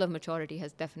that level of maturity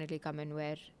has definitely come in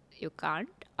where you can't.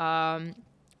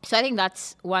 So I think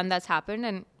that's one that's happened,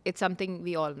 and it's something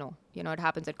we all know. You know, it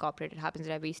happens at corporate. It happens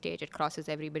at every stage. It crosses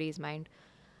everybody's mind.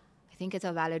 I think it's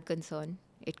a valid concern.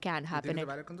 It can happen. You think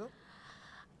it's a valid concern?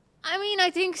 I mean, I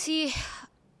think, see,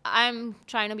 I'm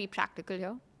trying to be practical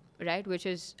here, right? Which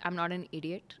is, I'm not an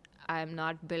idiot. I'm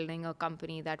not building a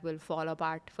company that will fall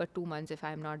apart for 2 months if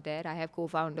I'm not there. I have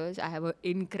co-founders. I have an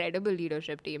incredible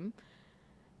leadership team.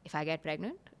 If I get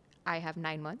pregnant, I have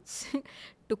 9 months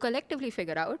to collectively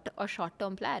figure out a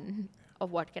short-term plan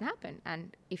of what can happen.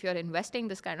 And if you're investing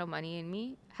this kind of money in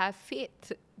me, have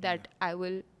faith that I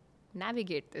will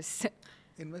navigate this.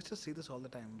 Investors see this all the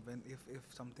time. When if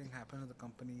something happens in the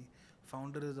company,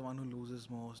 founder is the one who loses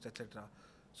most, etc.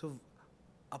 So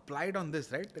applied on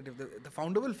this, right? That if the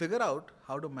founder will figure out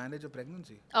how to manage a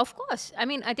pregnancy. Of course. I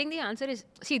mean, I think the answer is,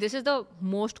 see, this is the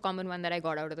most common one that I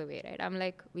got out of the way, right? I'm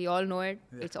like, we all know it.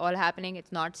 Yeah. It's all happening.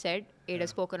 It's not said. It is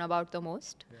spoken about the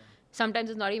most. Yeah. Sometimes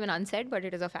it's not even unsaid, but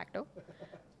it is a factor.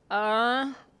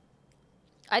 I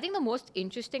think the most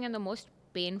interesting and the most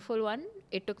painful one,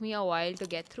 it took me a while to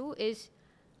get through, is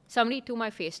somebody to my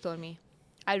face told me,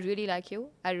 I really like you.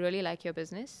 I really like your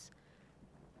business.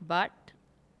 But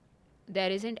there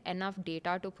isn't enough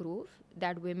data to prove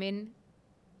that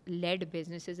women-led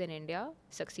businesses in India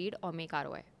succeed or make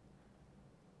ROI.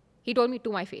 He told me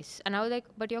to my face. And I was like,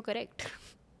 but you're correct.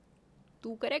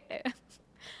 Tu correct hai.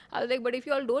 I was like, but if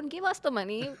you all don't give us the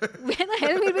money, where the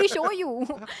hell will we show you?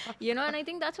 You know, and I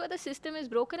think that's where the system is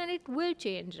broken, and it will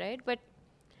change, right?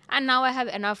 And now I have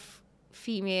enough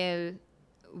female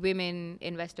women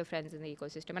investor friends in the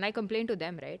ecosystem, and I complain to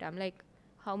them, right? I'm like,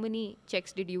 how many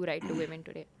checks did you write to women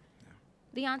today?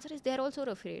 The answer is they're also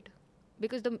afraid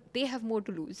because they have more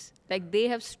to lose. Like, they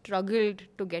have struggled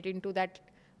to get into that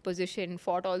position,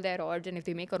 fought all their odds, and if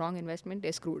they make a wrong investment,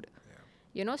 they're screwed. Yeah.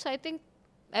 You know, so I think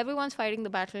everyone's fighting the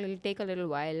battle. It'll take a little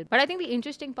while. But I think the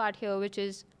interesting part here, which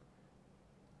is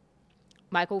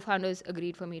my co-founders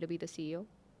agreed for me to be the CEO.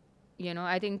 You know,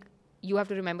 I think you have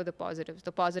to remember the positives.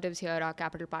 The positives here are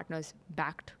capital partners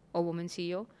backed a woman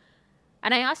CEO.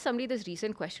 And I asked somebody this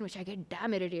recent question, which I get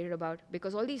damn irritated about,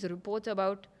 because all these reports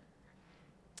about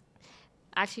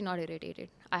Actually, not irritated.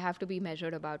 I have to be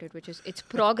measured about it, which is it's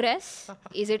progress.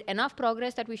 Is it enough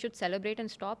progress that we should celebrate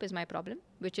and stop? Is my problem,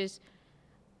 which is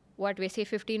what we say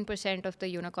 15% of the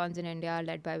unicorns in India are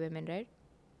led by women, right?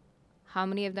 How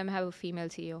many of them have a female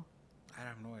CEO? I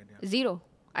have no idea. 0,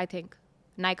 I think.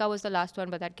 Nika was the last one,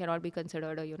 but that cannot be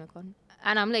considered a unicorn.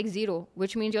 And I'm like 0,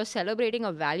 which means you're celebrating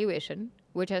a valuation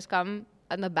which has come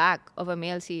on the back of a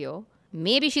male CEO.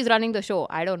 Maybe she's running the show.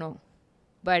 I don't know.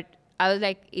 But I was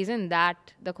like, isn't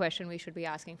that the question we should be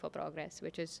asking for progress,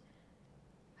 which is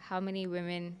how many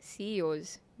women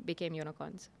CEOs became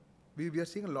unicorns? We are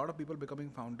seeing a lot of people becoming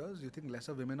founders. Do you think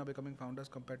lesser women are becoming founders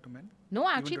compared to men? No,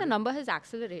 actually, the number has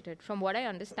accelerated from what I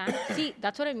understand. See,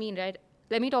 that's what I mean, right?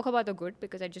 Let me talk about the good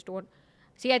because I just don't.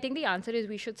 See, I think the answer is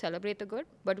we should celebrate the good,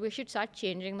 but we should start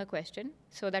changing the question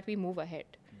so that we move ahead,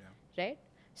 right?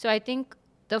 So I think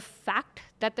the fact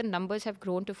that the numbers have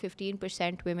grown to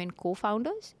 15% women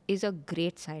co-founders is a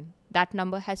great sign. That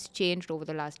number has changed over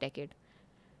the last decade.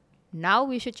 Now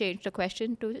we should change the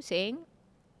question to saying,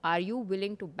 are you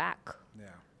willing to back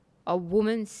a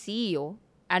woman CEO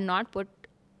and not put,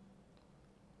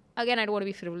 again, I don't want to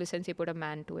be frivolous and say put a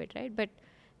man to it, right? But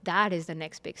that is the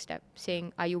next big step,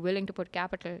 saying, are you willing to put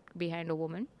capital behind a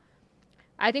woman?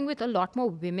 I think with a lot more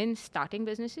women starting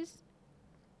businesses,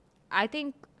 I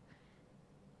think,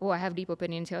 I have deep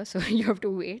opinions here, so you have to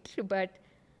wait. But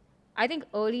I think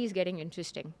early is getting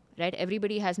interesting, right?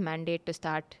 Everybody has mandate to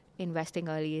start investing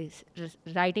early,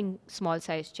 writing small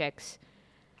size checks.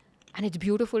 And it's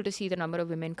beautiful to see the number of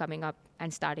women coming up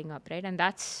and starting up, right? And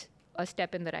that's a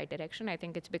step in the right direction. I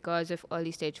think it's because of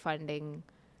early stage funding,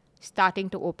 starting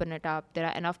to open it up. There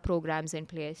are enough programs in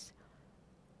place.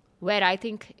 Where I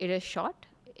think it is short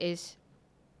is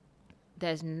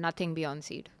there's nothing beyond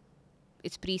seed.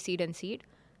 It's pre-seed and seed.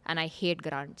 And I hate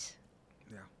grants.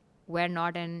 Yeah. We're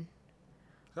not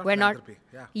We're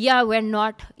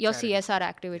not your Charity. CSR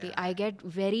activity. Yeah. I get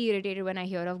very irritated when I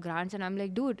hear of grants and I'm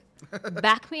like, dude,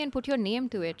 back me and put your name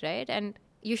to it, right? And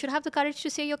you should have the courage to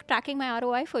say you're tracking my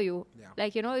ROI for you. Yeah.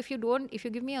 Like, if you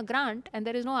give me a grant and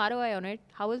there is no ROI on it,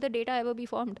 how will the data ever be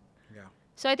formed? Yeah.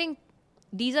 So I think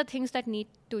these are things that need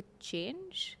to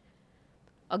change.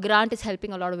 A grant is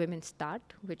helping a lot of women start,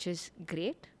 which is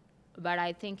great. But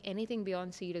I think anything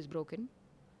beyond seed is broken.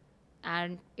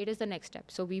 And it is the next step.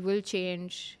 So we will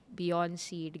change beyond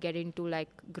seed, get into like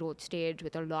growth stage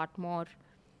with a lot more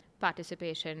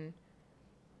participation.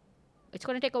 It's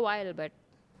going to take a while, but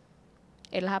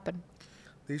it'll happen.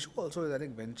 The issue also is, I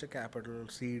think, venture capital,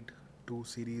 seed to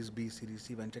Series B, Series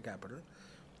C venture capital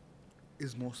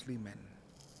is mostly men.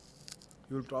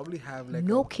 You'll probably have like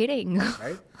no kidding.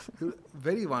 Right?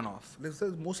 Very one-off. This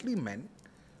is mostly men,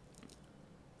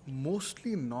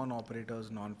 mostly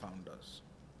non-operators, non-founders.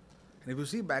 And if you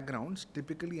see backgrounds,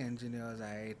 typically engineers,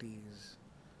 IITs,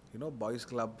 boys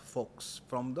club folks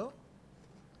from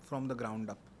the ground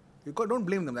up. Don't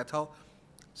blame them. That's how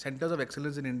centers of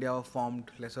excellence in India are formed,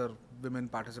 lesser women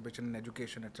participation in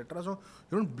education, etc. So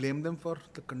you don't blame them for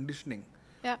the conditioning.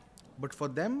 Yeah. But for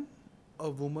them, a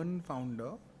woman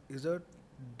founder is a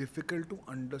difficult to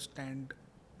understand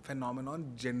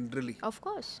phenomenon generally. Of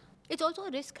course. It's also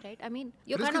a risk, right? I mean,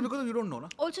 you're Risk kind is of because you don't know, na?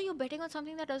 also you're betting on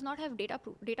something that does not have data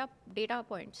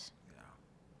points. Yeah.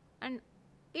 And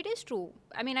it is true.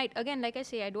 I mean, like I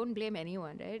say, I don't blame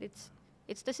anyone, right?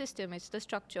 It's the system, it's the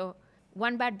structure.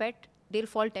 One bad bet, they'll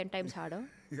fall 10 times harder.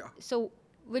 Yeah. So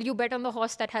will you bet on the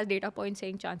horse that has data points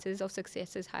saying chances of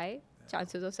success is high,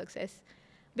 chances of success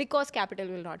because capital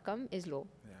will not come is low?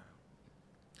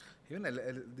 Yeah. Even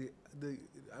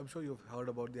I'm sure you've heard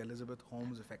about the Elizabeth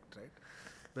Holmes effect, right?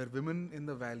 Where women in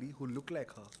the valley who look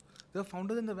like her, there are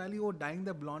founders in the valley who are dyeing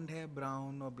their blonde hair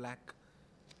brown or black,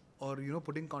 or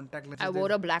putting contact lenses. I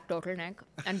wore a black turtleneck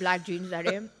and black jeans that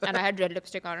day, and I had red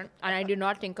lipstick on it, and I did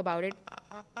not think about it.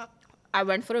 I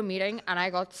went for a meeting and I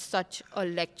got such a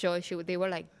lecture. They were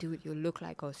like, dude, you look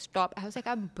like her. Stop. I was like,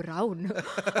 I'm brown.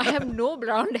 I have no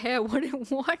brown hair. What do you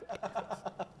want?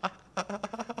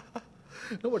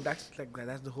 No, but that's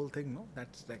the whole thing, no?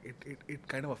 That's like it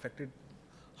kind of affected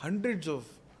hundreds of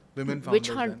women founders. Which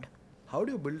hunt? Then. How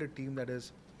do you build a team that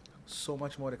is so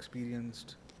much more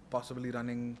experienced, possibly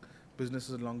running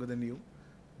businesses longer than you,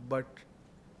 but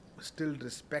still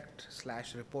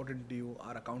respect/reported to you,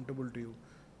 are accountable to you,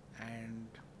 and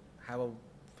have a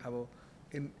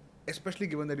especially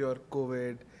given that you're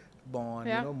COVID born,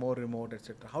 more remote,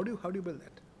 etc. How do you build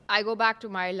that? I go back to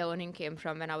my learning came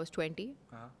from when I was 20,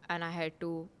 and I had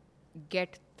to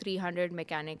get 300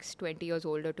 mechanics 20 years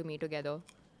older to me together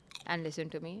and listen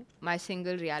to me. My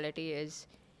single reality is,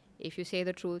 if you say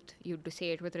the truth, you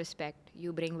say it with respect,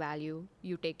 you bring value,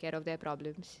 you take care of their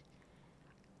problems.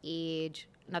 age,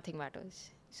 nothing matters.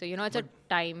 So, it's a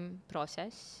time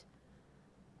process.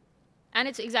 And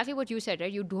it's exactly what you said,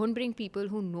 right? You don't bring people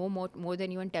who know more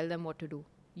than you and tell them what to do.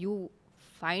 You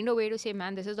find a way to say,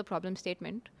 man, this is the problem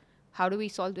statement. How do we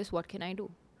solve this? What can I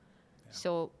do? Yeah.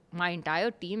 So my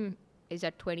entire team is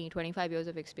at 20, 25 years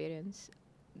of experience.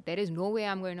 There is no way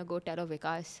I'm going to go tell a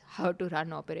Vikas how to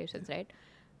run operations, right?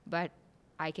 But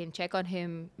I can check on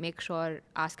him, make sure,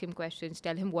 ask him questions,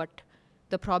 tell him what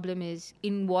the problem is,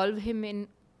 involve him in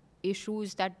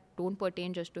issues that don't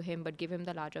pertain just to him, but give him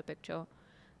the larger picture.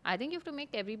 I think you have to make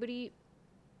everybody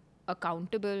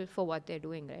accountable for what they're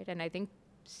doing, right? And I think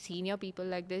senior people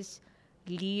like this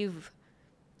leave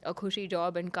a cushy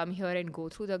job and come here and go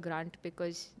through the grunt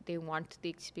because they want the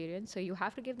experience. So you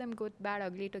have to give them good, bad,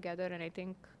 ugly together. And I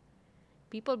think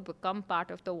people become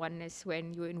part of the oneness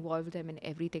when you involve them in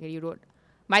everything. And you don't.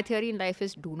 My theory in life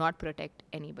is do not protect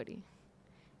anybody.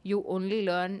 You only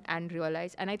learn and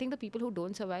realize. And I think the people who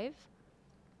don't survive,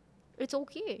 it's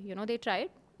okay. They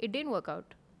tried. It didn't work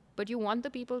out. But you want the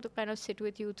people to kind of sit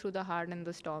with you through the hard and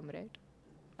the storm, right?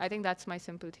 I think that's my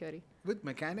simple theory. With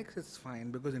mechanics, it's fine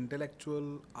because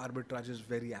intellectual arbitrage is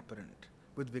very apparent.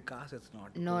 With Vikas, it's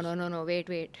not. No.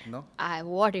 Wait. No?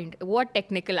 What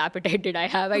technical appetite did I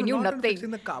have? I knew not nothing. Not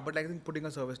fixing the car, but I think putting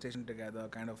a service station together,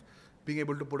 kind of being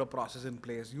able to put a process in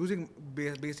place, using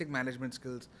basic management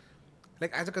skills.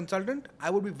 Like as a consultant, I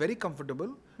would be very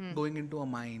comfortable going into a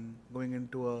mine, going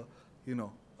into a,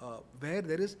 where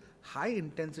there is high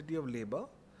intensity of labor,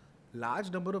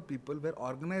 large number of people, where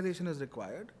organization is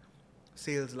required,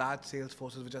 large sales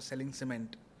forces which are selling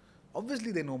cement.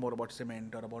 Obviously, they know more about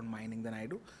cement or about mining than I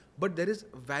do, but there is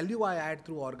value I add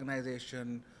through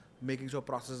organization, making sure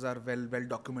processes are well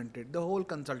documented, the whole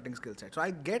consulting skill set. So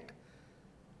I get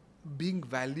being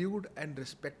valued and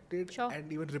respected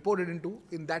and even reported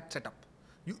in that setup.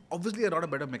 You obviously are not a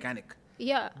better mechanic.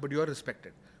 Yeah. But you are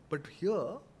respected. But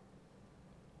here,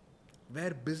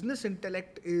 where business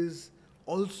intellect is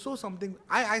also something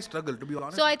I struggle, to be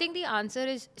honest. So I think the answer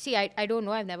is, I don't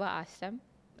know, I've never asked them,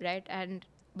 right?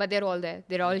 But they're all there.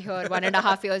 They're all here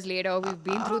 1.5 years later. We've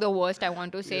been through the worst. I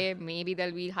want to say maybe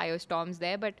there'll be higher storms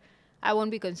there, but I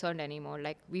won't be concerned anymore.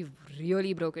 Like, we've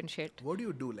really broken shit. What do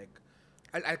you do? Like,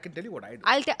 I can tell you what I do.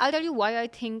 I'll tell you why I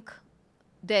think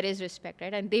there is respect,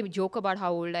 right? And they joke about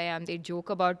how old I am. They joke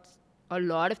about a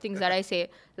lot of things that I say.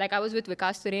 Like, I was with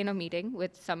Vikas today in a meeting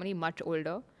with somebody much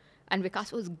older. And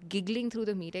Vikas was giggling through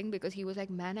the meeting because he was like,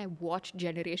 man, I watched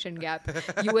Generation Gap.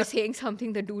 You were saying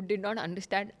something the dude did not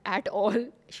understand at all.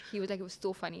 He was like, it was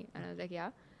so funny. And I was like,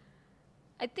 yeah.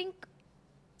 I think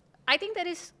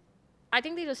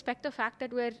they respect the fact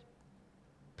that we're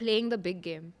playing the big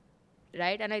game,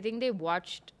 right? And I think they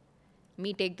watched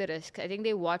me take the risk. I think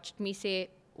they watched me say,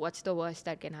 what's the worst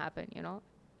that can happen,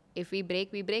 If we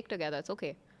break together. It's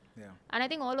okay. Yeah. And I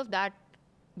think all of that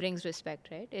brings respect,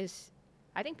 right?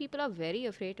 I think people are very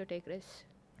afraid to take risks.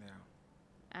 Yeah.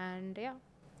 And yeah.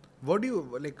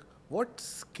 What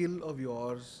skill of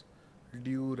yours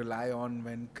do you rely on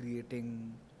when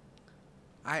creating?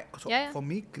 For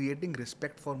me, creating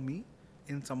respect for me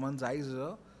in someone's eyes is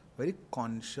a very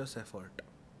conscious effort.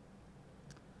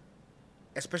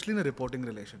 Especially in a reporting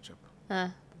relationship.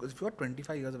 Because if you have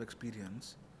 25 years of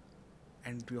experience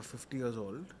and you're 50 years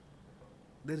old,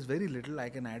 there's very little I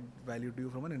can add value to you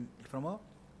from a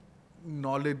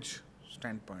knowledge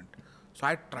standpoint. So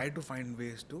I try to find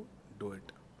ways to do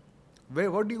it.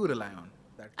 What do you rely on?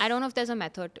 I don't know if there's a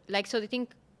method. So the thing,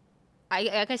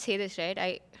 I can say this,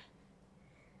 right?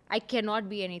 I cannot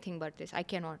be anything but this. I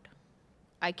cannot.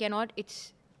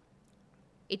 It's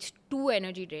too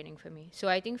energy draining for me. So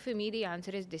I think for me, the answer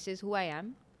is this is who I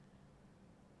am.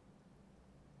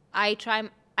 I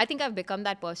think I've become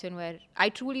that person where I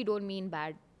truly don't mean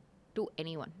bad to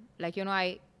anyone.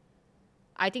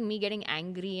 I think me getting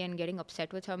angry and getting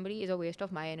upset with somebody is a waste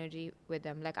of my energy with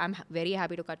them. I'm very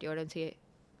happy to cut you out and say,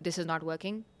 this is not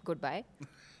working, goodbye.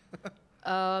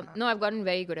 No, I've gotten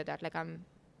very good at that. I'm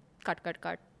cut,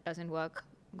 doesn't work,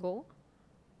 go.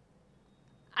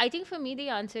 I think for me, the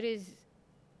answer is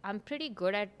I'm pretty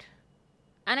good at,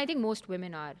 and I think most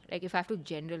women are, if I have to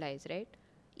generalize, right?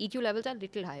 EQ levels are a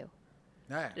little higher,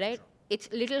 right? Sure. It's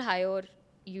a little higher,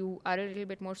 you are a little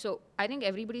bit more. So I think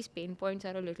everybody's pain points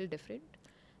are a little different.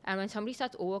 And when somebody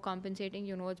starts overcompensating,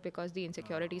 it's because the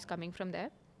insecurity is coming from there.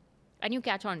 And you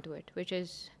catch on to it, which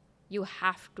is you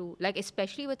have to,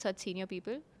 especially with such senior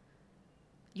people,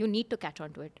 you need to catch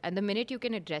on to it. And the minute you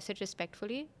can address it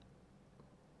respectfully,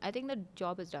 I think the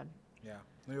job is done. Yeah.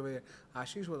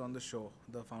 Ashish was on the show,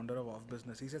 the founder of Off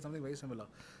Business. He said something very similar.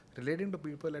 Relating to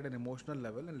people at an emotional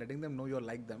level and letting them know you're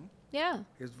like them Yeah.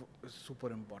 is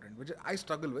super important, which I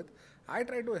struggle with. I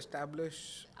try to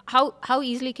establish How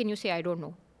easily can you say I don't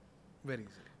know? very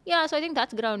easily. Yeah, so I think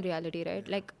that's ground reality, right?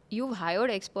 Like, you've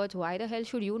hired experts. Why the hell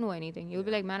should you know anything? You'll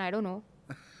be like, man, I don't know.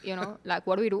 Like,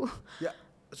 what do we do? Yeah.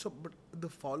 So, but the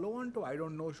follow-on to I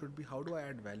don't know should be how do I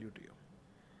add value to you?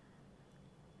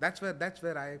 That's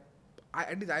where I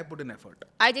at least I put in effort.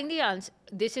 I think the answer,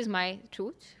 this is my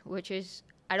truth, which is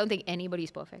I don't think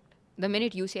anybody's perfect. The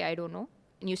minute you say I don't know,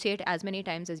 and you say it as many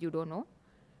times as you don't know,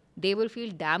 they will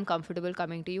feel damn comfortable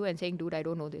coming to you and saying, dude, I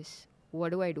don't know this. What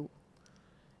do I do?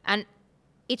 And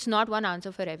it's not one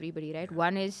answer for everybody, right?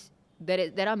 One is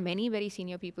there are many very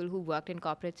senior people who worked in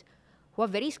corporates who are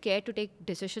very scared to take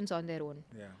decisions on their own.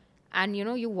 Yeah. And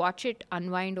you watch it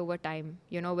unwind over time,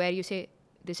 where you say,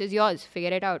 this is yours, figure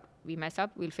it out. We mess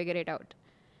up, we'll figure it out.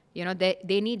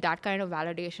 They need that kind of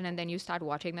validation, and then you start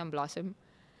watching them blossom.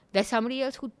 There's somebody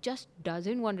else who just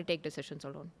doesn't want to take decisions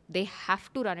alone. They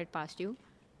have to run it past you,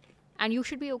 and you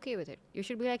should be okay with it. You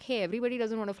should be like, hey, everybody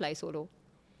doesn't want to fly solo.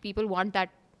 People want that,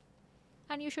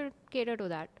 and you should cater to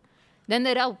that. Then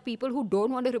there are people who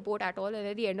don't want to report at all, and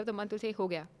at the end of the month will say, ho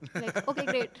gaya. Like, okay,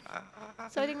 great.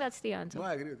 So I think that's the answer. No,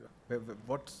 I agree with you.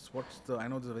 What's the? I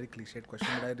know this is a very cliched question,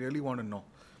 but I really want to know.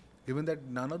 Given that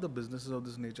none of the businesses of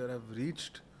this nature have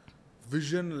reached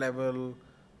vision level,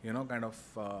 kind of,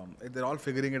 they're all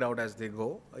figuring it out as they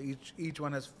go. Each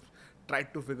one has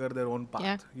tried to figure their own path.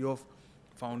 Yeah. You have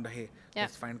found, hey, Yeah.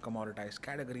 let's find commoditized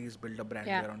categories, build a brand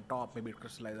Yeah. there on top, maybe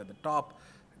crystallize at the top,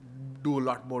 do a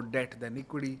lot more debt than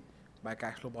equity, buy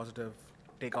cash flow positive,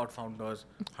 take out founders,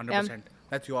 100%.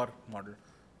 That's your model.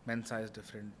 Mensa is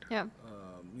different. Yeah.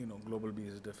 Global B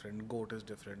is different. Goat is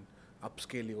different.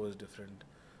 Upscaleo is different.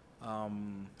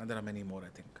 And there are many more, I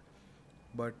think.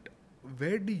 But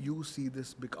where do you see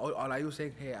this? Or are you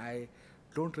saying, hey,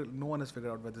 no one has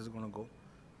figured out where this is going to go.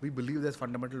 We believe there's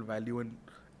fundamental value in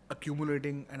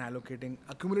accumulating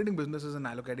businesses and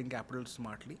allocating capital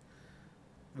smartly.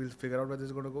 We'll figure out where this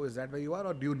is going to go. Is that where you are,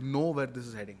 or do you know where this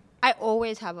is heading? I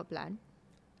always have a plan.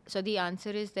 So the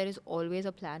answer is there is always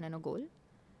a plan and a goal.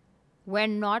 We're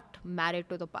not married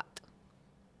to the path.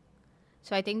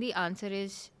 So I think the answer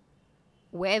is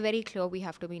we're very clear we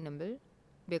have to be nimble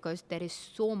because there is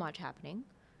so much happening.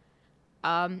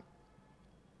 I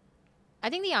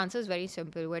think the answer is very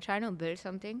simple. We're trying to build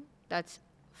something that's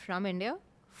from India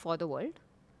for the world,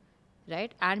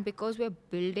 right? And because we're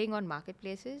building on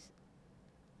marketplaces,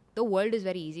 the world is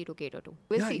very easy to cater to.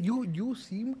 We'll see. You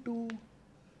seem to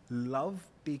love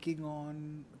taking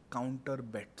on counter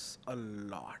bets a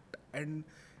lot, and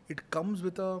it comes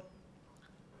with a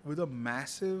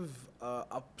massive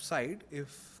upside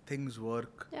if things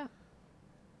work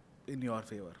in your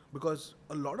favor. Because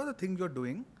a lot of the things you're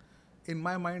doing, in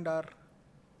my mind, are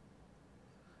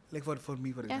like for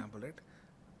me, for example, right?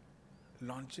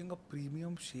 Launching a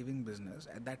premium shaving business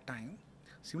at that time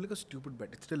seemed like a stupid bet.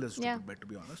 It still is a stupid bet, to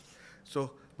be honest.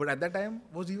 So, but at that time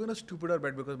was even a stupider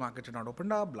bet because markets had not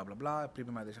opened up, blah, blah, blah.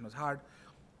 Premiumization was hard.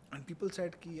 And people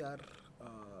said, ki yaar,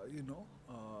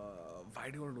 why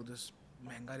do you want to do this?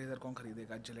 Mehenga razor kaun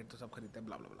kharidega? Gillette to sab kharidte hai,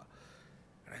 blah, blah, blah.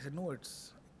 And I said, no,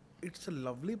 it's a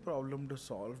lovely problem to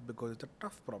solve because it's a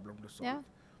tough problem to solve.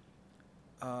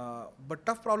 Yeah. But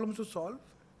tough problems to solve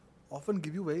often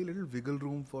give you very little wiggle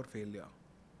room for failure.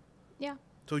 Yeah.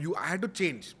 So I had to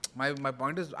change. My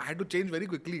point is I had to change very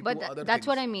quickly But to other that's things.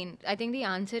 what I mean. I think the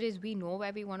answer is we know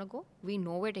where we want to go. We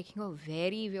know we're taking a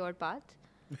very weird path.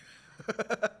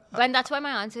 But that's why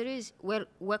my answer is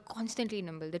we're constantly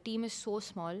nimble. The team is so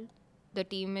small. The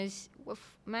team is,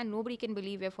 nobody can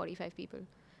believe we're 45 people,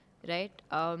 right?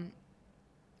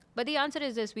 But the answer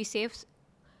is this,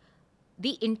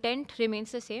 the intent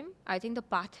remains the same. I think the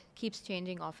path keeps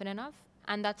changing often enough.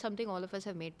 And that's something all of us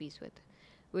have made peace with,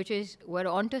 which is we're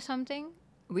onto something.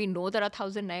 We know there are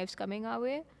 1,000 knives coming our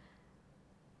way.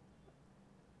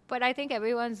 But I think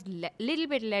everyone's little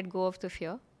bit let go of the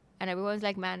fear. And everyone's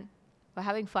like, man, we're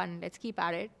having fun. Let's keep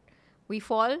at it. We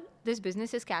fall. This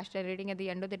business is cash generating at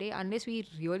the end of the day. Unless we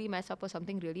really mess up or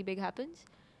something really big happens,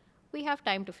 we have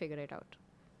time to figure it out.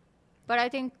 But I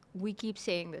think we keep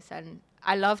saying this. And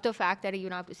I love the fact that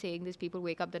after saying this, people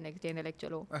wake up the next day and they're like,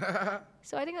 chalo.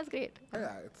 So I think that's great.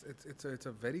 Yeah, it's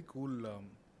a very cool...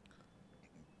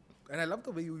 and I love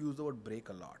the way you use the word break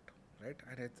a lot, right?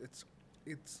 And it's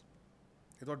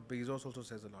what Bezos also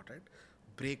says a lot, right?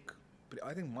 Break.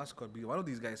 I think Musk or one of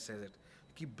these guys says it.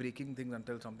 Keep breaking things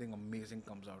until something amazing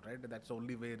comes out, right? That's the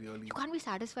only way really... You can't be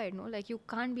satisfied, no? Like, you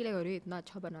can't be like, arey, itna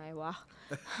acha bana hai, wow.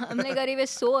 I'm like, arey, we're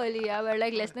so early, yeah. We're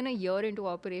like less than a year into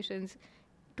operations.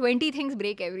 20 things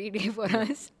break every day for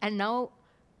us. And now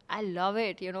I love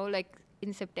it. Like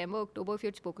in September, October, if you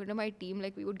had spoken to my team,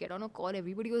 like we would get on a call,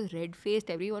 everybody was red-faced,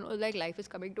 everyone was like, life is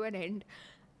coming to an end.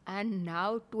 And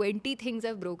now 20 things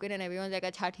have broken and everyone's like,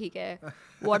 acha, theek hai.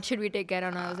 What should we take care of?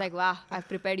 And I was like, wow, I've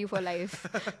prepared you for life.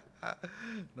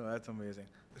 No, that's amazing.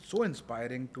 It's so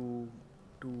inspiring to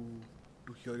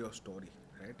hear your story,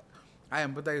 right? I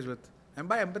empathize with, and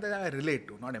by empathize I relate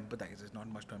to, not empathize. It's not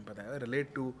much to empathize. I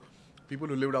relate to people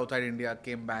who lived outside India,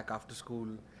 came back after school,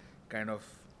 kind of.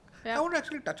 Yeah. I want to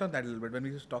actually touch on that a little bit when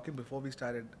we were talking before we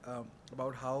started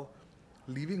about how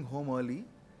leaving home early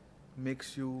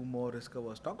makes you more risk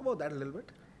averse. Talk about that a little bit.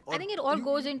 I think it all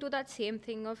goes into that same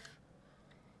thing of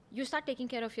you start taking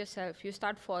care of yourself, you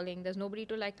start falling, there's nobody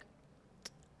to like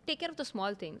take care of the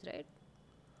small things, right?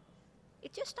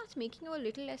 It just starts making you a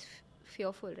little less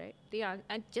fearful, right? And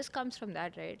it just comes from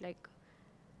that, right? Like,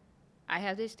 I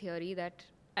have this theory that,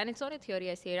 and it's not a theory,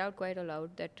 I say it out quite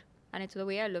aloud, that, and it's the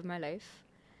way I live my life.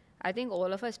 I think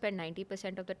all of us spend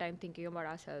 90% of the time thinking about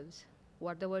ourselves.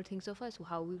 What the world thinks of us,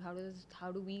 how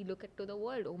do we look to the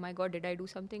world? Oh my God, did I do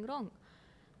something wrong?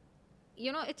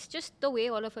 It's just the way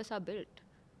all of us are built.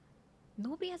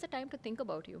 Nobody has the time to think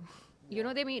about you.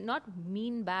 They may not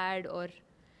mean bad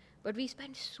but we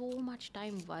spend so much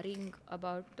time worrying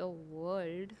about the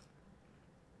world.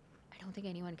 I don't think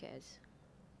anyone cares,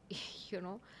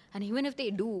 and even if they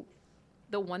do,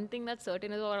 the one thing that's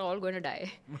certain is we're all going to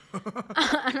die.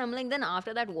 And I'm like, then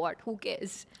after that, what? Who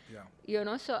cares?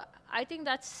 Yeah. So I think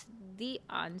that's the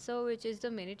answer, which is the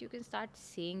minute you can start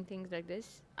saying things like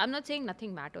this. I'm not saying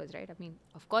nothing matters, right? I mean,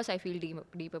 of course I feel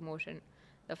deep emotion.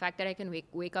 The fact that I can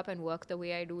wake up and work the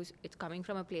way I do, it's coming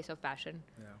from a place of passion,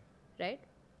 right?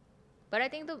 But I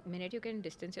think the minute you can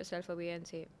distance yourself away and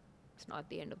say, it's not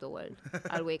the end of the world,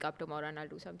 I'll wake up tomorrow and I'll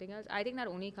do something else. I think that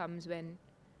only comes when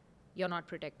you're not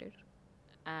protected.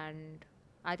 And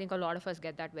I think a lot of us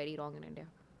get that very wrong in India.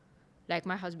 Like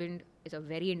my husband is a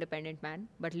very independent man,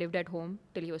 but lived at home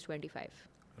till he was 25.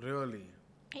 Really?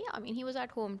 Yeah, I mean, he was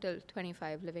at home till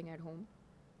 25, living at home.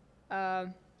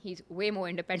 He's way more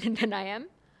independent than I am.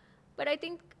 But I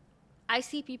think I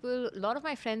see people, a lot of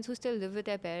my friends who still live with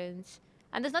their parents,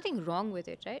 and there's nothing wrong with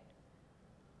it, right?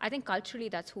 I think culturally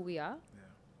that's who we are. Yeah.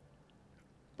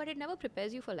 But it never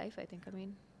prepares you for life, I think. I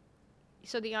mean,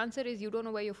 so the answer is you don't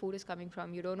know where your food is coming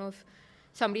from. You don't know if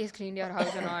somebody has cleaned your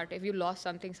house or not. If you lost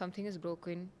something is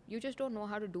broken. You just don't know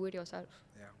how to do it yourself.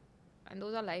 Yeah. And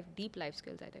those are deep life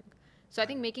skills, I think. So I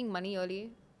think making money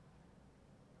early,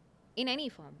 in any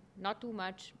form, not too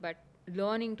much, but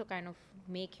learning to kind of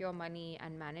make your money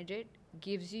and manage it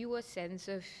gives you a sense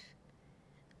of,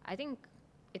 I think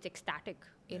it's ecstatic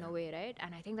in a way, right?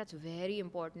 And I think that's very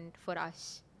important for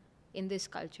us in this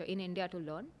culture, in India, to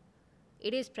learn.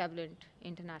 It is prevalent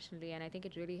internationally, and I think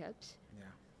it really helps. Yeah.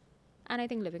 And I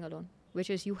think living alone, which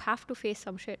is you have to face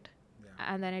some shit.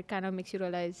 Yeah. And then it kind of makes you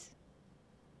realize,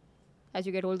 as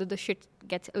you get older, the shit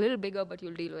gets a little bigger, but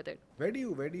you'll deal with it. Where do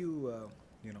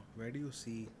you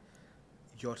see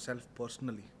yourself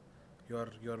personally? You're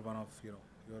one of,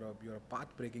 you're a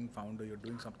path-breaking founder. You're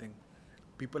doing something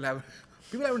people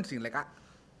haven't seen. Like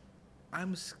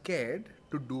I'm scared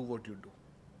to do what you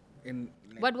do.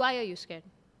 But why are you scared?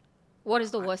 What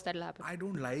is the worst that'll happen? I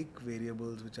don't like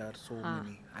variables which are so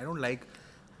many. I don't like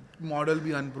model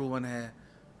भी unproven है,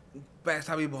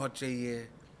 पैसा भी बहुत चाहिए,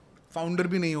 founder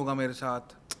भी नहीं होगा मेरे साथ.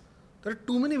 There are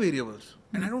too many variables,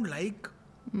 and I don't like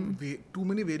too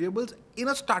many variables in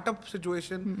a startup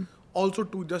situation. Also,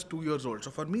 just 2 years old.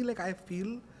 So for me, like I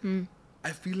feel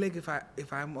like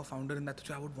if I'm a founder in that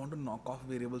situation, I would want to knock off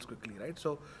variables quickly, right?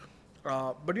 So.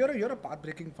 But you're a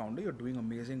path-breaking founder. You're doing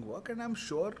amazing work, and I'm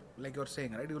sure, like you're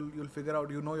saying, right? You'll figure out.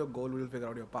 You know your goal. You'll figure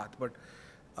out your path. But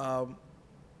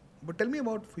tell me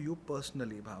about for you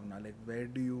personally, Bhavna.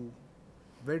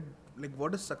 Like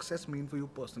what does success mean for you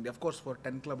personally? Of course, for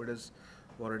 10 Club it is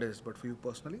what it is. But for you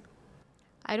personally,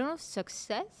 I don't know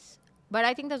success, but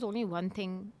I think there's only one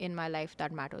thing in my life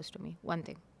that matters to me. One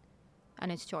thing,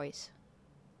 and it's choice.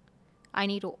 I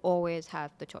need to always have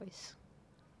the choice.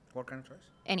 What kind of choice?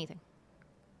 Anything.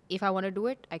 If I want to do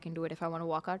it, I can do it. If I want to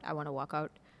walk out, I want to walk out.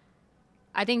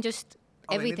 I think just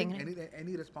everything.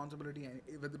 Any responsibility,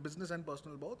 with the business and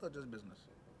personal both, or just business?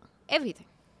 Everything,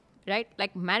 right?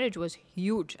 Like marriage was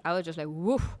huge. I was just like,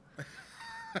 woof.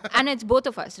 And it's both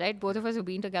of us, right? Both of us have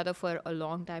been together for a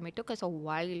long time. It took us a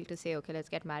while to say, okay, let's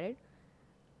get married.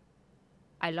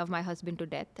 I love my husband to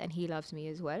death, and he loves me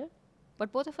as well.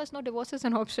 But both of us know divorce is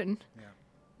an option.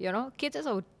 Yeah. Kids is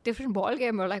a different ball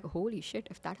game. We're like, holy shit,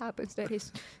 if that happens, there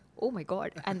is, oh my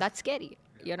God. And that's scary,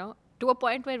 to a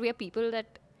point where we are people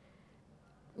that,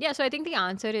 so I think the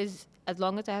answer is, as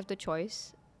long as I have the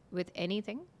choice, with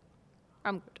anything,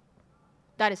 I'm good.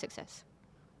 That is success.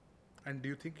 And do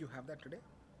you think you have that today?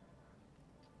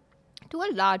 To a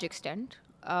large extent.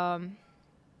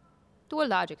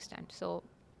 So,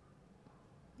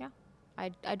 yeah,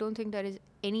 I don't think there is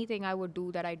anything I would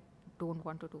do that I don't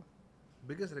want to do.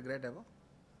 Biggest regret ever?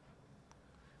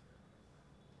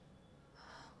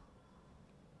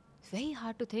 It's very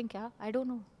hard to think, yeah. I don't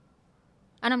know.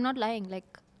 And I'm not lying.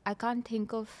 Like, I can't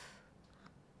think of...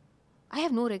 I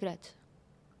have no regrets.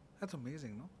 That's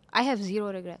amazing, no? I have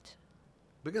zero regrets.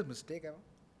 Biggest mistake ever?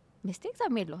 Mistakes,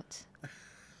 I've made lots.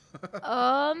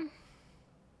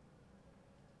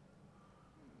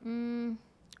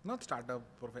 Not startup.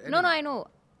 No, I know.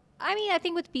 I mean, I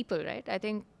think with people, right? I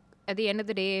think at the end of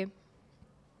the day,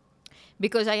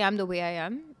 because I am the way I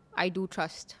am, I do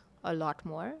trust a lot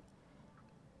more.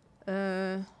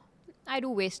 I do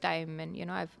waste time,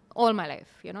 and I've all my life,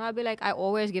 I'll be like, I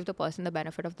always give the person the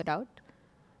benefit of the doubt,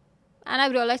 and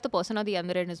I've realized the person on the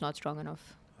other end is not strong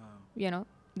enough.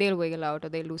 They'll wiggle out or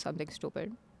they'll do something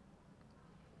stupid.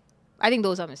 I think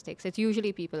those are mistakes. It's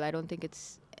usually people. I don't think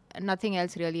nothing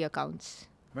else really accounts.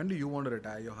 When do you want to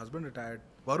retire? Your husband retired.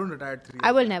 Varun retired 3 years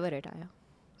I will back. never retire.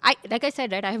 Like I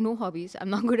said, right, I have no hobbies. I'm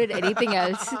not good at anything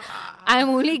else. I'm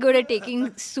only good at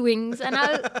taking swings, and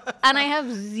I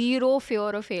have zero fear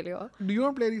of failure. Do you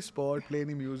want to play any sport, play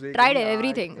any music? Tried any art,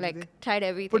 everything. anything? Like, tried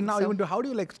everything. But now, so, how do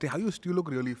you how you still look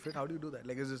really fit? How do you do that?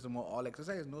 Like, is this more all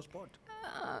exercise, no sport?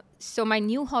 so my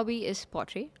new hobby is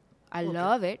pottery. I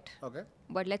love it. Okay.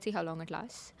 But let's see how long it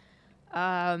lasts.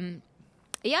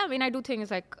 Yeah, I mean, I do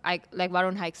things like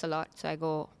Varun hikes a lot,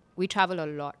 so we travel a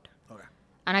lot. Okay.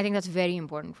 And I think that's very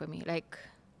important for me. Like,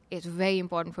 it's very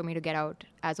important for me to get out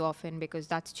as often because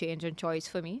that's change and choice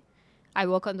for me. I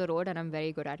work on the road and I'm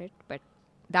very good at it, but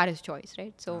that is choice,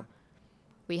 right? So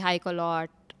we hike a lot.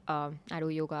 I do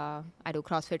yoga. I do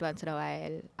CrossFit once in a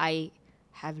while. I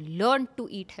have learned to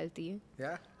eat healthy.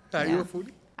 Yeah? Are you a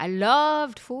foodie? I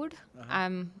loved food.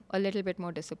 I'm a little bit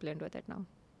more disciplined with it now.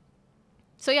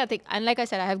 So yeah, and like I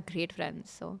said, I have great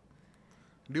friends. So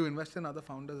Do you invest in other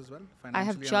founders as well? I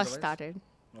have Financially and just otherwise? started,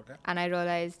 Okay. and I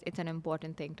realized it's an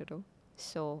important thing to do.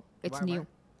 So it's Why? new.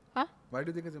 Huh? Why do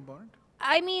you think it's important?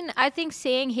 I mean, I think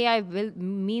saying, hey, I will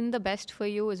mean the best for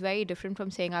you is very different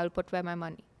from saying I'll put where my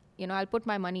money. I'll put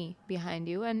my money behind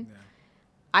you, and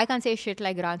I can't say shit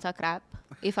like grants are crap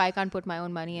if I can't put my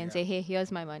own money and say, hey,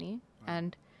 here's my money.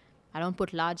 And I don't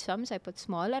put large sums, I put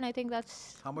small, and I think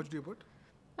How much do you put?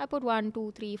 I put 1,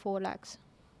 2, 3, 4 lakhs.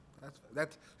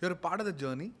 That's you're a part of the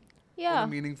journey in Yeah. a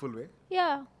meaningful way.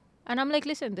 Yeah. And I'm like,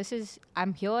 listen,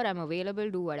 I'm here, I'm available,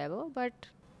 do whatever, but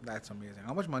That's amazing.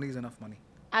 How much money is enough money?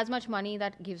 as much money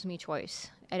that gives me choice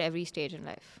at every stage in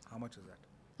life. How much is that?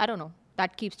 I don't know.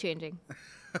 That keeps changing.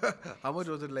 How much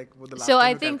was it like with the last So time I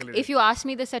you think calculated? if you asked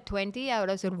me this at 20, I would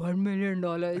have said $1 million.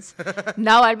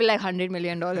 Now I'll be like $100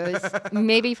 million.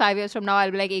 Maybe 5 years from now,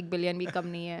 I'll be like $1 billion bhi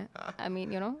kam nahi hai. I mean,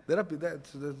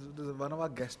 There's one of our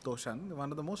guests, Toshan,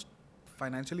 one of the most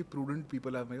financially prudent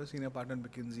people I've met, senior partner in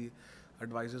McKinsey,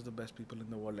 advises the best people in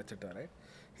the world, etc. Right?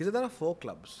 He said there are 4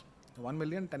 clubs: 1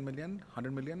 million, 10 million,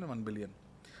 100 million, and 1 billion.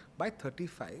 By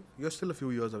 35, you're still a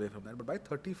few years away from that, but by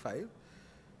 35,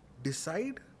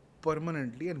 decide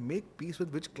permanently and make peace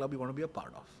with which club you want to be a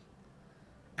part of.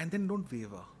 And then don't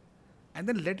waver. And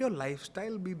then let your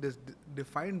lifestyle be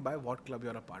defined by what club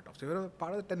you're a part of. So if you're a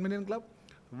part of the 10 million club,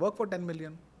 work for 10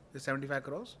 million, is 75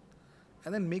 crores.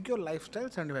 And then make your lifestyle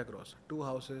 75 crores. 2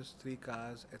 houses, 3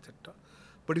 cars, etc.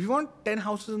 But if you want 10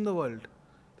 houses in the world,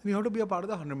 then you have to be a part of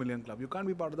the 100 million club. You can't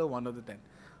be part of the 1 or the 10.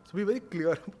 So be very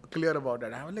clear about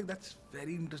that. I was like, that's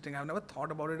very interesting. I've never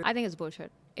thought about it. I think it's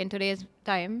bullshit. In today's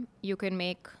time,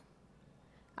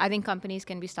 I think companies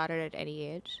can be started at any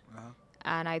age.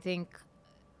 And I think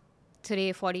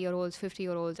today 40-year-olds,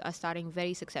 50-year-olds are starting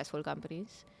very successful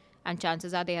companies. And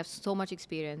chances are they have so much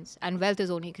experience. And wealth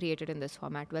is only created in this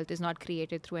format. Wealth is not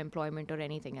created through employment or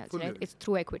anything else, Fully right? agree. It's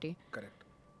through equity. Correct.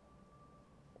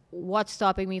 What's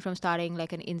stopping me from starting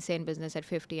like an insane business at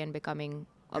 50 and becoming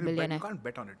a billionaire? You can't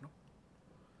bet on it, no?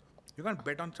 You can't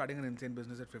bet on starting an insane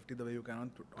business at 50 the way you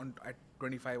can at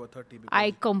 25 or 30.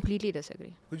 I completely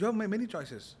disagree. Because you have many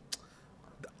choices.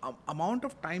 The amount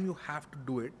of time you have to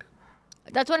do it.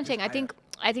 That's what I'm saying. I think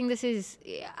this is...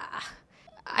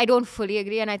 I don't fully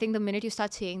agree, and I think the minute you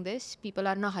start saying this, people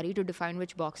are in a hurry to define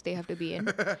which box they have to be in.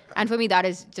 And for me, that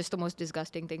is just the most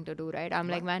disgusting thing to do, right? I'm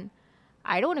like, man,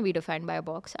 I don't want to be defined by a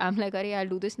box. I'm like, I'll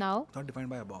do this now. It's not defined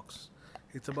by a box.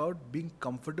 It's about being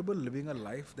comfortable living a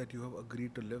life that you have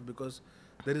agreed to live, because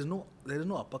there is no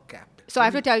upper cap. So I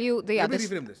have to tell you Let me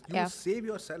reframe this. You yeah. save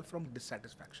yourself from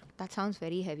dissatisfaction. That sounds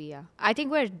very heavy, yeah. I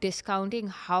think we're discounting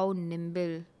how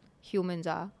nimble humans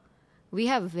are we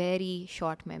have very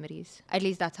short memories. At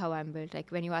least that's how I'm built. Like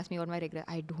when you ask me what my regret,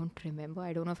 I don't remember.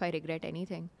 I don't know if I regret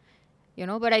anything.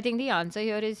 But I think the answer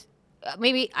here is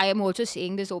maybe I am also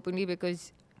saying this openly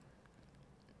because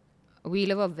we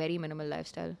live a very minimal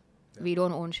lifestyle. Yeah. We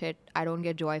don't own shit. I don't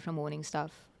get joy from owning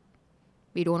stuff.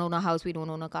 We don't own a house. We don't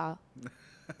own a car.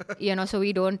 So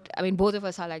we don't. I mean, both of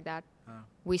us are like that.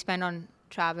 We spend on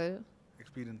travel.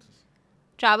 Experiences.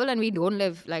 Travel, and we don't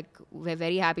live like we're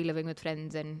very happy living with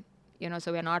friends, and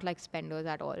so we're not like spenders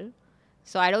at all.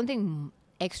 So I don't think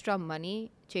extra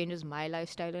money changes my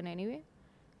lifestyle in any way.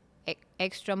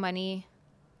 Extra money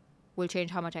will change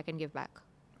how much I can give back.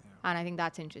 Yeah. And I think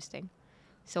that's interesting.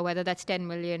 So whether that's 10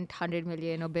 million, 100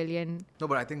 million, or billion. No,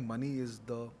 but I think money is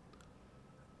the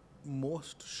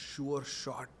most sure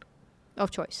shot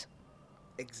of choice.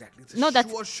 Exactly. It's a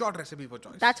sure shot recipe for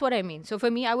choice. That's what I mean. So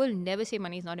for me, I will never say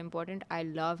money is not important. I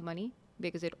love money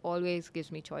because it always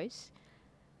gives me choice.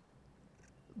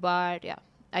 But yeah,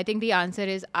 I think the answer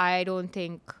is I don't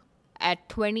think at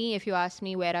 20, if you ask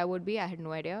me where I would be, I had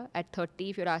no idea. At 30,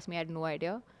 if you'd ask me, I had no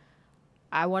idea.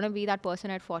 I want to be that person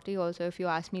at 40 also. If you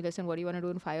ask me, listen, what do you want to do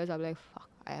in 5 years? I'll be like, fuck,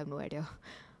 I have no idea.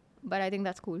 But I think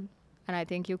that's cool. And I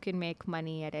think you can make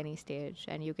money at any stage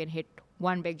and you can hit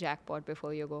one big jackpot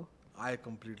before you go. I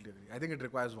completely agree. I think it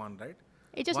requires one, right?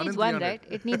 It just needs one, right?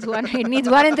 It needs one. It needs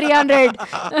 1 in 300.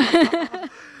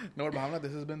 No, but Bhavna,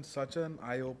 this has been such an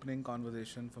eye-opening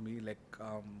conversation for me. Like,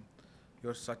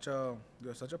 you're such a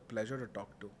pleasure to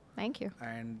talk to. Thank you.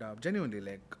 And genuinely,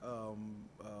 like,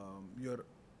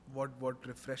 what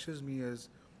refreshes me is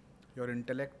your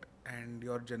intellect and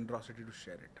your generosity to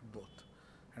share it, both.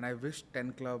 And I wish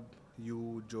 10 Club,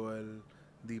 you, Joel,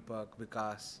 Deepak,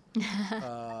 Vikas,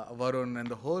 Varun,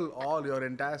 and all your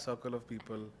entire circle of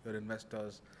people, your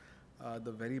investors,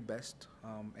 the very best.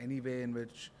 Any way in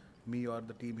which me or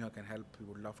the team here can help, we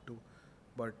would love to.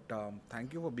 But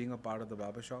thank you for being a part of the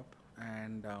BarberShop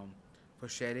and for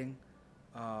sharing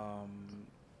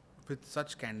with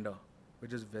such candor,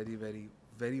 which is very, very,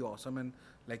 very awesome and,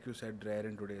 like you said, rare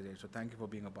in today's age. So thank you for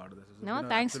being a part of this. No,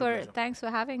 thanks for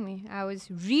having me. I was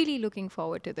really looking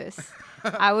forward to this.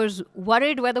 I was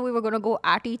worried whether we were going to go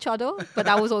at each other, but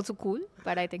that was also cool.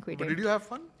 But I think we did. But did you have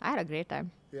fun? I had a great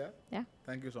time. Yeah? Yeah.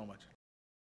 Thank you so much.